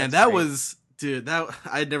 Oh, man, that was... Dude, I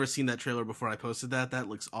had never seen that trailer before I posted that. That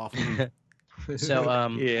looks awful. So,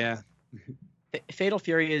 yeah. Fatal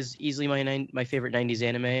Fury is easily my favorite 90s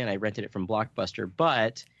anime, and I rented it from Blockbuster.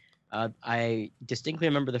 But I distinctly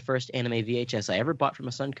remember the first anime VHS I ever bought from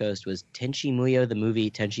a Suncoast was Tenchi Muyo, the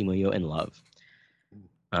movie Tenchi Muyo in Love.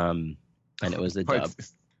 And it was the dub.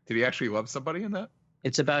 Did he actually love somebody in that?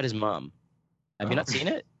 It's about his mom. Have you not seen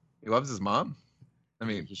it? He loves his mom? I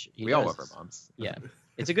mean, we all love our moms. Yeah.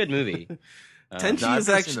 It's a good movie. Tenchi is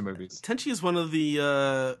actually the movies. Tenchi is one of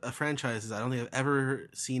the franchises I don't think I've ever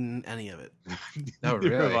seen any of it. No,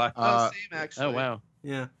 really? Same actually. Oh wow.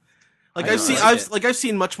 Yeah. Like I've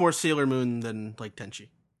seen much more Sailor Moon than like Tenchi.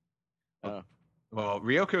 Oh. Well,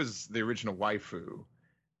 Ryoko's the original waifu,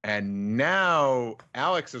 and now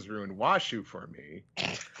Alex has ruined Washu for me,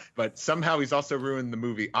 but somehow he's also ruined the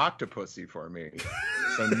movie Octopussy for me.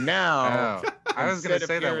 So now, I was going to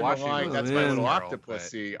say that Washu line, that's my little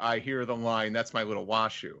Octopussy. I hear the line, that's my little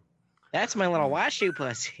Washu. That's my little Washu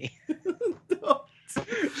pussy.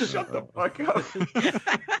 Shut the fuck up.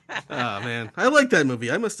 Oh, man. I like that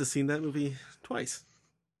movie. I must have seen that movie twice.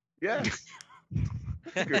 Yeah.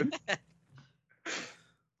 Good.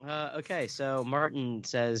 Okay, so Martin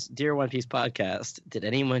says, Dear One Piece Podcast, did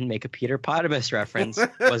anyone make a Peter Potamus reference?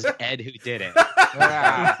 Was Ed who did it?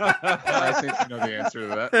 I think you know the answer to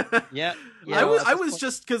that. Yeah. I was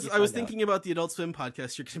just, because I was thinking about the Adult Swim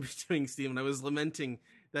podcast you're going to be doing, Steve, and I was lamenting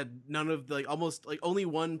that none of the, almost, only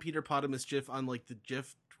one Peter Potamus GIF on, the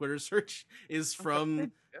GIF Twitter search is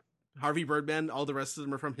from Harvey Birdman. All the rest of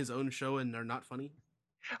them are from his own show and are not funny.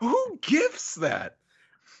 Who gifts that?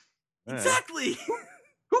 Exactly!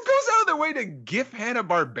 Who goes out of their way to GIF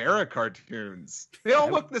Hanna-Barbera cartoons? They all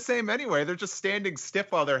look the same anyway. They're just standing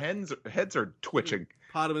stiff while their heads are twitching.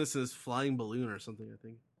 Potamus is flying balloon or something, I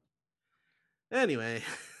think. Anyway.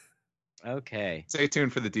 Okay. Stay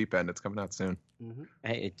tuned for the deep end. It's coming out soon. Mm-hmm.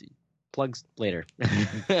 Hey, plugs later.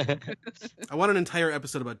 I want an entire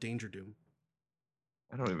episode about Danger Doom.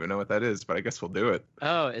 I don't even know what that is, but I guess we'll do it.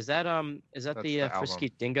 Oh, is that the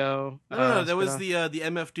Frisky Dingo? No, that was the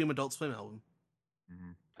MF Doom Adult Swim album.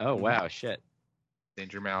 Mm-hmm. Oh wow, shit.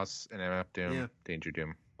 Danger Mouse and MF Doom, Danger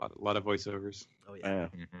Doom. A lot of voiceovers. Oh yeah.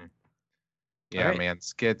 Mm-hmm. Yeah, Alright. man,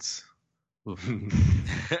 skits.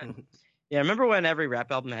 Yeah, remember when every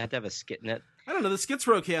rap album had to have a skit in it? I don't know. The skits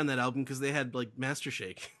were okay on that album because they had like Master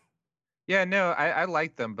Shake. Yeah, no, I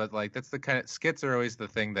like them, but like that's the kind of skits are always the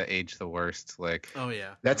thing that age the worst. Like, Oh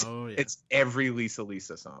yeah, That's oh yeah. it's every Lisa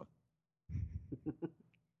song. All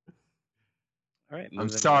right, I'm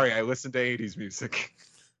moving sorry, on. I listened to 80s music.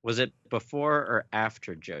 Was it before or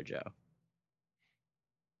after JoJo?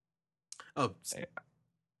 Oh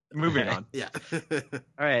Moving on. yeah. All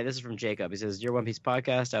right, this is from Jacob. He says, "Dear One Piece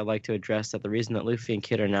podcast, I would like to address that the reason that Luffy and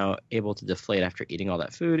Kid are now able to deflate after eating all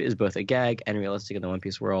that food is both a gag and realistic in the One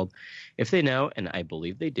Piece world. If they know, and I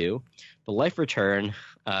believe they do, the life return,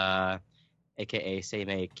 aka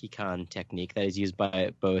Seimei Kikan technique that is used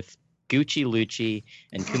by both Gucci Lucci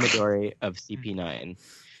and Kumadori of CP9.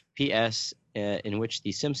 P.S. In which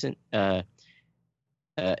the Simpson,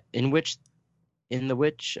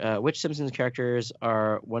 which Simpsons characters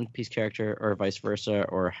are One Piece character or vice versa,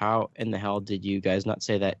 or how in the hell did you guys not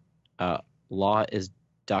say that Law is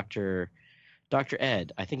Dr.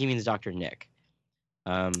 Ed? I think he means Dr. Nick.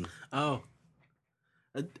 Oh,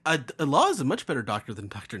 Law is a much better doctor than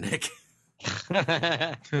Dr. Nick.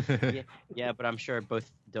 yeah, but I'm sure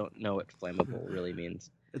both don't know what flammable really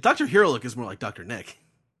means. Dr. Heroic is more like Dr. Nick.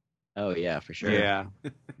 Oh yeah, for sure. Yeah.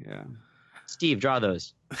 Steve, draw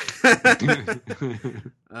those. That's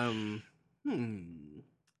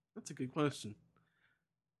a good question.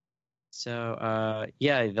 So,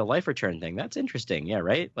 yeah, the life return thing. That's interesting. Yeah,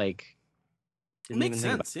 right? Like, It makes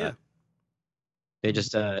sense, yeah. They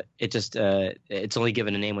just, it's only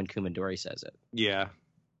given a name when Kumadori says it. Yeah.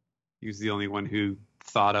 He was the only one who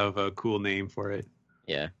thought of a cool name for it.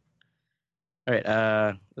 Yeah. All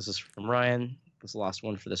right. This is from Ryan. This is the last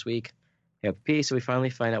one for this week. Hey, so we finally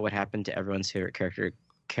find out what happened to everyone's favorite character,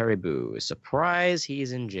 Caribou. Surprise,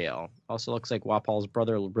 he's in jail. Also looks like Wapol's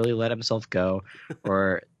brother really let himself go,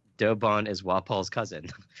 or Dobon is Wapol's cousin.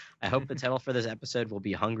 I hope the title for this episode will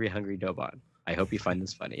be Hungry, Hungry Dobon. I hope you find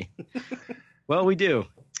this funny. Well, we do.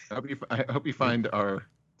 I hope you find our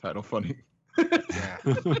title funny. Yeah.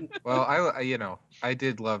 Well, I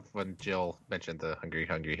did love when Jill mentioned the Hungry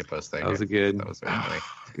Hungry Hippos thing. That was very funny.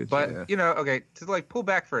 Good But job. okay, to like pull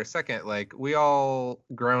back for a second, like we all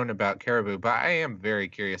groan about Caribou, but I am very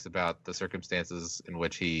curious about the circumstances in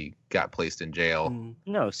which he got placed in jail.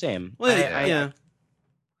 No, same. Well,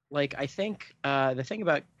 I think the thing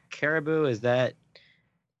about Caribou is that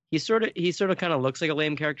he sort of kind of looks like a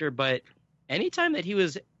lame character, but anytime that he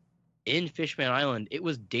was in Fishman Island, it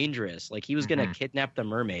was dangerous. Like he was gonna kidnap the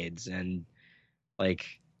mermaids, and like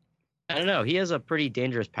I don't know, he has a pretty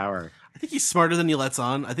dangerous power. I think he's smarter than he lets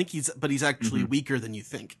on. I think he's actually weaker than you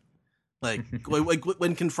think. Like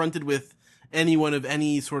when confronted with anyone of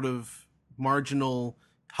any sort of marginal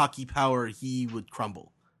hockey power, he would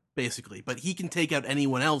crumble, basically. But he can take out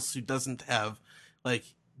anyone else who doesn't have, like,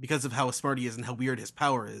 because of how smart he is and how weird his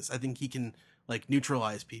power is. I think he can like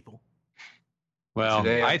neutralize people. Well,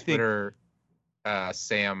 Today on I think Twitter,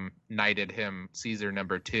 Sam knighted him Caesar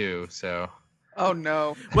number 2. So Oh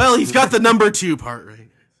no. Well, he's got the number 2 part right.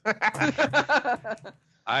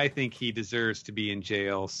 I think he deserves to be in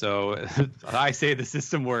jail. So I say the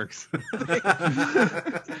system works.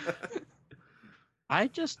 I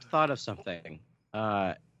just thought of something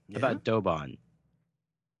about Dobon.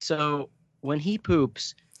 So when he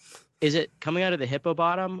poops, is it coming out of the hippo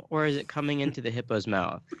bottom or is it coming into the hippo's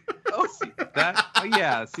mouth? Oh, See,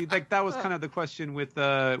 like that was kind of the question with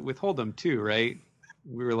Hold'em too, right?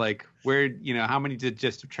 We were like, where, how many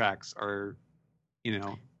digestive tracts are,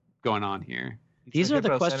 going on here? These are the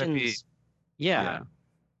hippo questions. centipede. Yeah.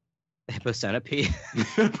 Hippo centipede.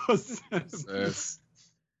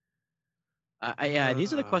 Yeah,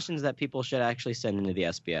 these are the questions that people should actually send into the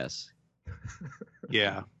SBS.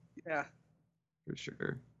 Yeah, yeah. for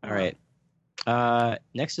sure. All right.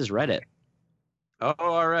 Next is Reddit. Oh,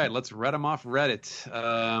 all right. Let's read them off Reddit.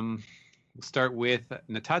 We'll start with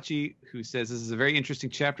Natachi, who says, "This is a very interesting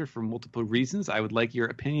chapter for multiple reasons. I would like your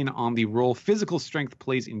opinion on the role physical strength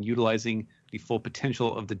plays in utilizing the full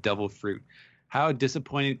potential of the devil fruit. How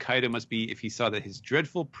disappointed Kaido must be if he saw that his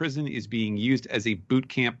dreadful prison is being used as a boot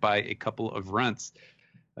camp by a couple of runts."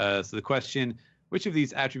 So the question, which of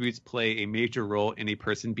these attributes play a major role in a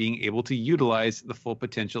person being able to utilize the full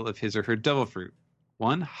potential of his or her devil fruit?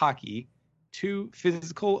 1, hockey. 2,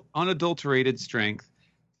 physical unadulterated strength.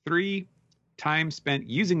 3, time spent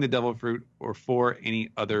using the devil fruit. Or 4, any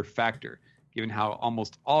other factor. Given how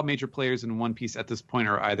almost all major players in One Piece at this point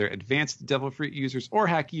are either advanced devil fruit users or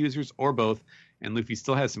haki users or both, and Luffy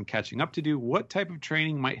still has some catching up to do, what type of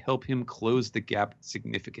training might help him close the gap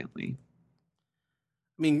significantly?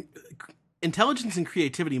 I mean, intelligence and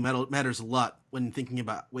creativity matters a lot when thinking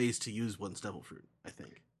about ways to use one's devil fruit, I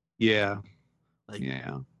think. Yeah. Like,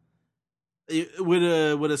 Yeah.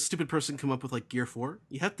 would a stupid person come up with like Gear 4?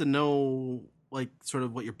 You have to know like sort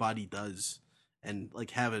of what your body does and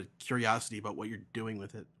like have a curiosity about what you're doing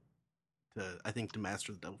with it to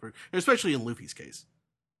master the devil fruit, especially in Luffy's case.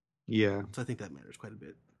 Yeah. So I think that matters quite a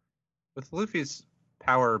bit. With Luffy's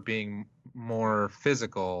power being more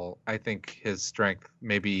physical, I think his strength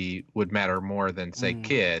maybe would matter more than, say,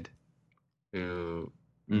 Kid, who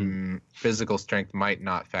physical strength might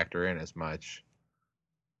not factor in as much.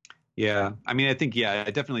 Yeah. I mean, I think, yeah,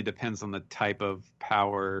 it definitely depends on the type of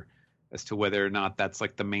power as to whether or not that's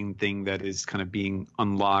like the main thing that is kind of being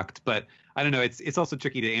unlocked. But I don't know. It's also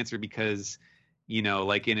tricky to answer because, you know,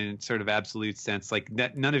 like in a sort of absolute sense, like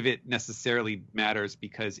none of it necessarily matters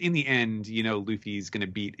because in the end, you know, Luffy's going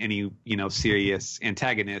to beat any, you know, serious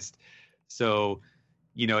antagonist. So,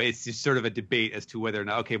 you know, it's just sort of a debate as to whether or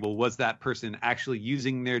not, okay, well, was that person actually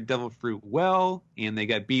using their devil fruit well and they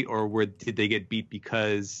got beat, or did they get beat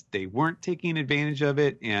because they weren't taking advantage of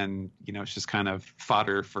it? And, you know, it's just kind of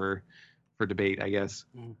fodder for debate, I guess.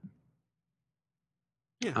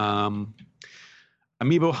 Yeah.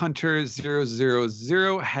 Amiibo Hunter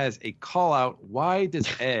 000 has a call out. Why does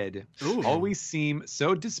Ed always seem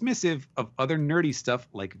so dismissive of other nerdy stuff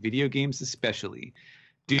like video games especially?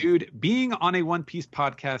 Dude, being on a One Piece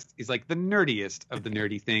podcast is like the nerdiest of the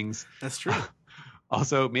nerdy things. That's true.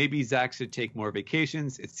 Also, maybe Zach should take more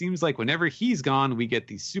vacations. It seems like whenever he's gone, we get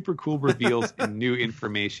these super cool reveals and new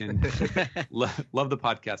information. Love the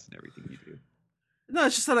podcast and everything you do. No,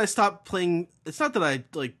 it's just that I stopped playing. It's not that I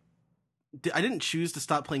didn't choose to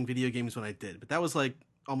stop playing video games when I did, but that was like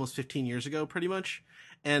almost 15 years ago, pretty much.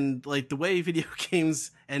 And like the way video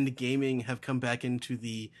games and gaming have come back into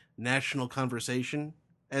the national conversation,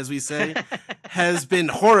 as we say, has been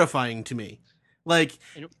horrifying to me. Like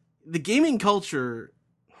the gaming culture,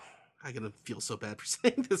 I'm gonna feel so bad for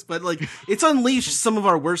saying this, but like it's unleashed some of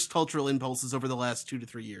our worst cultural impulses over the last 2 to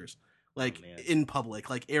 3 years. Like in public,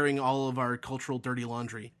 like airing all of our cultural dirty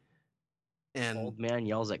laundry. And old man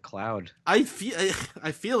yells at cloud. I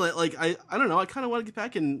feel it. Like I don't know. I kind of want to get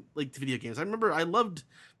back in like the video games. I remember I loved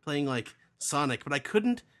playing like Sonic, but I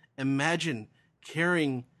couldn't imagine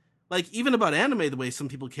caring like even about anime the way some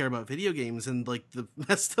people care about video games and like the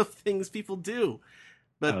messed up things people do.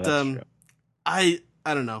 But true. I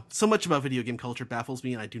don't know. So much about video game culture baffles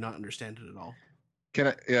me, and I do not understand it at all.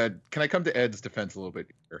 Can I come to Ed's defense a little bit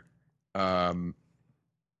here? I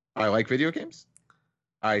like video games.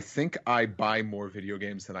 I think I buy more video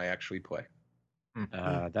games than I actually play.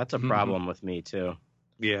 That's a problem with me too.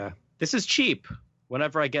 Yeah. This is cheap.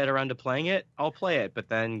 Whenever I get around to playing it, I'll play it, but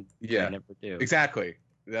then I never do. Exactly.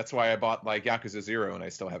 That's why I bought like Yakuza 0 and I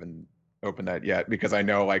still haven't opened that yet because I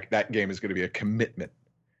know like that game is going to be a commitment.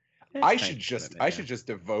 I should just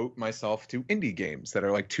devote myself to indie games that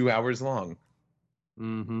are like 2 hours long.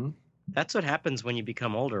 Mm-hmm. That's what happens when you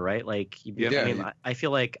become older, right? Like I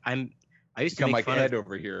feel like I used to become make like fun Ed of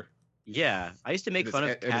over here. Yeah, I used to make fun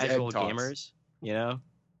of casual gamers, you know?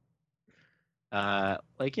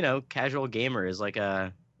 Like, you know, casual gamer is like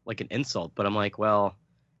an insult, but I'm like, well,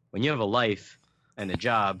 when you have a life and a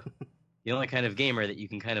job, the only kind of gamer that you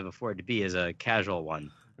can kind of afford to be is a casual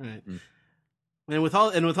one. Right. And with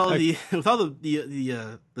all the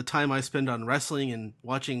time I spend on wrestling and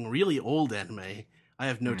watching really old anime, I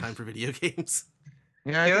have no time for video games.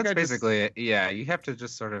 Yeah, that's basically it. Yeah, you have to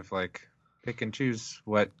just sort of like pick and choose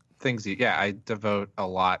what things you. Yeah, I devote a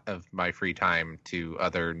lot of my free time to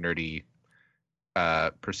other nerdy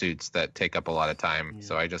pursuits that take up a lot of time. Yeah.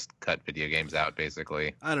 So I just cut video games out,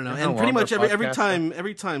 basically. I don't know, and pretty much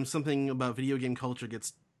every time something about video game culture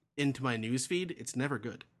gets into my newsfeed, it's never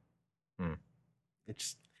good.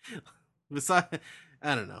 It's besides,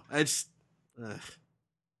 I don't know. I just.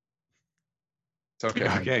 It's okay.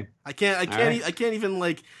 Okay. I can't even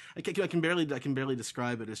like. I can barely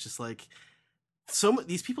describe it. It's just like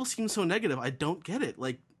these people seem so negative. I don't get it.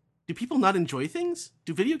 Like, do people not enjoy things?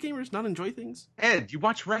 Do video gamers not enjoy things? Ed, you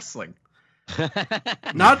watch wrestling.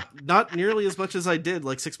 Not nearly as much as I did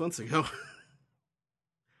like 6 months ago.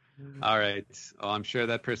 All right. Well, I'm sure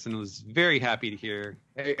that person was very happy to hear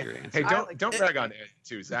your answer. Hey, don't rag on Ed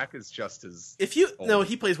too. Zach is just as No,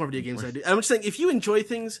 he plays more video games than I do. I'm just saying, if you enjoy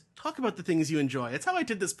things, talk about the things you enjoy. That's how I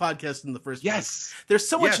did this podcast in the first place. There's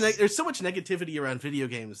so much negativity around video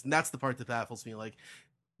games, and that's the part that baffles me. Like,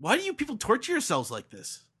 why do you people torture yourselves like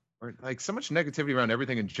this? Or like so much negativity around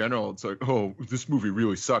everything in general. It's like, oh, this movie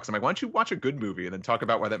really sucks. I'm like, why don't you watch a good movie and then talk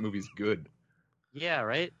about why that movie's good? Yeah,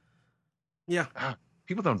 right. Yeah.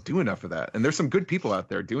 people don't do enough of that. And there's some good people out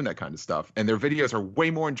there doing that kind of stuff. And their videos are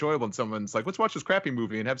way more enjoyable than someone's like, let's watch this crappy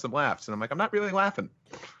movie and have some laughs. And I'm like, I'm not really laughing.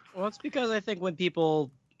 Well, it's because I think when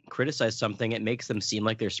people criticize something, it makes them seem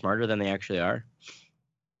like they're smarter than they actually are.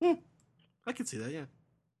 I can see that, yeah.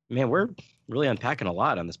 Man, we're really unpacking a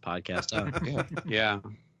lot on this podcast. Huh? Yeah.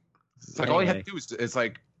 It's like all you have to do is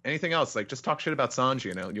like anything else, like just talk shit about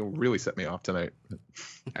Sanji, and you'll really set me off tonight. All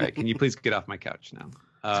right, can you please get off my couch now?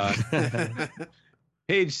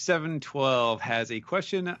 Page 712 has a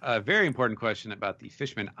question, a very important question about the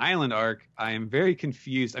Fishman Island arc. I am very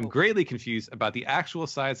confused. I'm greatly confused about the actual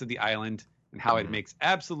size of the island and how it makes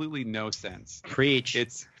absolutely no sense. Preach.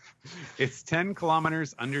 It's 10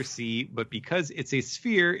 kilometers under sea, but because it's a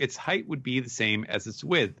sphere, its height would be the same as its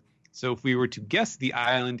width. So if we were to guess the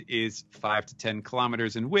island is 5 to 10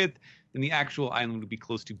 kilometers in width, then the actual island would be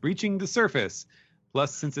close to breaching the surface.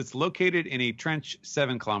 Plus, since it's located in a trench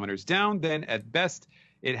 7 kilometers down, then at best,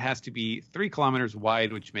 it has to be 3 kilometers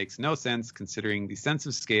wide, which makes no sense considering the sense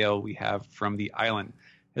of scale we have from the island.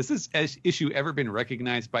 Has this issue ever been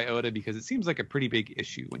recognized by Oda? Because it seems like a pretty big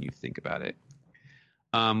issue when you think about it.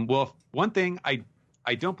 Well, one thing I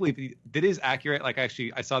don't believe that is accurate. Like,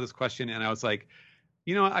 actually, I saw this question and I was like,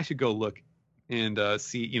 you know what, I should go look and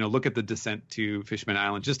see, look at the descent to Fishman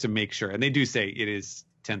Island just to make sure. And they do say it is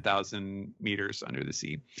 10,000 meters under the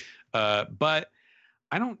sea. But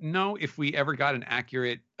I don't know if we ever got an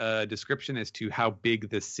accurate description as to how big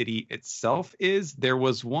the city itself is. There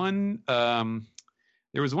was one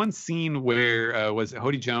scene where was it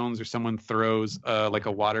Hody Jones or someone throws like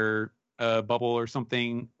a water bubble or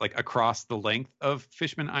something like across the length of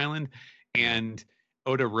Fishman Island, and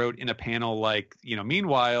Oda wrote in a panel like,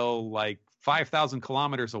 meanwhile, like 5,000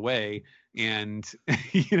 kilometers away, and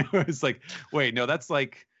it's like, wait, no, that's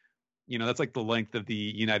like, that's like the length of the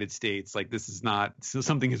United States. Like, this is not, so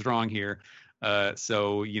something is wrong here.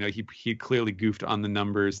 So he clearly goofed on the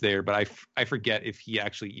numbers there, but I forget if he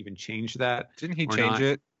actually even changed that. Didn't he change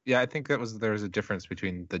it? Yeah, I think there was a difference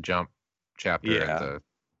between the jump chapter and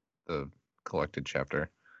the collected chapter.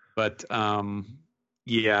 But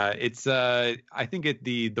yeah, it's I think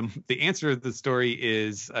the answer of the story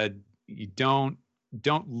is you don't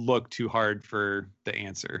look too hard for the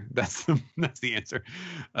answer. That's the answer,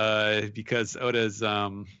 because Oda's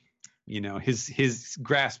his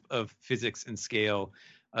grasp of physics and scale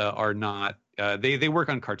are not they work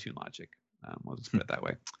on cartoon logic. We'll just put it that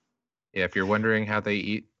way. Yeah, if you're wondering how they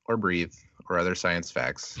eat or breathe or other science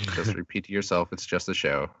facts, just repeat to yourself, it's just a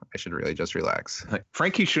show. I should really just relax. Like,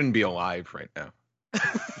 Frankie shouldn't be alive right now.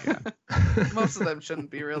 Yeah. Most of them shouldn't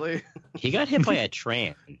be, really. He got hit by a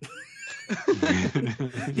train.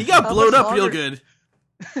 He got blowed up real good.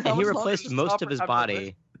 And he replaced most of his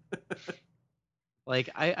body. Like,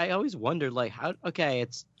 I always wondered, like, how, okay,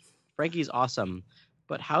 Frankie's awesome,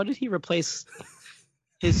 but how did he replace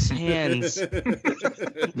his hands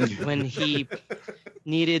when he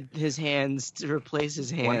needed his hands to replace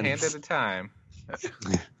his hands? One hand at a time.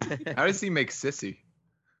 How does he make sissy?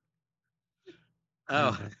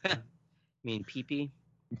 Oh, mean pee-pee?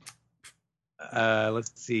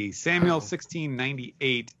 Let's see. Samuel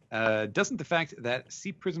 1698. Doesn't the fact that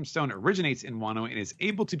sea prism stone originates in Wano and is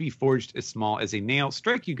able to be forged as small as a nail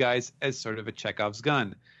strike you guys as sort of a Chekhov's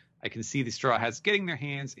gun? I can see the Straw Hats getting their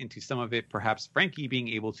hands into some of it, perhaps Frankie being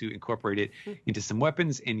able to incorporate it into some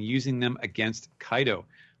weapons and using them against Kaido.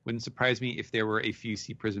 Wouldn't surprise me if there were a few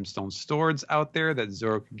sea prism stone swords out there that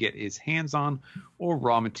Zoro could get his hands on, or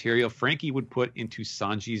raw material Frankie would put into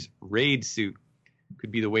Sanji's raid suit.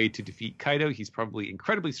 Could be the way to defeat Kaido. He's probably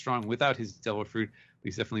incredibly strong without his devil fruit, but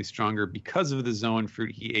he's definitely stronger because of the Zoan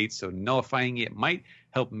fruit he ate, so nullifying it might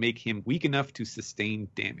help make him weak enough to sustain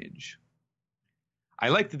damage. I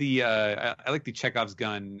like the Chekhov's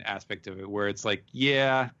gun aspect of it, where it's like,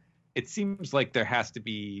 yeah, it seems like there has to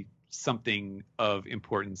be something of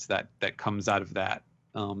importance that comes out of that,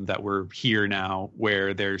 that we're here now,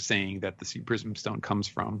 where they're saying that the Sea Prism Stone comes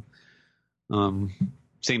from.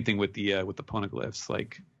 Same thing with the poneglyphs.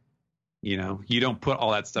 Like, you don't put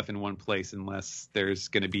all that stuff in one place unless there's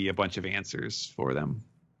going to be a bunch of answers for them.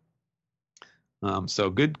 So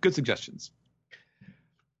good suggestions.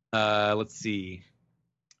 Let's see.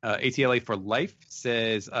 ATLA for Life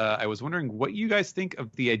says, I was wondering what you guys think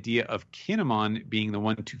of the idea of Kinemon being the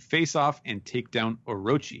one to face off and take down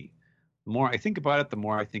Orochi. The more I think about it, the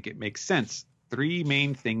more I think it makes sense. 3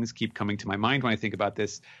 main things keep coming to my mind when I think about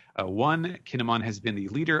this. 1, Kinemon has been the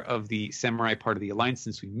leader of the samurai part of the alliance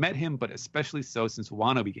since we met him, but especially so since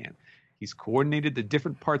Wano began. He's coordinated the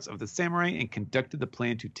different parts of the samurai and conducted the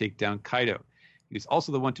plan to take down Kaido. He was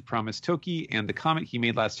also the one to promise Toki, and the comment he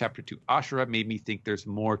made last chapter to Ashura made me think there's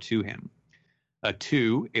more to him.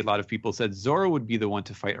 2, a lot of people said Zoro would be the one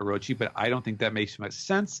to fight Orochi, but I don't think that makes much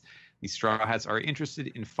sense. The Straw Hats are interested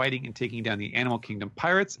in fighting and taking down the Animal Kingdom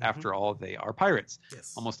pirates. After all, they are pirates.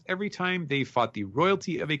 Yes. Almost every time they fought the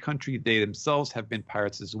royalty of a country, they themselves have been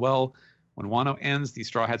pirates as well. When Wano ends, the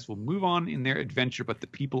Straw Hats will move on in their adventure, but the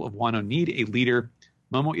people of Wano need a leader.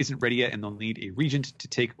 Momo isn't ready yet, and they'll need a regent to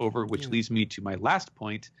take over, which leads me to my last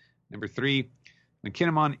point. Number 3, when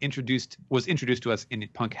Kinemon was introduced to us in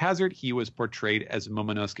Punk Hazard, he was portrayed as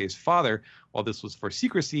Momonosuke's father. While this was for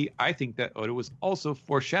secrecy, I think that Oda was also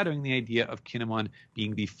foreshadowing the idea of Kinemon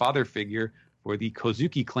being the father figure for the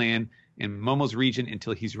Kozuki clan in Momo's region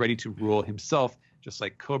until he's ready to rule himself, just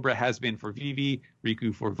like Cobra has been for Vivi,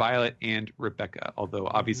 Riku for Violet, and Rebecca, although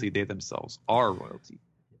obviously they themselves are royalty.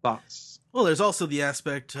 Thoughts? Well, there's also the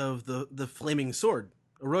aspect of the flaming sword.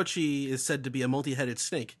 Orochi is said to be a multi-headed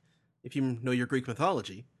snake. If you know your Greek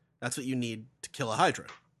mythology, that's what you need to kill a Hydra,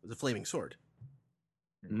 is a flaming sword.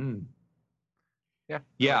 Mm. Yeah.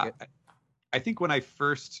 Yeah. Like I think when I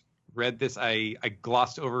first read this, I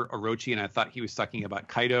glossed over Orochi and I thought he was talking about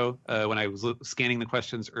Kaido when I was scanning the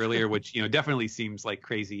questions earlier, which, definitely seems like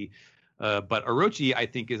crazy. But Orochi, I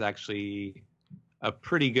think, is actually a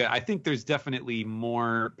pretty good. I think there's definitely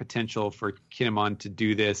more potential for Kinemon to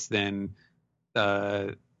do this than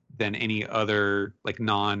any other like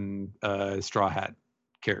non Straw Hat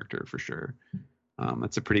character for sure.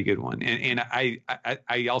 That's a pretty good one. And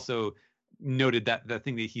I also noted that the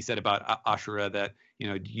thing that he said about Ashura, that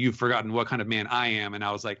you've forgotten what kind of man I am, and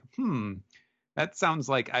I was like, that sounds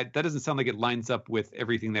like that doesn't sound like it lines up with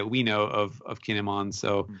everything that we know of Kinemon.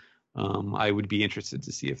 So I would be interested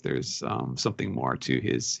to see if there's something more to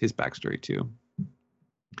his backstory too.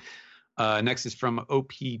 Next is from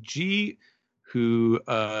OPG, who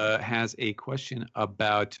has a question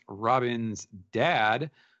about Robin's dad.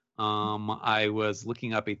 I was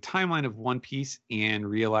looking up a timeline of One Piece and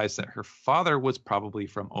realized that her father was probably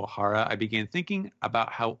from Ohara. I began thinking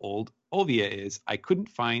about how old Olvia is. I couldn't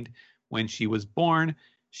find when she was born.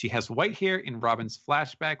 She has white hair in Robin's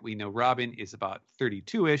flashback. We know Robin is about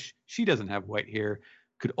 32-ish. She doesn't have white hair.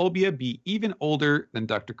 Could Olvia be even older than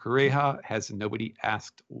Dr. Kureha? Has nobody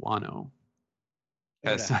asked Wano?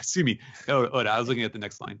 Excuse me. Oh, I was looking at the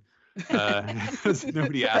next line.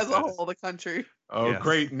 Nobody asked. As a whole, the country. Oh, Yes.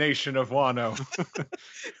 Great nation of Wano.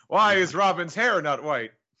 Why is Robin's hair not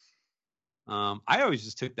white? I always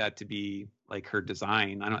just took that to be like her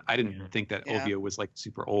design. I didn't think that Yeah. Olvia was like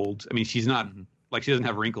super old. I mean, she's not like, she doesn't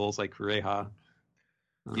have wrinkles like Kureha.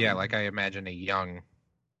 Yeah, like I imagine a young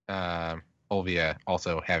Olvia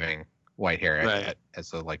also having white hair Right.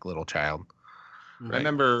 as a like little child. I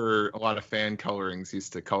remember a lot of fan colorings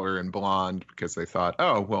used to color in blonde because they thought,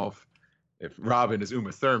 oh, well, if Robin is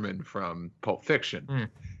Uma Thurman from Pulp Fiction,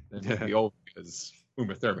 then maybe Olvia is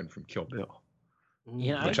Uma Thurman from Kill Bill.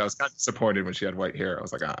 Yeah, Which I was kind of disappointed when she had white hair. I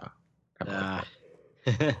was like,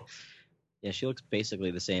 yeah, she looks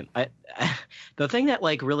basically the same. The thing that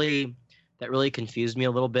really confused me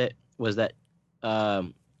a little bit was that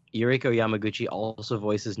Yuriko Yamaguchi also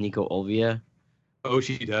voices Nico Olvia. Oh,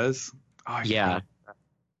 she does? Oh, Yeah.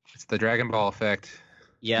 It's the Dragon Ball effect.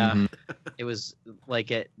 Yeah, it was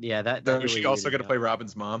like it. Yeah, that. Though really she also weirded going to me play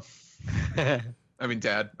Robin's mom. I mean,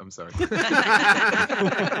 dad. I'm sorry.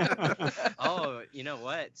 out. Oh, you know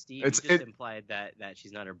what, Steve? You just implied that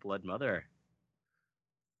she's not her blood mother.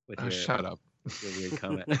 With Shut up. your weird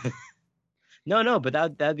comment. No, but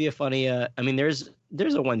that'd be a funny. I mean, there's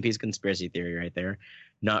a One Piece conspiracy theory right there.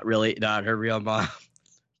 Not her real mom.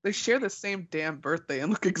 They share the same damn birthday and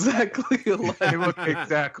look exactly alike. They look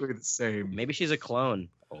exactly the same. Maybe she's a clone.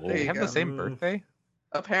 There They you have go. the same birthday?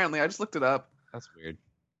 Apparently, I just looked it up. That's weird.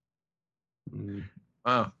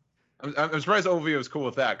 Oh, I'm surprised Olvia was cool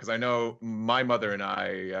with that because I know my mother and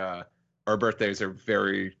I, our birthdays are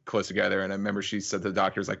very close together, and I remember she said to the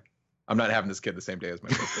doctors like, "I'm not having this kid the same day as my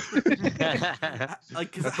birthday."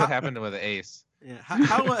 Like, That's what happened with Ace. Yeah,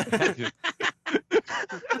 how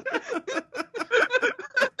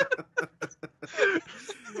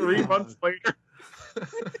 3 months later.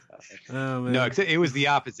 Oh, man. No, except it was the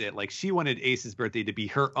opposite. Like, she wanted Ace's birthday to be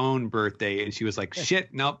her own birthday, and she was like, shit,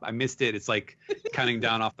 nope, I missed it. It's like counting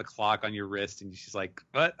down off the clock on your wrist, and she's like,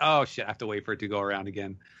 what? Oh shit, I have to wait for it to go around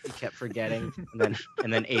again. He kept forgetting, and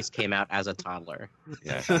then Ace came out as a toddler.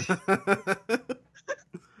 Yeah.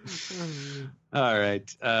 All right.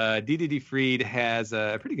 DDD Freed has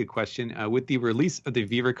a pretty good question. With the release of the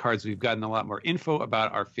Viva cards, we've gotten a lot more info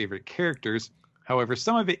about our favorite characters. However,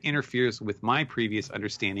 some of it interferes with my previous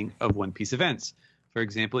understanding of One Piece events. For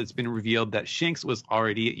example, it's been revealed that Shanks was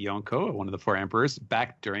already at Yonko, one of the 4 emperors,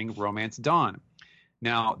 back during Romance Dawn.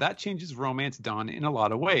 Now, that changes Romance Dawn in a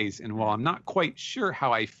lot of ways, and while I'm not quite sure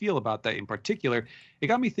how I feel about that in particular, it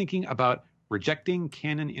got me thinking about rejecting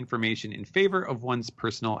canon information in favor of one's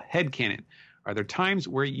personal headcanon. Are there times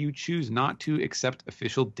where you choose not to accept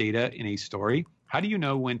official data in a story? How do you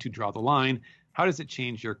know when to draw the line? How does it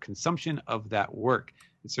change your consumption of that work?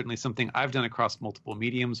 It's certainly something I've done across multiple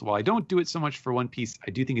mediums. While I don't do it so much for One Piece,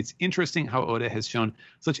 I do think it's interesting how Oda has shown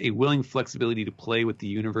such a willing flexibility to play with the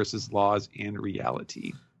universe's laws and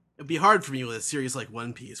reality. It'd be hard for me with a series like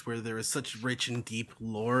One Piece, where there is such rich and deep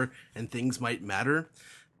lore and things might matter.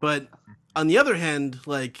 But on the other hand,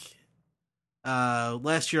 like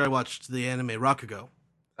last year I watched the anime Rakugo.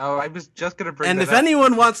 Oh, I was just gonna bring. And that if up.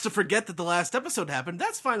 anyone wants to forget that the last episode happened,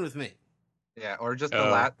 that's fine with me. Yeah, or just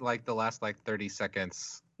the last 30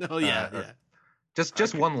 seconds. Oh yeah, yeah.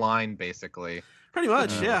 Just one line, basically. Pretty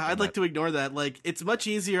much, yeah. I'd like to ignore that. Like, it's much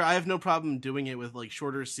easier. I have no problem doing it with like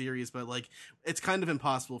shorter series, but like, it's kind of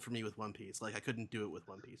impossible for me with One Piece. Like, I couldn't do it with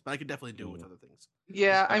One Piece, but I could definitely do it with other things.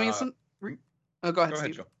 Yeah, I mean, go ahead,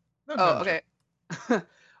 Steve. Joe. Okay.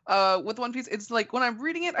 With One Piece, it's like when I'm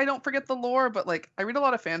reading it, I don't forget the lore, but like I read a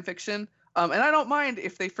lot of fan fiction, and I don't mind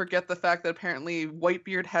if they forget the fact that apparently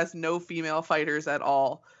Whitebeard has no female fighters at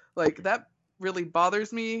all. Like that really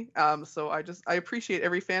bothers me. So I appreciate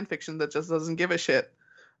every fan fiction that just doesn't give a shit.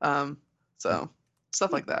 So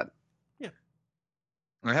stuff like that. Yeah.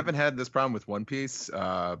 I haven't had this problem with One Piece,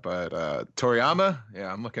 but Toriyama,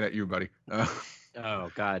 yeah, I'm looking at you, buddy.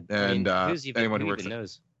 Oh God! And who's even, anyone who who works even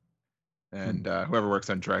knows? And whoever works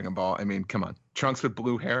on Dragon Ball. I mean, come on, Trunks with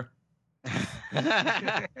blue hair.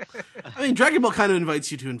 I mean, Dragon Ball kind of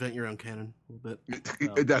invites you to invent your own canon a little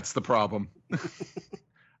bit. That's the problem.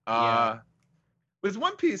 Yeah. With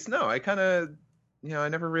One Piece, no, I kind of, I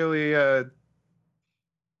never really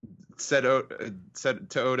said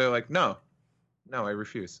to Oda like, no, I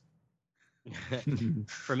refuse.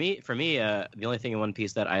 For me, the only thing in One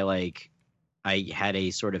Piece that I had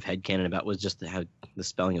a sort of headcanon about was just the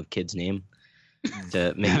spelling of kid's name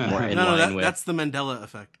to make it more in line with. That's the Mandela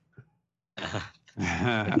effect.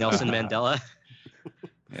 Nelson Mandela.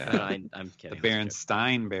 Yeah, No, I'm kidding. the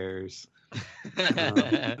Berenstain Bears.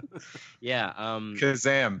 Yeah.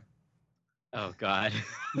 Kazam. Oh God.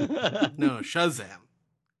 No, Shazam.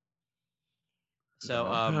 So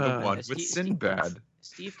The one with Sinbad.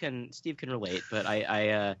 Steve can relate, but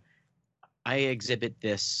I exhibit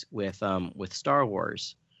this with Star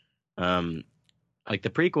Wars. Like the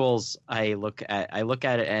prequels, I look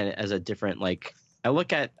at it as a different, like I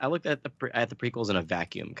look at the prequels in a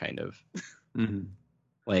vacuum, kind of. Mm-hmm.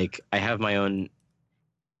 Like I have my own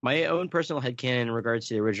personal headcanon in regards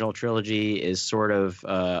to the original trilogy is sort of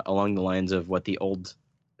along the lines of what the old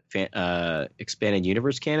expanded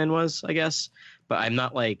universe canon was, I guess. But I'm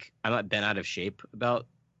not bent out of shape about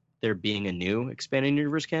there being a new expanded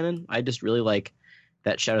universe canon. I just really like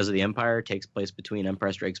that Shadows of the Empire takes place between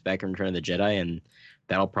Empire Strikes Back and Return of the Jedi, and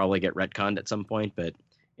that'll probably get retconned at some point. But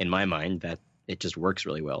in my mind, that it just works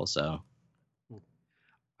really well. So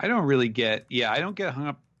I don't get hung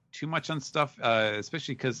up too much on stuff,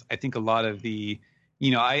 especially because I think a lot of the,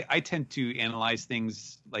 I tend to analyze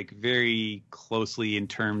things like very closely in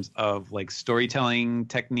terms of like storytelling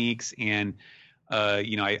techniques, and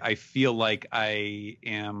I feel like I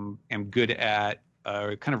am good at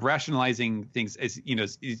kind of rationalizing things as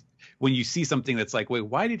when you see something that's like, wait,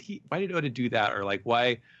 why did Oda do that, or like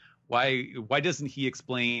why doesn't he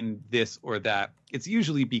explain this or that? It's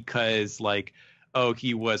usually because like, oh,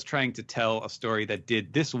 he was trying to tell a story that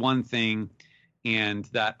did this one thing, and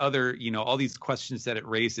that other, all these questions that it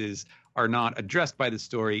raises are not addressed by the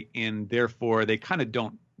story, and therefore they kind of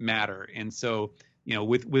don't matter. And so,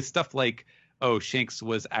 with stuff like, oh, Shanks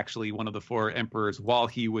was actually one of the four emperors while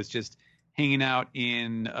he was just hanging out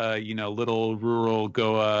in, little rural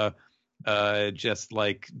Goa, just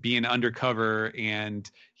like being undercover, and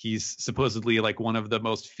he's supposedly like one of the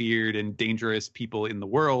most feared and dangerous people in the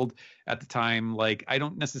world at the time. Like, I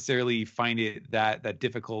don't necessarily find it that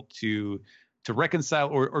difficult to reconcile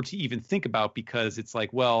or to even think about, because it's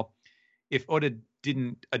like, well, if Oda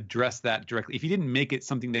didn't address that directly, if he didn't make it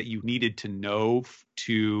something that you needed to know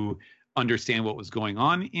to understand what was going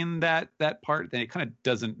on in that part, then it kind of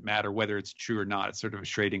doesn't matter whether it's true or not. It's sort of a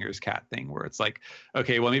Schrodinger's cat thing where it's like,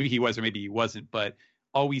 okay, well, maybe he was or maybe he wasn't, but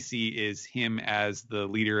all we see is him as the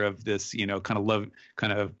leader of this,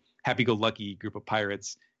 kind of happy-go-lucky group of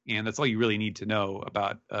pirates, and that's all you really need to know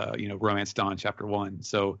about, Romance Dawn Chapter 1.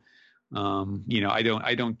 So,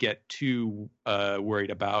 I don't get too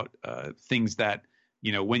worried about things that,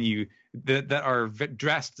 that are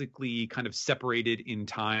drastically kind of separated in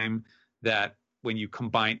time, that when you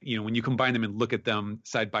combine them and look at them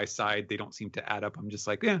side by side, they don't seem to add up. I'm just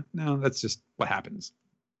like, yeah, no, that's just what happens.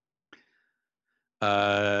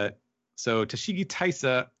 So Tashigi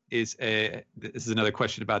Taisa this is another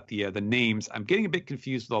question about the names. I'm getting a bit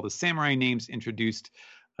confused with all the samurai names introduced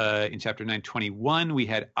in chapter 921. We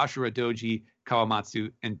had Ashura Doji,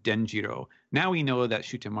 Kawamatsu, and Denjiro. Now we know that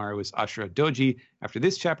Shutemaru is Ashura Doji. After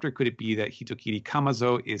this chapter, could it be that Hitokiri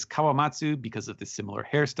Kamazo is Kawamatsu because of the similar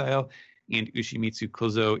hairstyle, and Ushimitsu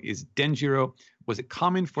Kozo is Denjiro? Was it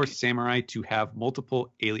common for samurai to have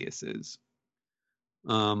multiple aliases?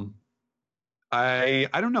 I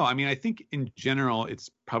don't know. I mean, I think in general, it's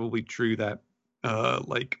probably true that,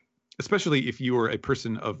 like, especially if you were a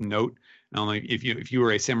person of note, like if you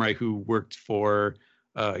were a samurai who worked for,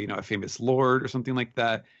 a famous lord or something like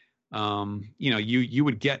that, you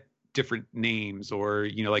would get different names, or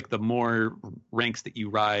like the more ranks that you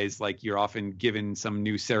rise, like you're often given some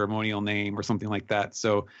new ceremonial name or something like that.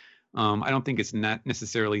 So I don't think it's not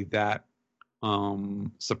necessarily that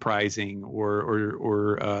surprising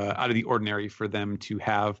or out of the ordinary for them to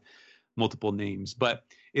have multiple names. But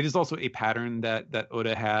it is also a pattern that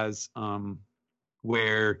Oda has,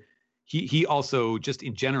 where he also just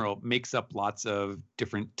in general makes up lots of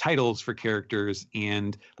different titles for characters,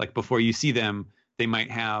 and like before you see them, they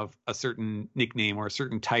might have a certain nickname or a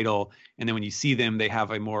certain title, and then when you see them, they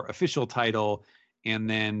have a more official title, and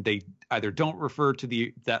then they either don't refer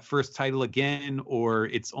to that first title again, or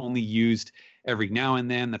it's only used every now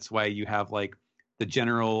and then. That's why you have like the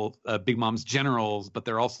general, Big Mom's generals, but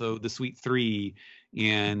they're also the Sweet Three,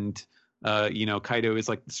 and Kaido is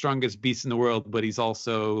like the strongest beast in the world, but he's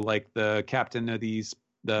also like the captain of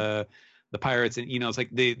the pirates, and it's like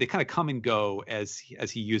they kind of come and go as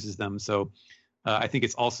he uses them. So I think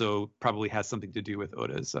it's also probably has something to do with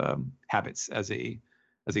Oda's habits as a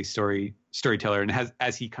storyteller, and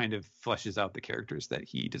as he kind of fleshes out the characters that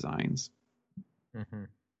he designs. Mm-hmm.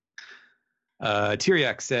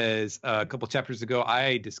 Tyriak says, a couple chapters ago,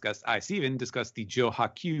 Steven discussed the Joe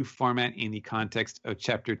Hakyu format in the context of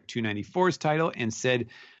chapter 294's title, and said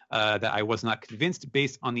that I was not convinced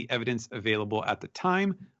based on the evidence available at the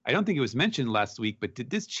time. I don't think it was mentioned last week, but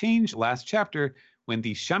did this change last chapter when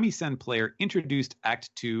the shamisen player introduced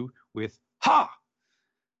Act 2 with Ha?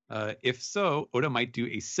 If so, Oda might do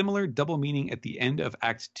a similar double meaning at the end of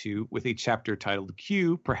Act 2 with a chapter titled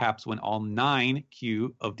Q, perhaps when all 9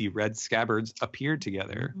 Q of the red scabbards appeared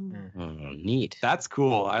together. Oh, neat. That's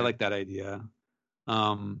cool. I like that idea.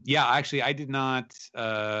 Actually, I did not.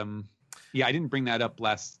 I didn't bring that up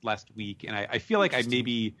last week, and I feel like I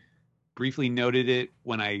maybe briefly noted it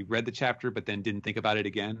when I read the chapter, but then didn't think about it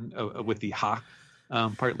again with the Ha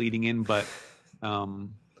part leading in. But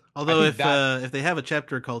although if they have a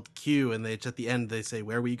chapter called Q and at the end they say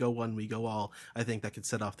where we go one we go all, I think that could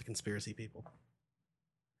set off the conspiracy people.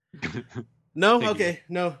 No? Okay.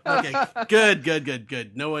 No. Okay.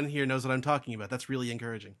 Good. No one here knows what I'm talking about. That's really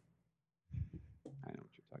encouraging. I know what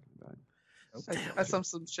you're talking about. I saw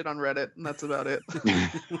some shit on Reddit, and that's about it.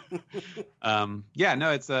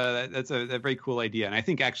 That's a very cool idea, and I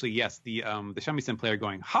think actually yes, the shamisen player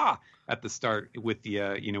going Ha at the start with the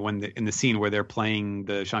in the scene where they're playing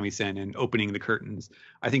the shamisen and opening the curtains,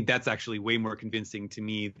 I think that's actually way more convincing to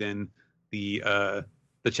me than the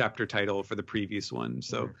chapter title for the previous one.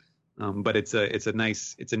 So, but it's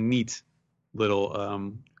a neat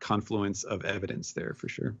little confluence of evidence there for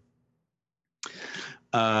sure.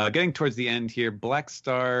 Getting towards the end here, Black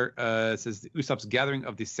Star says, Usopp's gathering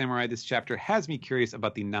of the samurai this chapter has me curious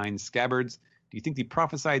about the 9 scabbards. Do you think the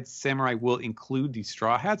prophesied samurai will include the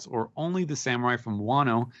Straw Hats or only the samurai from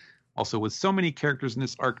Wano? Also, with so many characters in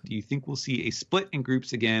this arc, do you think we'll see a split in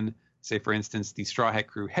groups again? Say, for instance, the Straw Hat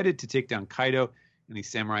crew headed to take down Kaido and the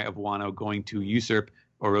samurai of Wano going to usurp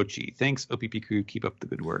Orochi. Thanks, OPP crew. Keep up the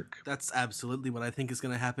good work. That's absolutely what I think is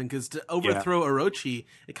going to happen, because to overthrow Orochi,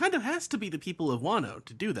 it kind of has to be the people of Wano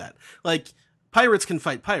to do that. Like, pirates can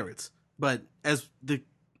fight pirates, but as the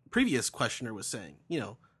previous questioner was saying,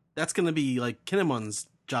 that's going to be like Kinemon's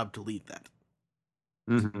job to lead that.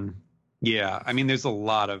 Mm-hmm. Yeah, I mean, there's a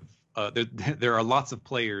lot of there are lots of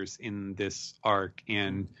players in this arc,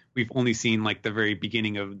 and we've only seen like the very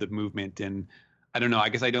beginning of the movement, and I don't know. I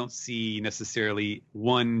guess I don't see necessarily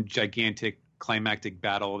one gigantic climactic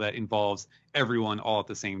battle that involves everyone all at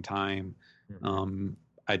the same time.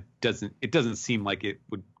 It doesn't seem like it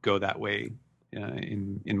would go that way,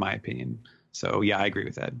 in my opinion. So yeah, I agree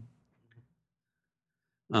with that.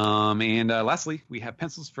 And lastly, we have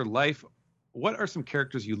Pencils for Life. What are some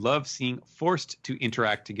characters you love seeing forced to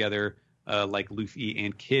interact together, like Luffy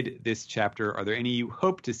and Kid this chapter? Are there any you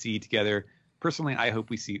hope to see together Personally, I hope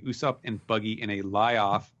we see Usopp and Buggy in a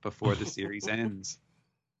lie-off before the series ends.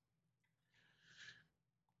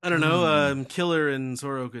 I don't know. Killer and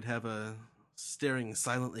Zoro could have a staring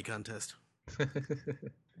silently contest. I'd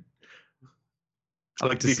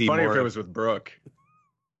like to It'd see be funny more. if it was with Brooke.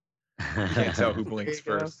 You can't tell who blinks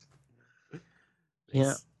There you go. first.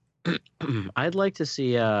 Yeah. I'd like to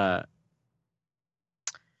see. I'm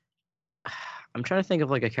trying to think of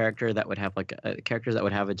like a character that would have like characters that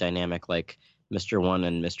would have a dynamic like Mr. One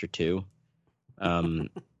and Mr. Two.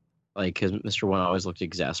 Like, because Mr. One always looked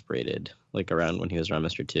exasperated, like around when he was around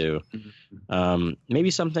Mr. Two. Maybe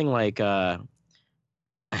something like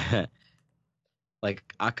like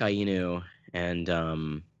Akainu and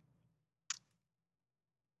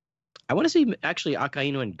I want to see actually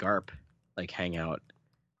Akainu and Garp like hang out,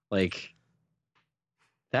 like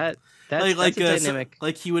that. That's a dynamic.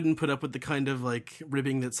 Like he wouldn't put up with the kind of like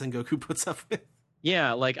ribbing that Sengoku puts up with.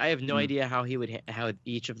 Yeah, like I have no idea how how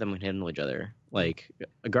each of them would handle each other. Like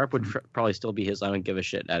Garp would probably still be his I don't give a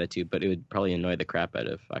shit attitude, but it would probably annoy the crap out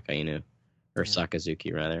of Akainu or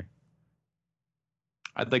Sakazuki rather.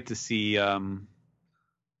 I'd like to see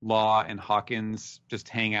Law and Hawkins just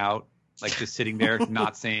hang out, like just sitting there,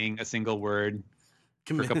 not saying a single word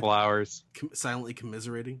for a couple hours. Silently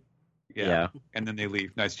commiserating. Yeah. And then they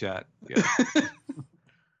leave. Nice chat. Yeah.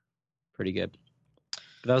 Pretty good.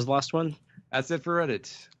 That was the last one. That's it for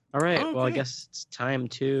Reddit. All right. Okay. Well, I guess it's time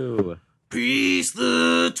to Peace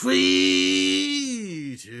the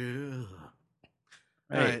tweet. Yeah.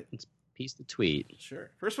 All right. Let's piece the tweet.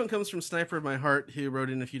 Sure. First one comes from Sniper of My Heart, who wrote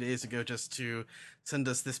in a few days ago just to send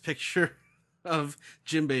us this picture of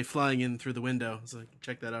Jinbei flying in through the window. So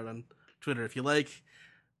check that out on Twitter if you like,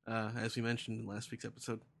 as we mentioned in last week's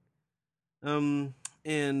episode.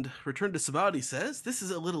 And Return to Sabaody says, this is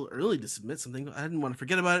a little early to submit something, but I didn't want to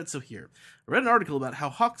forget about it, so here. I read an article about how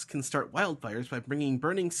hawks can start wildfires by bringing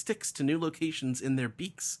burning sticks to new locations in their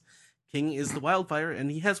beaks. King is the wildfire, and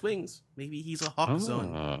he has wings. Maybe he's a hawk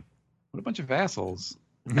zone. What a bunch of assholes.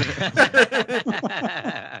 It's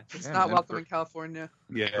Yeah, not man. welcome in California.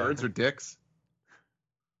 Yeah. Birds are dicks.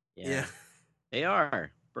 Yeah. They are.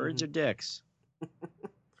 Birds are dicks.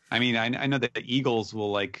 I mean, I know that the eagles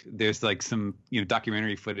will like. There's like some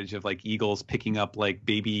documentary footage of like eagles picking up like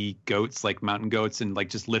baby goats, like mountain goats, and like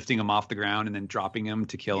just lifting them off the ground and then dropping them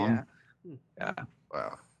to kill them. Yeah.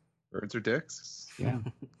 Wow. Birds are dicks. Yeah.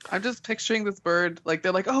 I'm just picturing this bird, like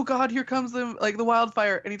they're like, oh god, here comes the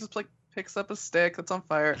wildfire, and he just like picks up a stick that's on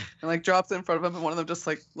fire and like drops it in front of him, and one of them just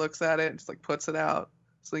like looks at it and just like puts it out,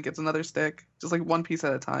 so he gets another stick, just like one piece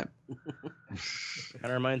at a time. Kind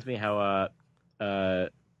of reminds me how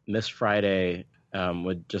Miss Friday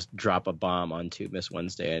would just drop a bomb onto Miss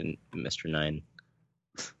Wednesday and Mr. Nine,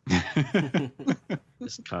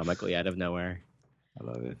 just comically out of nowhere. I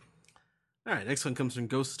love it. All right, next one comes from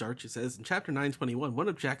Ghost Starch. It says, in Chapter 921, one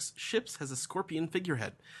of Jack's ships has a scorpion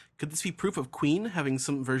figurehead. Could this be proof of Queen having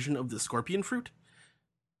some version of the scorpion fruit?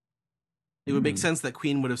 It would make sense that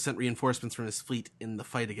Queen would have sent reinforcements from his fleet in the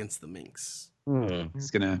fight against the Minx. He's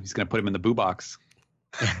gonna put him in the boo box.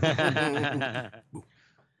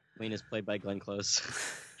 Queen is played by Glenn Close.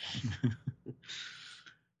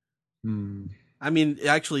 I mean, it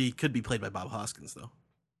actually could be played by Bob Hoskins, though.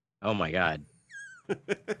 Oh my god.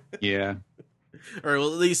 Yeah. Or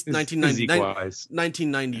well, at least His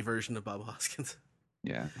 1990 version of Bob Hoskins.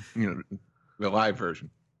 Yeah. The live version.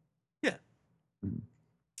 Yeah.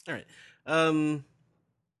 All right. But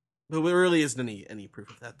there really isn't any proof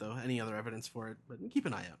of that, though. Any other evidence for it, but keep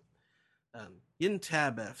an eye out. Yin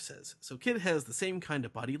Tab F says, so Kid has the same kind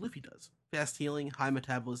of body Luffy does. Fast healing, high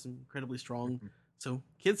metabolism, incredibly strong. So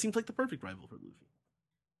Kid seems like the perfect rival for Luffy.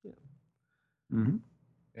 Yeah. Mm-hmm.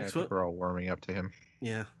 Yeah, I think we're all warming up to him.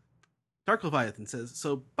 Yeah. Dark Leviathan says,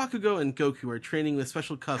 so Bakugo and Goku are training with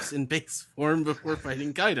special cuffs in base form before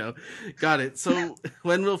fighting Kaido. Got it. So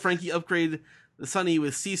when will Frankie upgrade the Sunny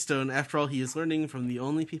with Sea Stone? After all, he is learning from the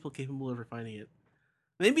only people capable of refining it.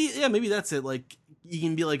 Maybe that's it. Like, you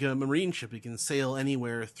can be like a marine ship. You can sail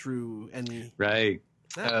anywhere through any... Right.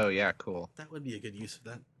 Oh, yeah, cool. That would be a good use of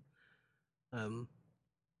that.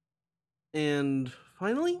 And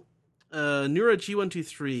finally... Nura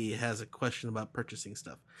G123 has a question about purchasing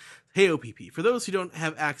stuff. Hey OPP, for those who don't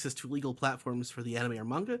have access to legal platforms for the anime or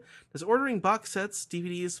manga, does ordering box sets,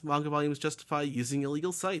 DVDs, manga volumes justify using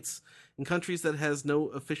illegal sites? In countries that has no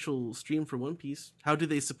official stream for One Piece, how do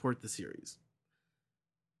they support the series?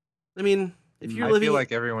 I mean, if you're I living... feel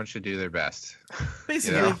like everyone should do their best.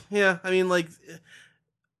 Basically, You know? yeah. I mean, like,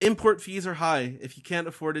 import fees are high. If you can't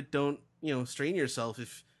afford it, don't, strain yourself.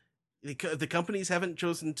 If the companies haven't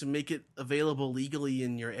chosen to make it available legally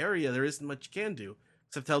in your area, there isn't much you can do.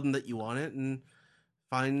 except tell them that you want it and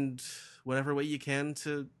find whatever way you can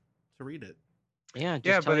to read it. Yeah, just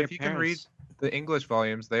Yeah, tell but your if you can read parents. the English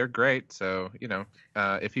volumes, they're great. So,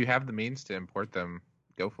 if you have the means to import them,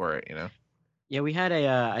 go for it, Yeah, we had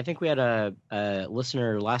I think we had a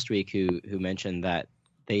listener last week who mentioned that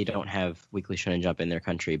they don't have Weekly Shonen Jump in their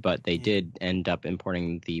country, but they did end up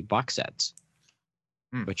importing the box sets,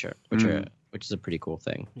 Hmm. which Hmm. is a pretty cool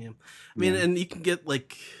thing. Yeah. I mean, and you can get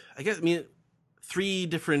 3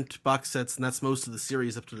 different box sets, and that's most of the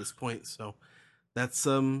series up to this point. So that's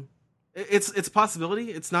it's a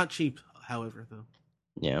possibility. It's not cheap, however, though.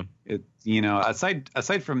 Yeah. It,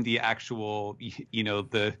 aside from the actual,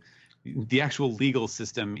 the actual legal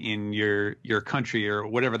system in your country or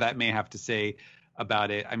whatever that may have to say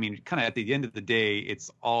about it. I mean, kind of at the end of the day,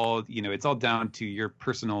 it's all down to your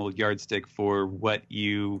personal yardstick for what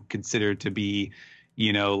you consider to be,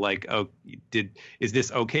 is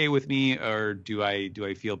this okay with me, or do I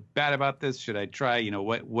feel bad about this? Should I try?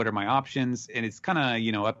 What are my options? And it's kind of,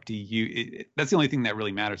 up to you. That's the only thing that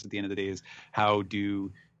really matters at the end of the day is how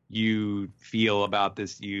do you feel about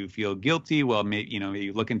this? You feel guilty? Well, maybe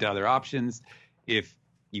you look into other options. If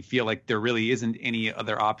you feel like there really isn't any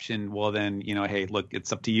other option, well then, hey, look,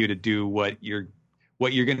 it's up to you to do what you're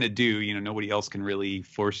going to do. Nobody else can really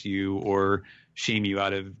force you or shame you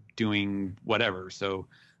out of doing whatever. So,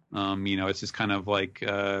 it's just kind of like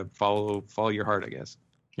follow your heart, I guess.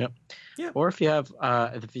 Yep. Yeah. Or if you have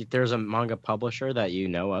if there's a manga publisher that you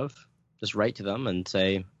know of, just write to them and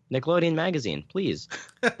say, Nickelodeon Magazine, please.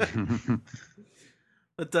 But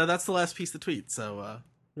that's the last piece of the tweet. So you want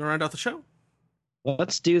to round out the show?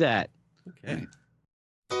 Let's do that. Okay.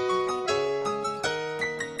 「この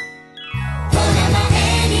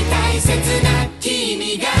前に大切な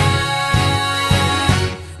君が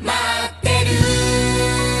待ってる」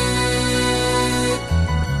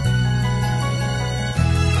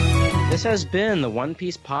This has been the One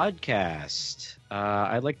Piece Podcast.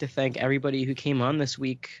 I'd like to thank everybody who came on this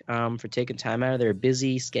week for taking time out of their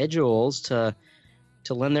busy schedules to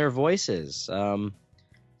lend their voices.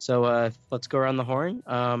 So let's go around the horn.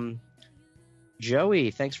 Joey,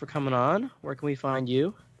 thanks for coming on. Where can we find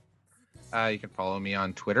you? You can follow me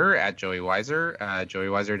on Twitter at Joey Weiser.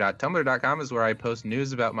 JoeyWeiser.tumblr.com is where I post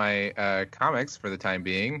news about my comics for the time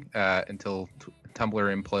being, until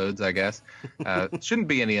Tumblr implodes, I guess. Shouldn't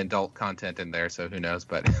be any adult content in there, so who knows,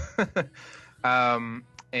 but... check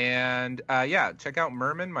out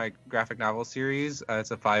Merman, my graphic novel series. It's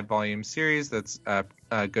a 5-volume series that's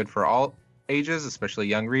good for all ages, especially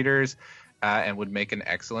young readers, and would make an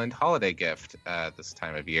excellent holiday gift this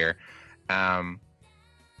time of year. And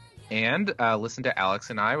listen to Alex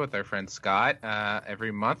and I with our friend Scott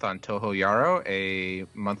every month on Toho Yaro, a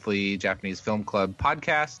monthly Japanese film club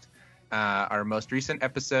podcast. Our most recent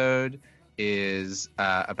episode is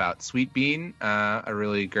about Sweet Bean, a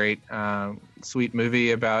really great sweet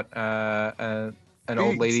movie about an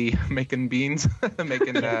old lady making beans,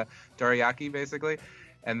 making dorayaki, basically.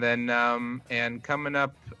 And then, and coming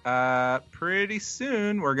up pretty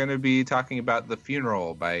soon, we're going to be talking about The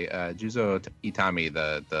Funeral by Juzo Itami,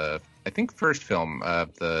 the I think first film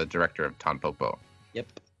of the director of Tanpopo.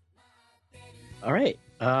 Yep. All right.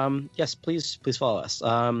 Yes, please follow us.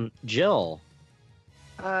 Jill.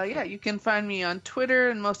 You can find me on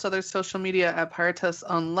Twitter and most other social media at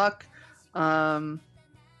PiratusUnluck.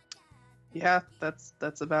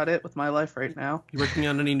 That's about it with my life right now. You working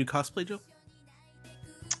on any new cosplay, Joe?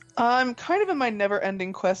 I'm kind of in my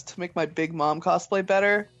never-ending quest to make my Big Mom cosplay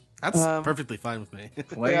better. That's perfectly fine with me.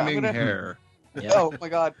 Flaming hair. Yeah. Oh my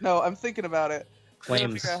god, no, I'm thinking about it. I'm trying to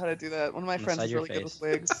Flames figure out how to do that. One of my friends inside is your really good with face.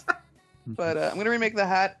 wigs. But I'm going to remake the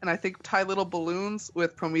hat, and I think tie little balloons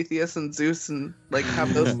with Prometheus and Zeus and like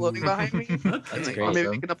have those floating behind me. That's Or great. maybe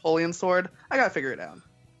make a Napoleon sword. I got to figure it out.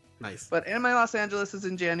 Nice. But Anime Los Angeles is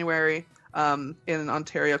in January in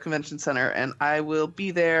Ontario Convention Center, and I will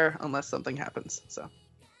be there unless something happens. So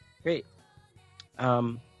Great.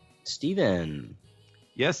 Steven.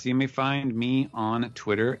 Yes, you may find me on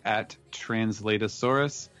Twitter at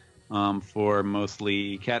Translatosaurus for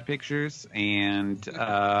mostly cat pictures. And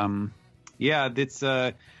it's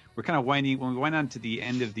we're kind of winding. When we wind on to the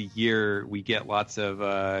end of the year, we get lots of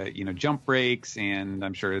jump breaks, and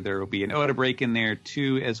I'm sure there will be an Oda break in there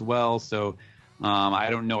too as well. So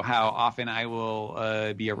I don't know how often I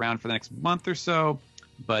will be around for the next month or so.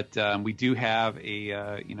 But we do have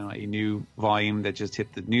a new volume that just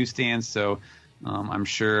hit the newsstands, so I'm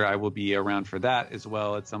sure I will be around for that as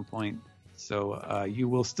well at some point. So you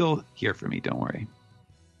will still hear from me. Don't worry.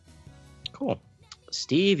 Cool.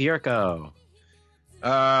 Steve Yurko.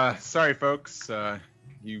 Sorry, folks.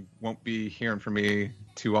 You won't be hearing from me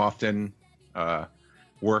too often.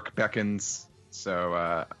 work beckons, so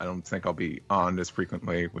I don't think I'll be on as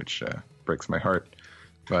frequently, which breaks my heart.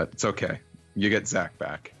 But it's okay. You get Zach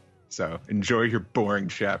back. So enjoy your boring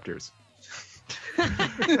chapters. But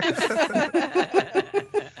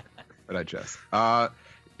I jest.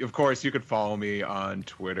 Of course, you could follow me on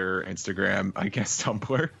Twitter, Instagram, I guess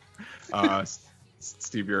Tumblr.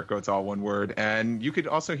 Steve Yurko, it's all one word. And you could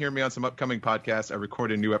also hear me on some upcoming podcasts. I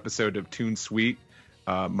recorded a new episode of Toon Sweet,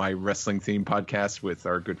 my wrestling theme podcast with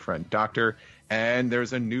our good friend Doctor. And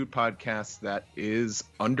there's a new podcast that is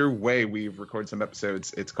underway. We've recorded some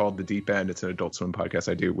episodes. It's called The Deep End. It's an Adult Swim podcast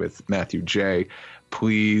I do with Matthew J.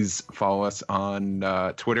 Please follow us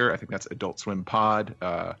on Twitter. I think that's Adult Swim Pod.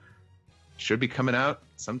 Should be coming out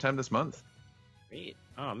sometime this month. Great.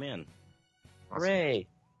 Oh, man. Awesome. Hooray.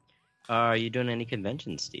 Are you doing any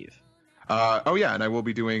conventions, Steve? Oh, yeah, and I will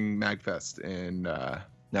be doing MagFest in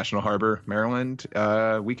National Harbor, Maryland,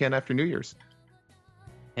 weekend after New Year's.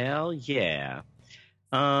 Hell yeah.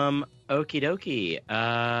 Okie dokie.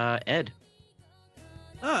 Ed.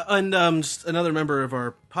 And just another member of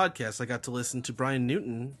our podcast, I got to listen to Brian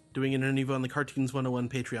Newton doing an interview on the Cartoons 101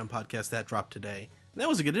 Patreon podcast that dropped today. And that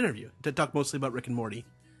was a good interview. It talked mostly about Rick and Morty.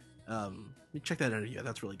 Check that interview out.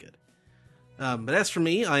 That's really good. But as for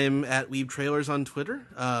me, I am at Weeb Trailers on Twitter,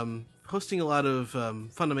 posting a lot of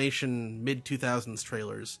Funimation mid-2000s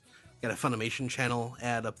trailers. Got a Funimation channel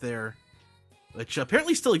ad up there, which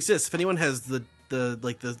apparently still exists. If anyone has the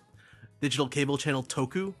digital cable channel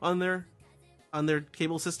Toku on their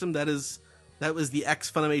cable system, that was the X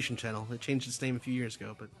Funimation channel. It changed its name a few years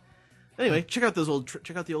ago, but anyway, check out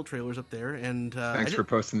the old trailers up there. And Thanks for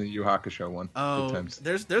posting the Yu Hakusho one. Oh, Good times.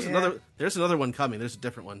 there's another one coming. There's a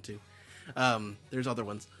different one too. There's other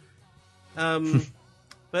ones. But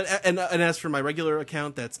as for my regular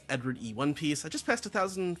account, that's Edward E. One Piece. I just passed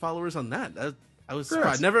 1,000 followers on that. I was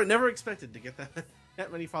surprised. Never expected to get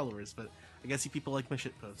that many followers, but I guess you people like my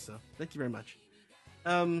shit posts, so thank you very much.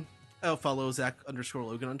 I'll follow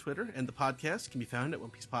Zach_Logan on Twitter, and the podcast can be found at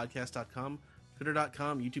OnePiecePodcast.com,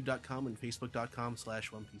 Twitter.com, YouTube.com, and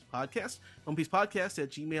Facebook.com/OnePiecePodcast.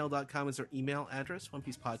 OnePiecePodcast@gmail.com is our email address. One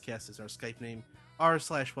Piece Podcast is our Skype name.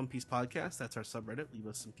 r/One Piece Podcast. That's our subreddit. Leave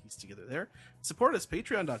us some piece together there. Support us,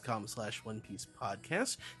 patreon.com/One Piece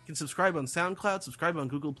Podcast. You can subscribe on SoundCloud, subscribe on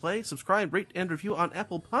Google Play, subscribe, rate, and review on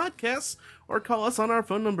Apple Podcasts, or call us on our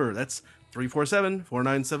phone number. That's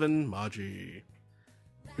 347-497-MAJI.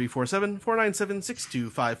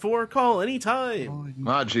 347-497-6254. Call anytime.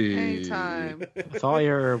 Maji. Anytime. With all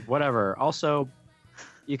your whatever. Also,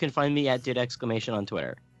 you can find me at *! on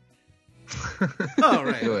Twitter. All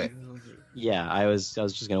right. Do it. Yeah, I was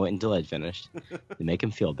just gonna wait until Ed finished to make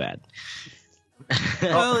him feel bad.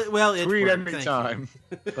 Well, it Tweet worked. Thank anytime.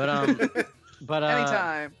 But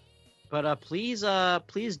Anytime. please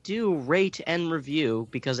do rate and review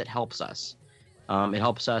because it helps us. It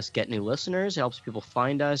helps us get new listeners. It helps people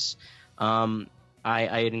find us.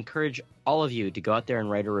 I'd encourage all of you to go out there and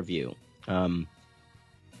write a review.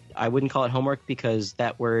 I wouldn't call it homework because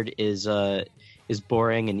that word is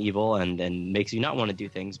boring and evil and makes you not want to do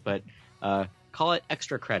things, but call it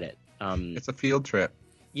extra credit. It's a field trip.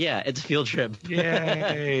 Yeah, it's a field trip.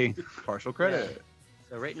 Yay! Partial credit.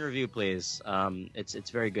 So rate and review, please. It's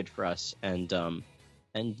very good for us, and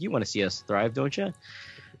you want to see us thrive, don't you?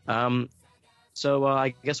 So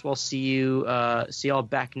I guess we'll see y'all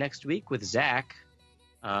back next week with Zach.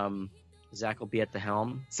 Zach will be at the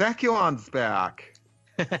helm. Zaculon's back.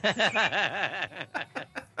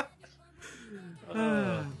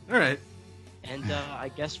 All right. And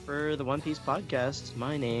I guess for the One Piece podcast,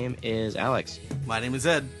 my name is Alex. My name is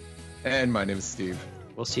Ed. And my name is Steve.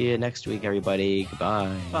 We'll see you next week, everybody.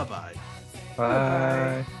 Goodbye. Bye-bye.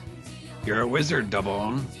 Bye. You're a wizard,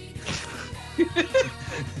 Double.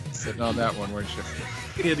 Sitting on that one, weren't you?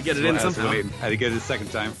 You had to get it I in was somehow. waiting. I had to get it a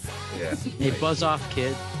second time. Yeah. Hey, buzz off,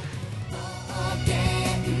 kid. Okay